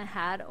Diana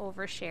had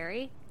over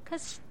Sherry,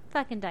 because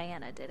fucking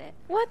Diana did it.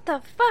 What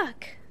the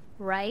fuck?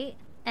 Right?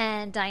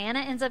 And Diana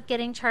ends up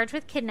getting charged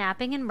with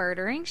kidnapping and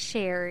murdering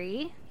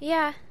Sherry,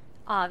 Yeah.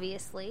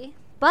 obviously.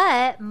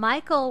 But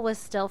Michael was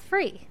still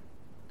free.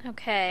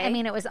 Okay. I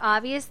mean, it was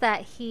obvious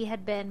that he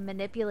had been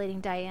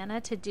manipulating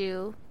Diana to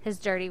do his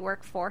dirty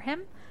work for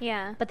him,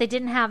 yeah. but they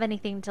didn't have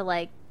anything to,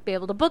 like, be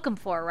able to book him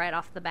for right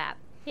off the bat.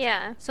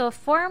 Yeah. So a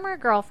former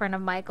girlfriend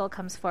of Michael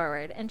comes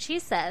forward, and she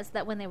says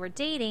that when they were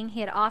dating, he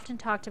had often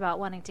talked about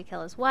wanting to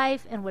kill his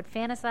wife and would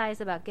fantasize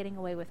about getting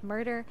away with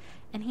murder,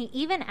 and he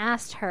even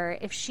asked her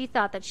if she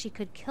thought that she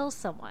could kill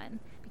someone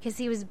because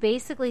he was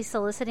basically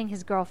soliciting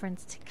his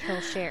girlfriends to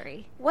kill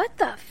Sherry. What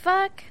the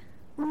fuck?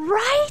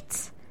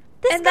 Right?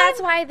 And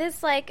that's why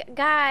this, like,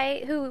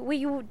 guy who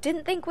you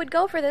didn't think would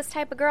go for this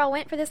type of girl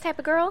went for this type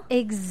of girl?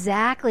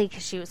 Exactly,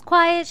 because she was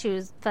quiet, she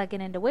was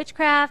fucking into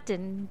witchcraft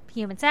and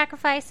human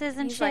sacrifices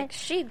and He's shit. like,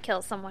 she'd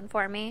kill someone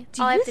for me.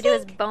 Do all I you have to do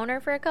is think- bone her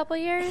for a couple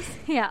years?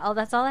 Yeah, oh,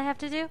 that's all I have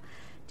to do?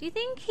 Do you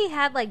think he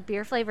had, like,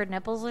 beer-flavored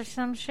nipples or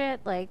some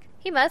shit? Like,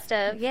 He must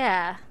have.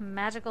 yeah,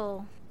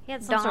 magical... He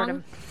had some sort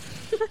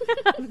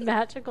of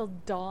magical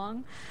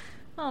dong.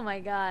 Oh, my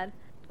God.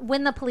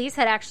 When the police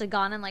had actually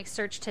gone and, like,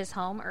 searched his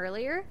home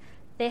earlier,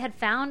 they had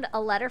found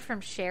a letter from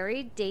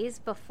Sherry days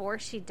before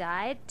she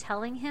died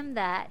telling him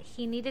that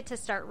he needed to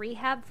start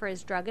rehab for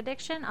his drug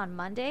addiction on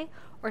Monday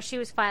or she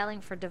was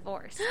filing for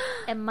divorce.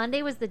 And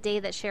Monday was the day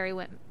that Sherry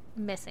went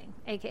missing,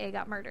 a.k.a.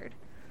 got murdered.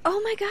 Oh,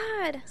 my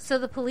God. So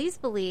the police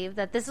believe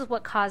that this is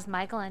what caused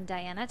Michael and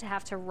Diana to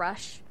have to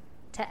rush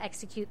to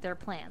execute their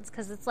plans.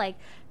 Because it's like,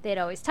 they'd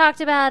always talked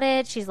about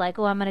it. She's like,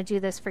 oh, I'm going to do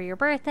this for your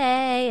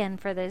birthday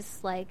and for this,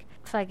 like,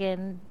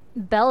 fucking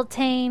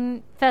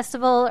Beltane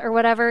festival or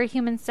whatever,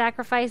 human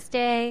sacrifice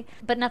day.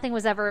 But nothing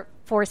was ever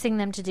forcing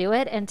them to do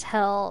it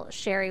until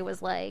Sherry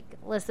was like,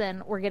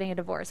 listen, we're getting a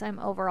divorce. I'm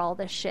over all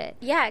this shit.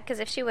 Yeah, because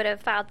if she would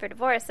have filed for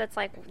divorce, that's,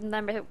 like,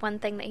 number one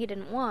thing that he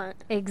didn't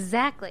want.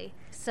 Exactly.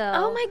 So...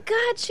 Oh, my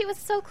God. She was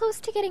so close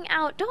to getting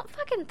out. Don't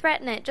fucking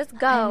threaten it. Just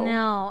go.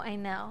 I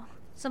know.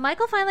 So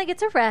Michael finally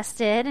gets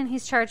arrested, and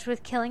he's charged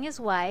with killing his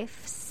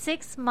wife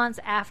 6 months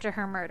after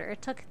her murder.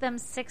 It took them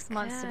 6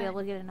 months to be able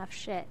to get enough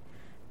shit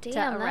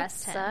Damn, to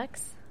arrest that him.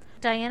 sucks.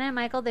 Diana and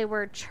Michael, they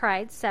were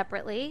tried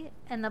separately,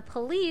 and the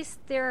police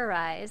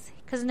theorize,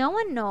 because no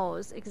one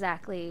knows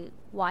exactly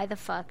why the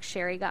fuck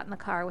Sherry got in the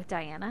car with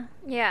Diana.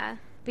 Yeah.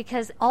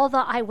 Because all the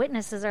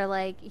eyewitnesses are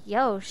like,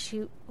 yo,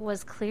 she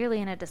was clearly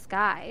in a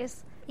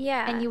disguise.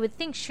 Yeah. And you would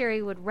think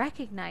Sherry would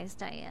recognize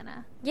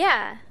Diana.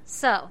 Yeah.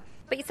 So...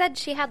 But you said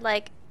she had,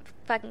 like,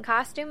 fucking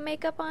costume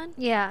makeup on?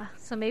 Yeah,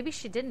 so maybe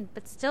she didn't,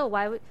 but still,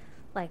 why would,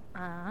 like,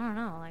 I don't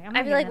know. Like, I'm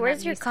I'd be like,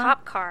 where's your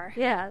cop car?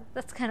 Yeah,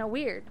 that's kind of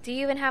weird. Do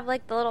you even have,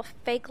 like, the little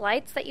fake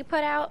lights that you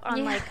put out on,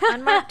 Yeah. like,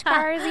 unmarked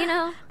cars, you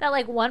know? That,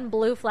 like, one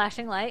blue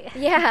flashing light.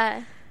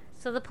 Yeah.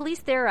 So the police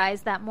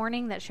theorized that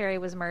morning that Sherry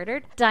was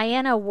murdered,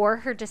 Diana wore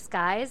her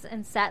disguise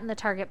and sat in the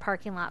Target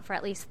parking lot for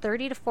at least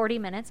 30 to 40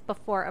 minutes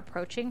before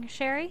approaching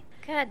Sherry.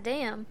 God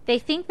damn. They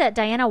think that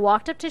Diana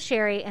walked up to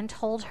Sherry and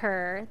told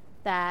her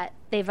that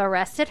they've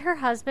arrested her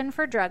husband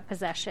for drug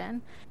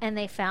possession and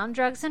they found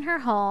drugs in her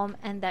home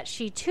and that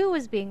she too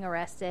was being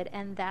arrested,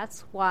 and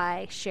that's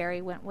why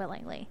Sherry went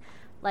willingly.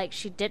 Like,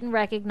 she didn't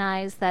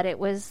recognize that it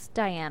was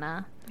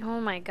Diana. Oh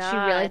my God. She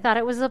really thought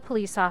it was a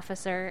police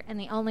officer, and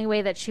the only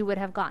way that she would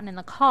have gotten in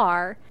the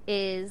car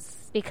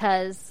is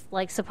because,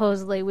 like,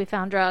 supposedly we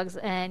found drugs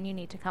and you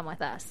need to come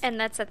with us. And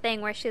that's the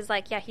thing where she's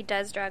like, yeah, he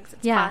does drugs.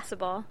 It's Yeah.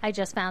 possible. I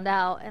just found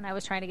out and I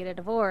was trying to get a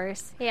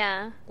divorce.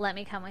 Yeah. Let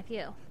me come with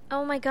you.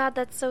 Oh my God,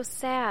 that's so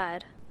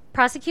sad.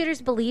 Prosecutors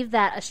believe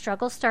that a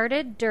struggle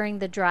started during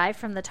the drive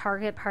from the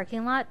Target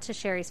parking lot to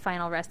Sherry's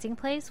final resting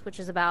place, which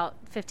is about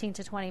 15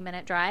 to 20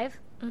 minute drive.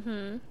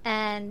 Mm-hmm.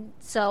 And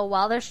so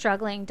while they're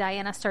struggling,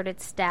 Diana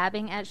started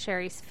stabbing at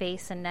Sherry's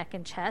face and neck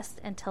and chest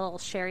until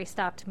Sherry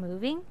stopped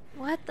moving.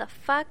 What the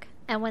fuck?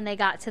 And when they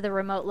got to the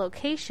remote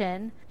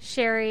location,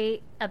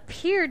 Sherry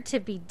appeared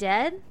to be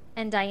dead,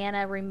 and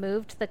Diana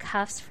removed the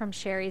cuffs from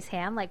Sherry's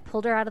hand, like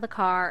pulled her out of the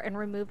car and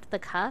removed the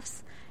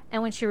cuffs.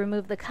 And when she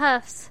removed the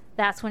cuffs,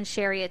 that's when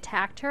Sherry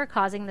attacked her,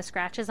 causing the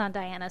scratches on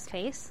Diana's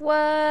face.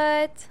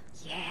 What?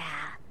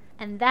 Yeah.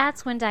 And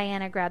that's when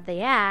Diana grabbed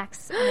the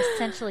axe and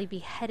essentially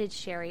beheaded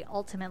Sherry,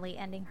 ultimately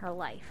ending her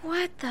life.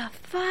 What the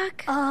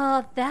fuck?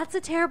 That's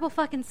a terrible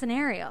fucking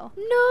scenario.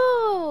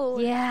 No.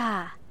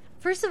 Yeah.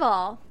 First of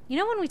all, you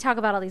know when we talk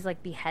about all these,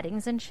 like,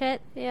 beheadings and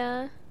shit,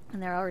 Yeah.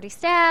 and they're already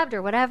stabbed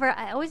or whatever,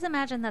 I always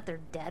imagine that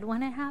they're dead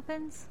when it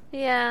happens.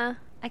 Yeah.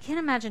 I can't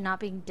imagine not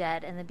being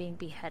dead and then being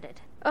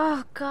beheaded.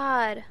 Oh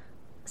God.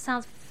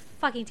 Sounds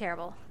fucking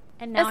terrible.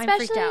 And now I'm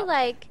freaked Especially, out.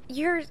 like,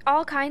 you're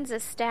all kinds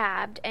of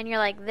stabbed, and you're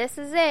like, this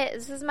is it.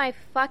 This is my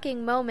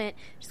fucking moment.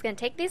 I'm just gonna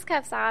take these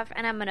cuffs off,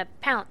 and I'm gonna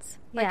pounce.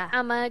 Like, Yeah.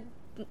 I'm gonna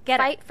Get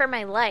fight for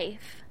my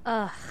life.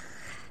 Ugh.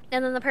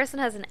 And then the person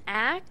has an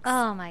axe?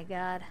 Oh my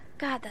God.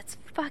 God, that's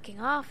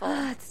fucking awful.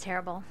 It's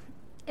terrible.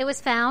 It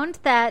was found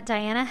that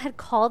Diana had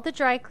called the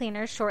dry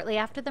cleaners shortly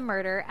after the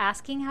murder,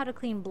 asking how to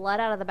clean blood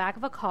out of the back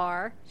of a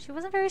car. She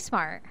wasn't very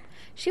smart.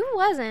 She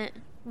wasn't.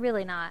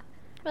 Really not.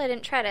 Really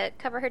didn't try to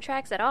cover her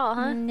tracks at all,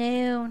 huh?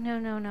 No,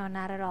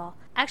 not at all.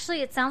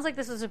 Actually, it sounds like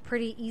this was a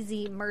pretty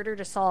easy murder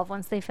to solve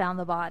once they found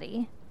the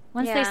body.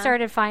 Once they Yeah.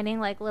 started finding,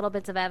 like, little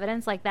bits of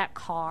evidence, like that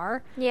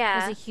car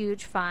Yeah. was a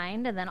huge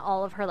find, and then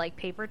all of her, like,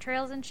 paper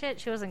trails and shit,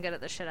 she wasn't good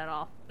at this shit at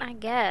all. I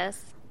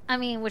guess. I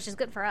mean, which is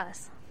good for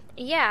us.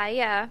 Yeah,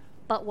 yeah.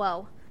 But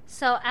whoa.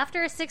 So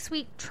after a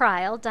 6-week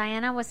trial,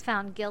 Diana was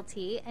found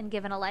guilty and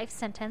given a life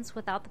sentence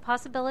without the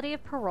possibility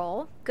of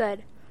parole.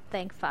 Good.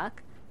 Thank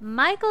fuck.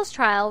 Michael's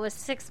trial was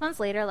 6 months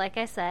later, like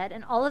I said,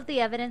 and all of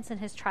the evidence in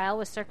his trial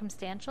was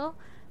circumstantial,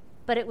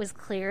 but it was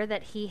clear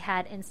that he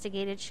had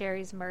instigated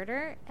Sherry's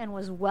murder and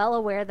was well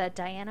aware that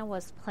Diana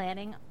was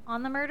planning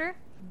on the murder.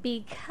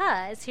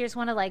 Because here's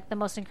one of like the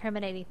most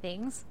incriminating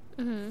things.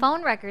 Mm-hmm.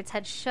 Phone records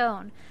had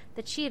shown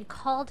that she had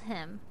called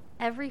him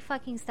every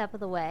fucking step of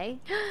the way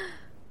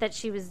that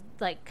she was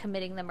like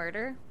committing the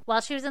murder.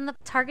 While she was in the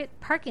Target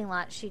parking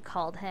lot, she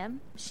called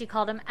him. She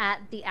called him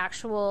at the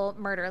actual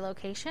murder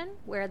location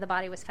where the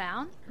body was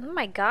found. Oh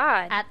my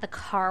God. At the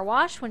car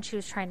wash when she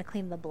was trying to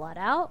clean the blood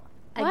out.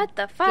 What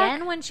the fuck?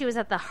 Again, when she was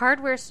at the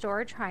hardware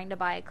store trying to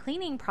buy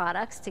cleaning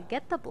products to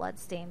get the blood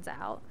stains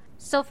out.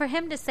 So for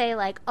him to say,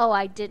 like, oh,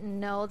 I didn't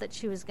know that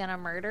she was going to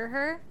murder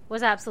her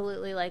was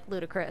absolutely, like,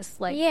 ludicrous.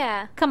 Like,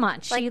 Yeah. come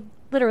on. She Like,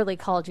 literally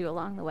called you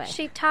along the way.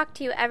 She talked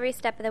to you every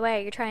step of the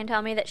way. You're trying to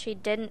tell me that she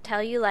didn't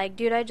tell you, like,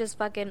 dude, I just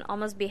fucking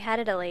almost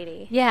beheaded a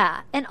lady.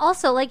 Yeah. And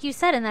also, like you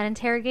said, in that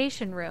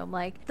interrogation room,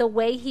 like, the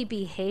way he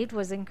behaved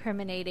was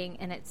incriminating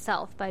in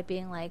itself by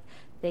being like,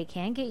 they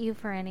can't get you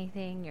for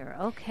anything. You're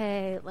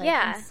okay. Like,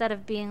 Yeah. instead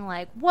of being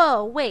like,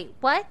 whoa, wait,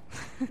 what?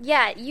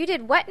 Yeah, you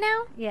did what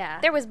now? Yeah.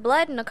 There was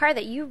blood in a car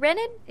that you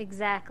rented?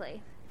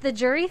 Exactly. The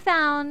jury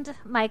found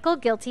Michael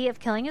guilty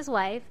of killing his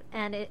wife,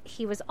 and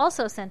he was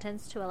also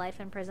sentenced to a life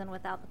in prison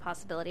without the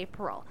possibility of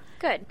parole.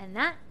 Good. And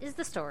that is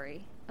the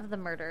story of the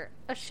murder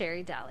of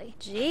Sherry Daly.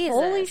 Jesus.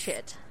 Holy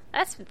shit.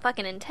 That's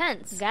fucking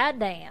intense.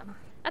 Goddamn.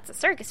 That's a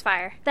circus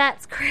fire.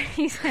 That's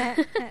crazy.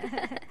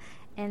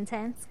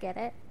 Intense, get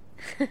it?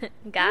 Got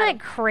Isn't that it.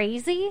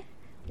 crazy?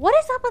 What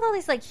is up with all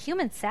these, like,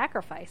 human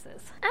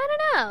sacrifices? I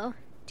don't know.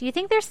 Do you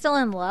think they're still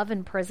in love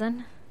in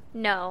prison?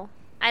 No.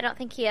 I don't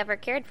think he ever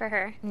cared for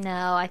her.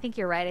 No, I think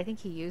you're right. I think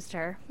he used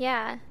her.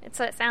 Yeah, it's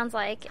what it sounds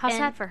like. How And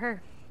sad for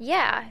her.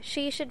 Yeah,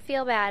 she should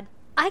feel bad.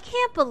 I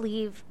can't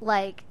believe,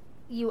 like,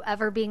 you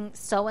ever being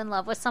so in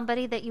love with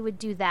somebody that you would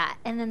do that.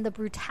 And then the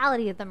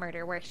brutality of the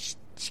murder where she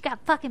got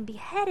fucking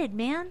beheaded,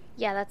 man.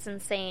 Yeah, that's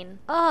insane.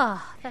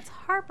 Oh, that's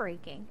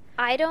heartbreaking.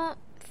 I don't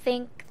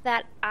think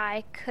that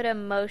I could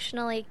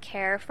emotionally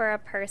care for a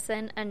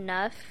person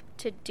enough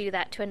to do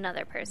that to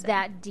another person.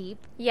 That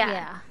deep.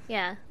 Yeah.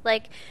 Yeah.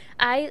 Like,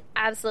 I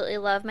absolutely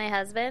love my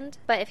husband,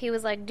 but if he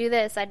was like, do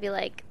this, I'd be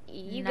like,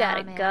 you Nah,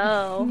 gotta man.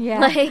 go. Yeah.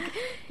 Like,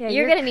 Yeah, you're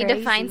you're gonna need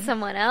to find crazy.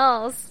 someone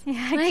else.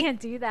 Yeah, I can't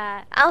do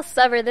that. I'll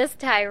sever this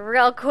tie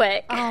real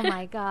quick. Oh,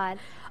 my God.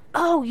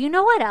 Oh, you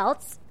know what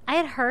else? I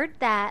had heard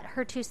that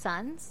her two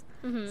sons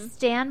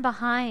stand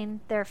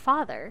behind their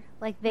father.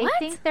 Like, they What?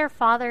 think their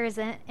father is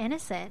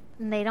innocent,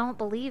 and they don't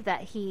believe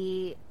that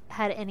he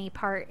had any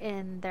part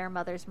in their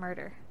mother's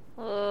murder.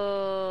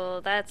 Oh,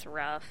 that's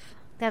rough.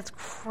 That's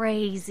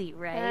crazy,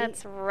 right?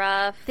 That's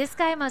rough. This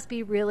guy must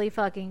be really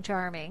fucking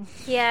charming.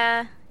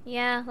 Yeah.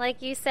 Yeah.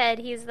 Like you said,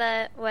 he's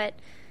the,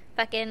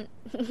 fucking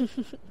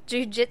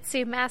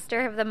jujitsu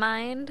master of the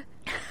mind.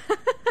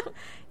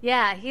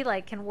 Yeah, he,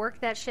 like, can work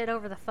that shit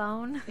over the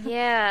phone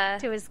Yeah.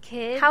 to his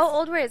kids. How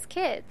old were his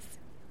kids,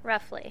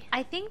 roughly?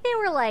 I think they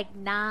were, like,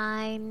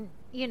 9,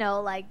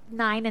 like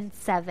 9 and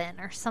 7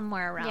 or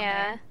somewhere around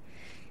Yeah. there.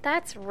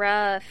 That's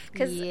rough.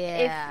 Because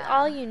Yeah. if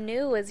all you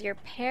knew was your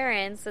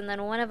parents and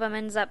then one of them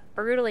ends up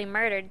brutally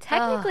murdered,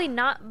 technically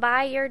not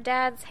by your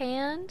dad's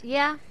hand,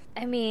 Yeah.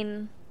 I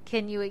mean,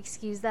 Can you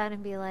excuse that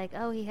and be like,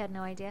 oh, he had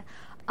no idea?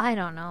 I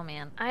don't know,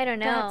 man. I don't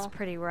know. That's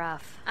pretty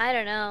rough. I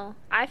don't know.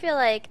 I feel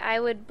like I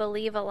would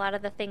believe a lot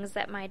of the things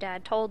that my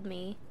dad told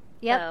me.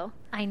 Yep. though.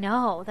 I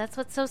know. That's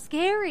what's so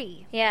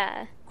scary.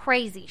 Yeah.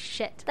 Crazy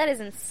shit. That is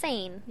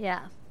insane.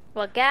 Yeah.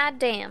 Well,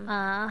 goddamn.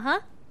 Uh-huh.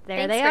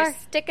 There Thanks they for are.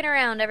 sticking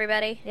around,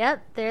 everybody.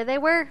 Yep. There they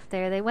were.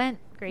 There they went.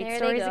 Great There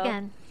they stories go.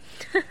 again.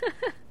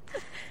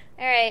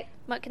 All right.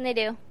 What can they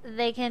do?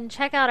 They can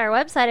check out our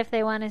website if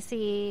they want to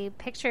see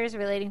pictures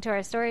relating to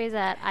our stories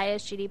at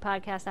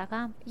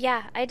isgdpodcast.com.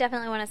 Yeah, I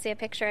definitely want to see a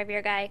picture of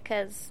your guy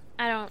because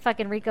I don't.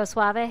 Fucking Rico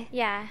Suave.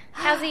 Yeah.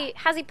 How's he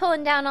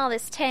pulling down all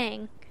this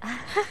tang?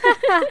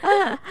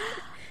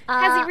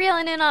 How's he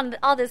reeling in on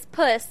all this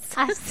puss?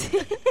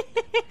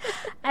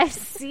 I've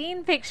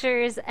seen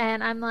pictures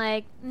and I'm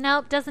like,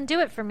 nope, doesn't do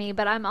it for me,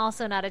 but I'm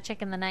also not a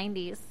chick in the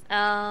 90s.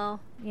 Oh,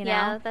 You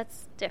yeah, know?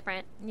 that's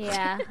different.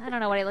 Yeah, I don't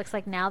know what he looks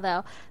like now,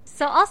 though.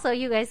 So also,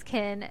 you guys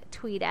can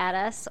tweet at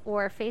us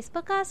or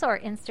Facebook us or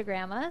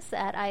Instagram us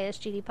at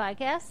ISGD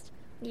Podcast.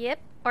 Yep.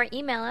 Or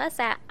email us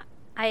at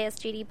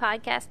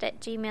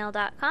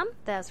isgdpodcast@gmail.com.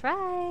 That's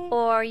right.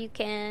 Or you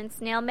can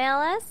snail mail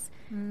us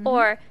Mm-hmm.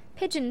 or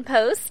pigeon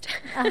post,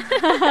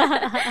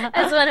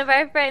 as one of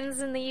our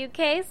friends in the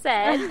UK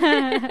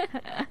said.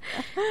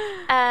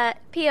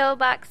 P.O.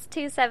 Box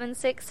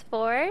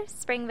 2764,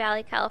 Spring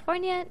Valley,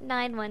 California,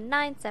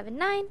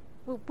 91979.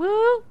 Woo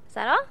woo. Is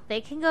that all? They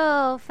can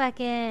go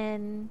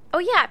fucking... Oh,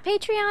 yeah,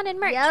 Patreon and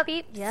merch, Yep.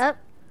 peeps. Yep.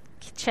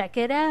 Check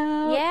it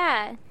out.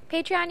 Yeah.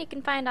 Patreon you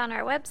can find on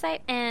our website,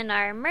 and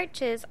our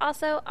merch is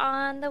also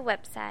on the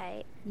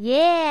website.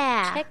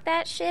 Yeah. Check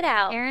that shit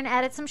out. Aaron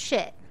added some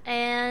shit.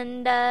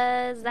 And,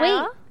 is that Wait.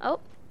 all? Oh.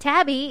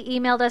 Tabby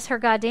emailed us her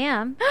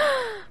goddamn.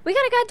 We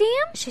got a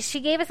goddamn? She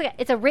gave us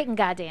it's a written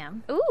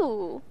goddamn,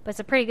 Ooh. but it's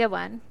a pretty good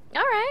one.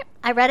 All right.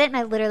 I read it and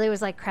I literally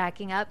was like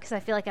cracking up because I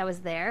feel like I was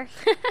there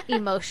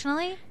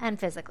emotionally and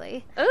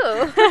physically. Ooh.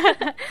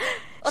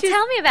 Well,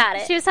 tell me about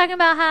it. She was talking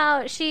about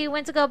how she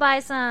went to go buy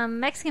some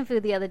Mexican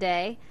food the other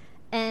day,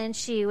 and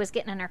she was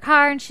getting in her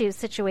car and she was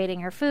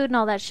situating her food and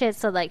all that shit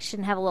so like she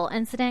didn't have a little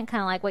incident,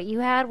 kind of like what you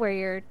had where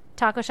your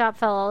taco shop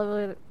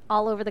fell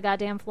all over the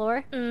goddamn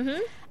floor.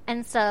 Mm-hmm.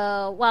 And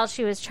so while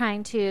she was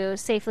trying to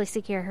safely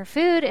secure her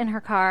food in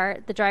her car,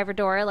 the driver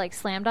door like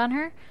slammed on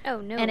her. Oh,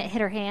 no. And it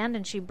hit her hand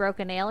and she broke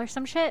a nail or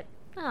some shit.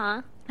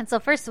 Aw. And so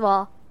first of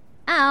all,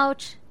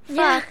 ouch. Fuck,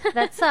 Yeah.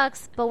 that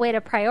sucks, but way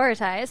to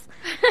prioritize.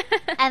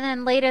 And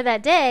then later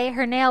that day,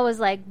 her nail was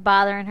like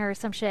bothering her or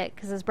some shit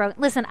because it's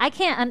broken. Listen, I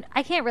can't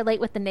relate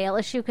with the nail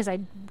issue because I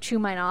chew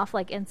mine off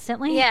like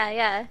instantly.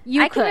 Yeah.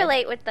 You I could. can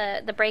relate with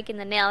the breaking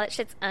the nail. That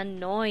shit's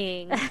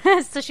annoying.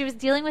 So she was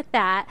dealing with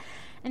that.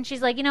 And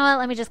she's like, you know what?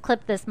 Let me just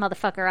clip this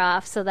motherfucker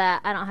off so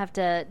that I don't have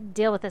to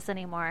deal with this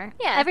anymore.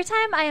 Yeah. Every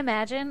time I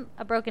imagine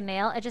a broken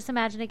nail, I just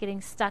imagine it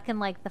getting stuck in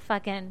like the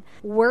fucking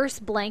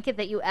worst blanket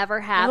that you ever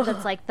have.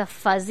 That's like the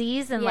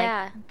fuzzies and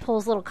Yeah. like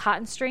pulls little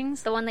cotton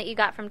strings. The one that you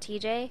got from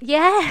TJ?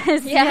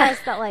 Yes, Yeah. yes,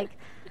 that like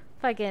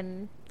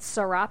fucking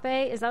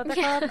serape. Is that what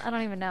they're Yeah. called? I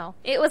don't even know.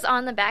 It was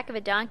on the back of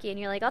a donkey, and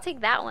you're like, I'll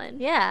take that one.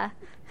 Yeah,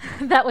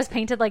 that was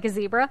painted like a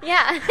zebra.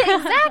 Yeah,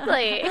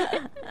 exactly.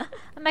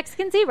 A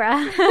Mexican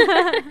zebra.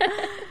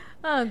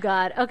 Oh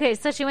god. Okay,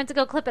 so she went to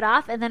go clip it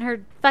off, and then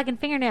her fucking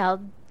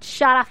fingernail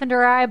shot off into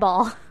her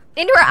eyeball.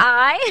 Into her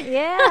eye?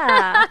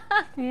 Yeah,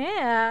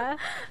 yeah.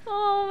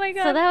 Oh my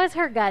god. So that was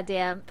her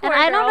goddamn. Poor and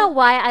I don't girl. know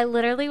why. I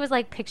literally was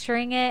like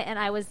picturing it, and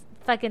I was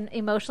fucking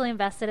emotionally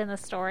invested in the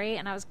story,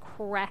 and I was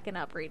cracking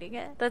up reading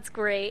it. That's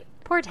great.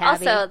 Poor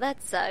Tabby. Also,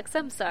 that sucks.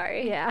 I'm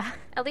sorry. yeah.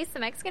 At least the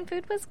Mexican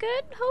food was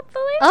good,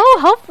 hopefully. Oh,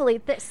 hopefully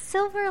the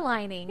silver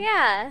lining.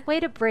 Yeah. Way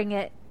to bring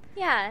it.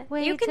 Yeah.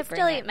 Way You to can bring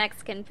still it. eat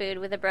Mexican food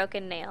with a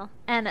broken nail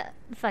And a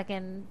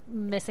fucking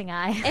missing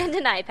eye. and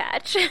an eye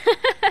patch.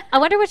 I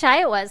wonder which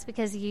eye it was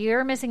because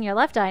you're missing your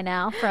left eye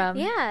now from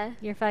Yeah.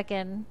 your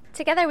fucking.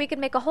 Together we could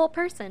make a whole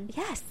person.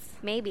 Yes.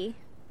 Maybe.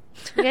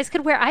 You guys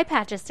could wear eye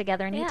patches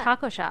together and eat Yeah.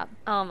 taco shop.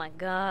 Oh my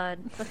god.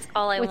 That's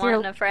all I With want your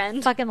in a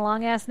friend. Fucking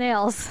long ass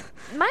nails.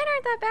 Mine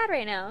aren't that bad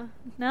right now.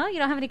 No, you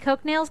don't have any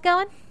coke nails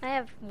going? I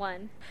have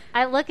one.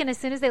 I look, and as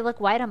soon as they look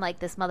white, I'm like,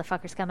 this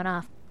motherfucker's coming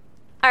off.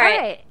 All All right.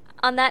 right.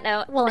 On that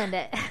note, We'll end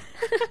it.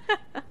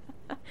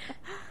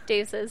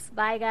 deuces.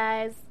 Bye,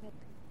 guys.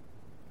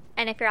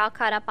 And if you're all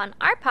caught up on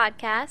our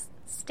podcast,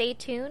 stay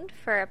tuned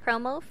for a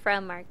promo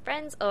from our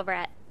friends over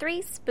at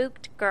Three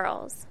Spooked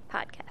Girls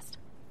podcast.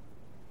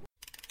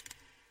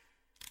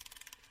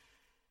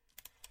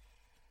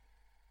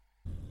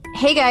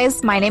 Hey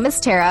guys, my name is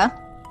Tara.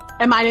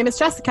 And my name is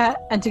Jessica,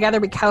 and together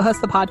we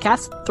co-host the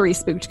podcast Three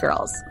Spooked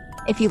Girls.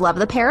 If you love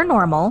the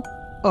paranormal,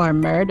 Or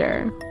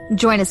murder.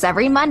 join us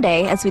every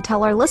Monday as we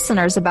tell our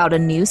listeners about a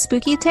new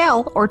spooky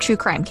tale or true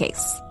crime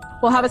case.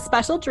 We'll have a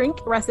special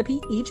drink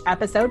recipe each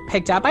episode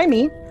picked out by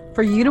me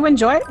for you to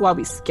enjoy while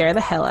we scare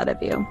the hell out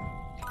of you.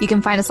 You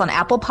can find us on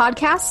Apple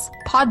Podcasts,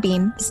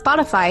 Podbean,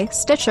 Spotify,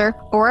 Stitcher,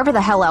 or wherever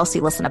the hell else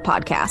you listen to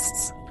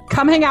podcasts.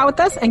 Come hang out with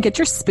us and get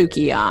your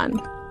spooky on.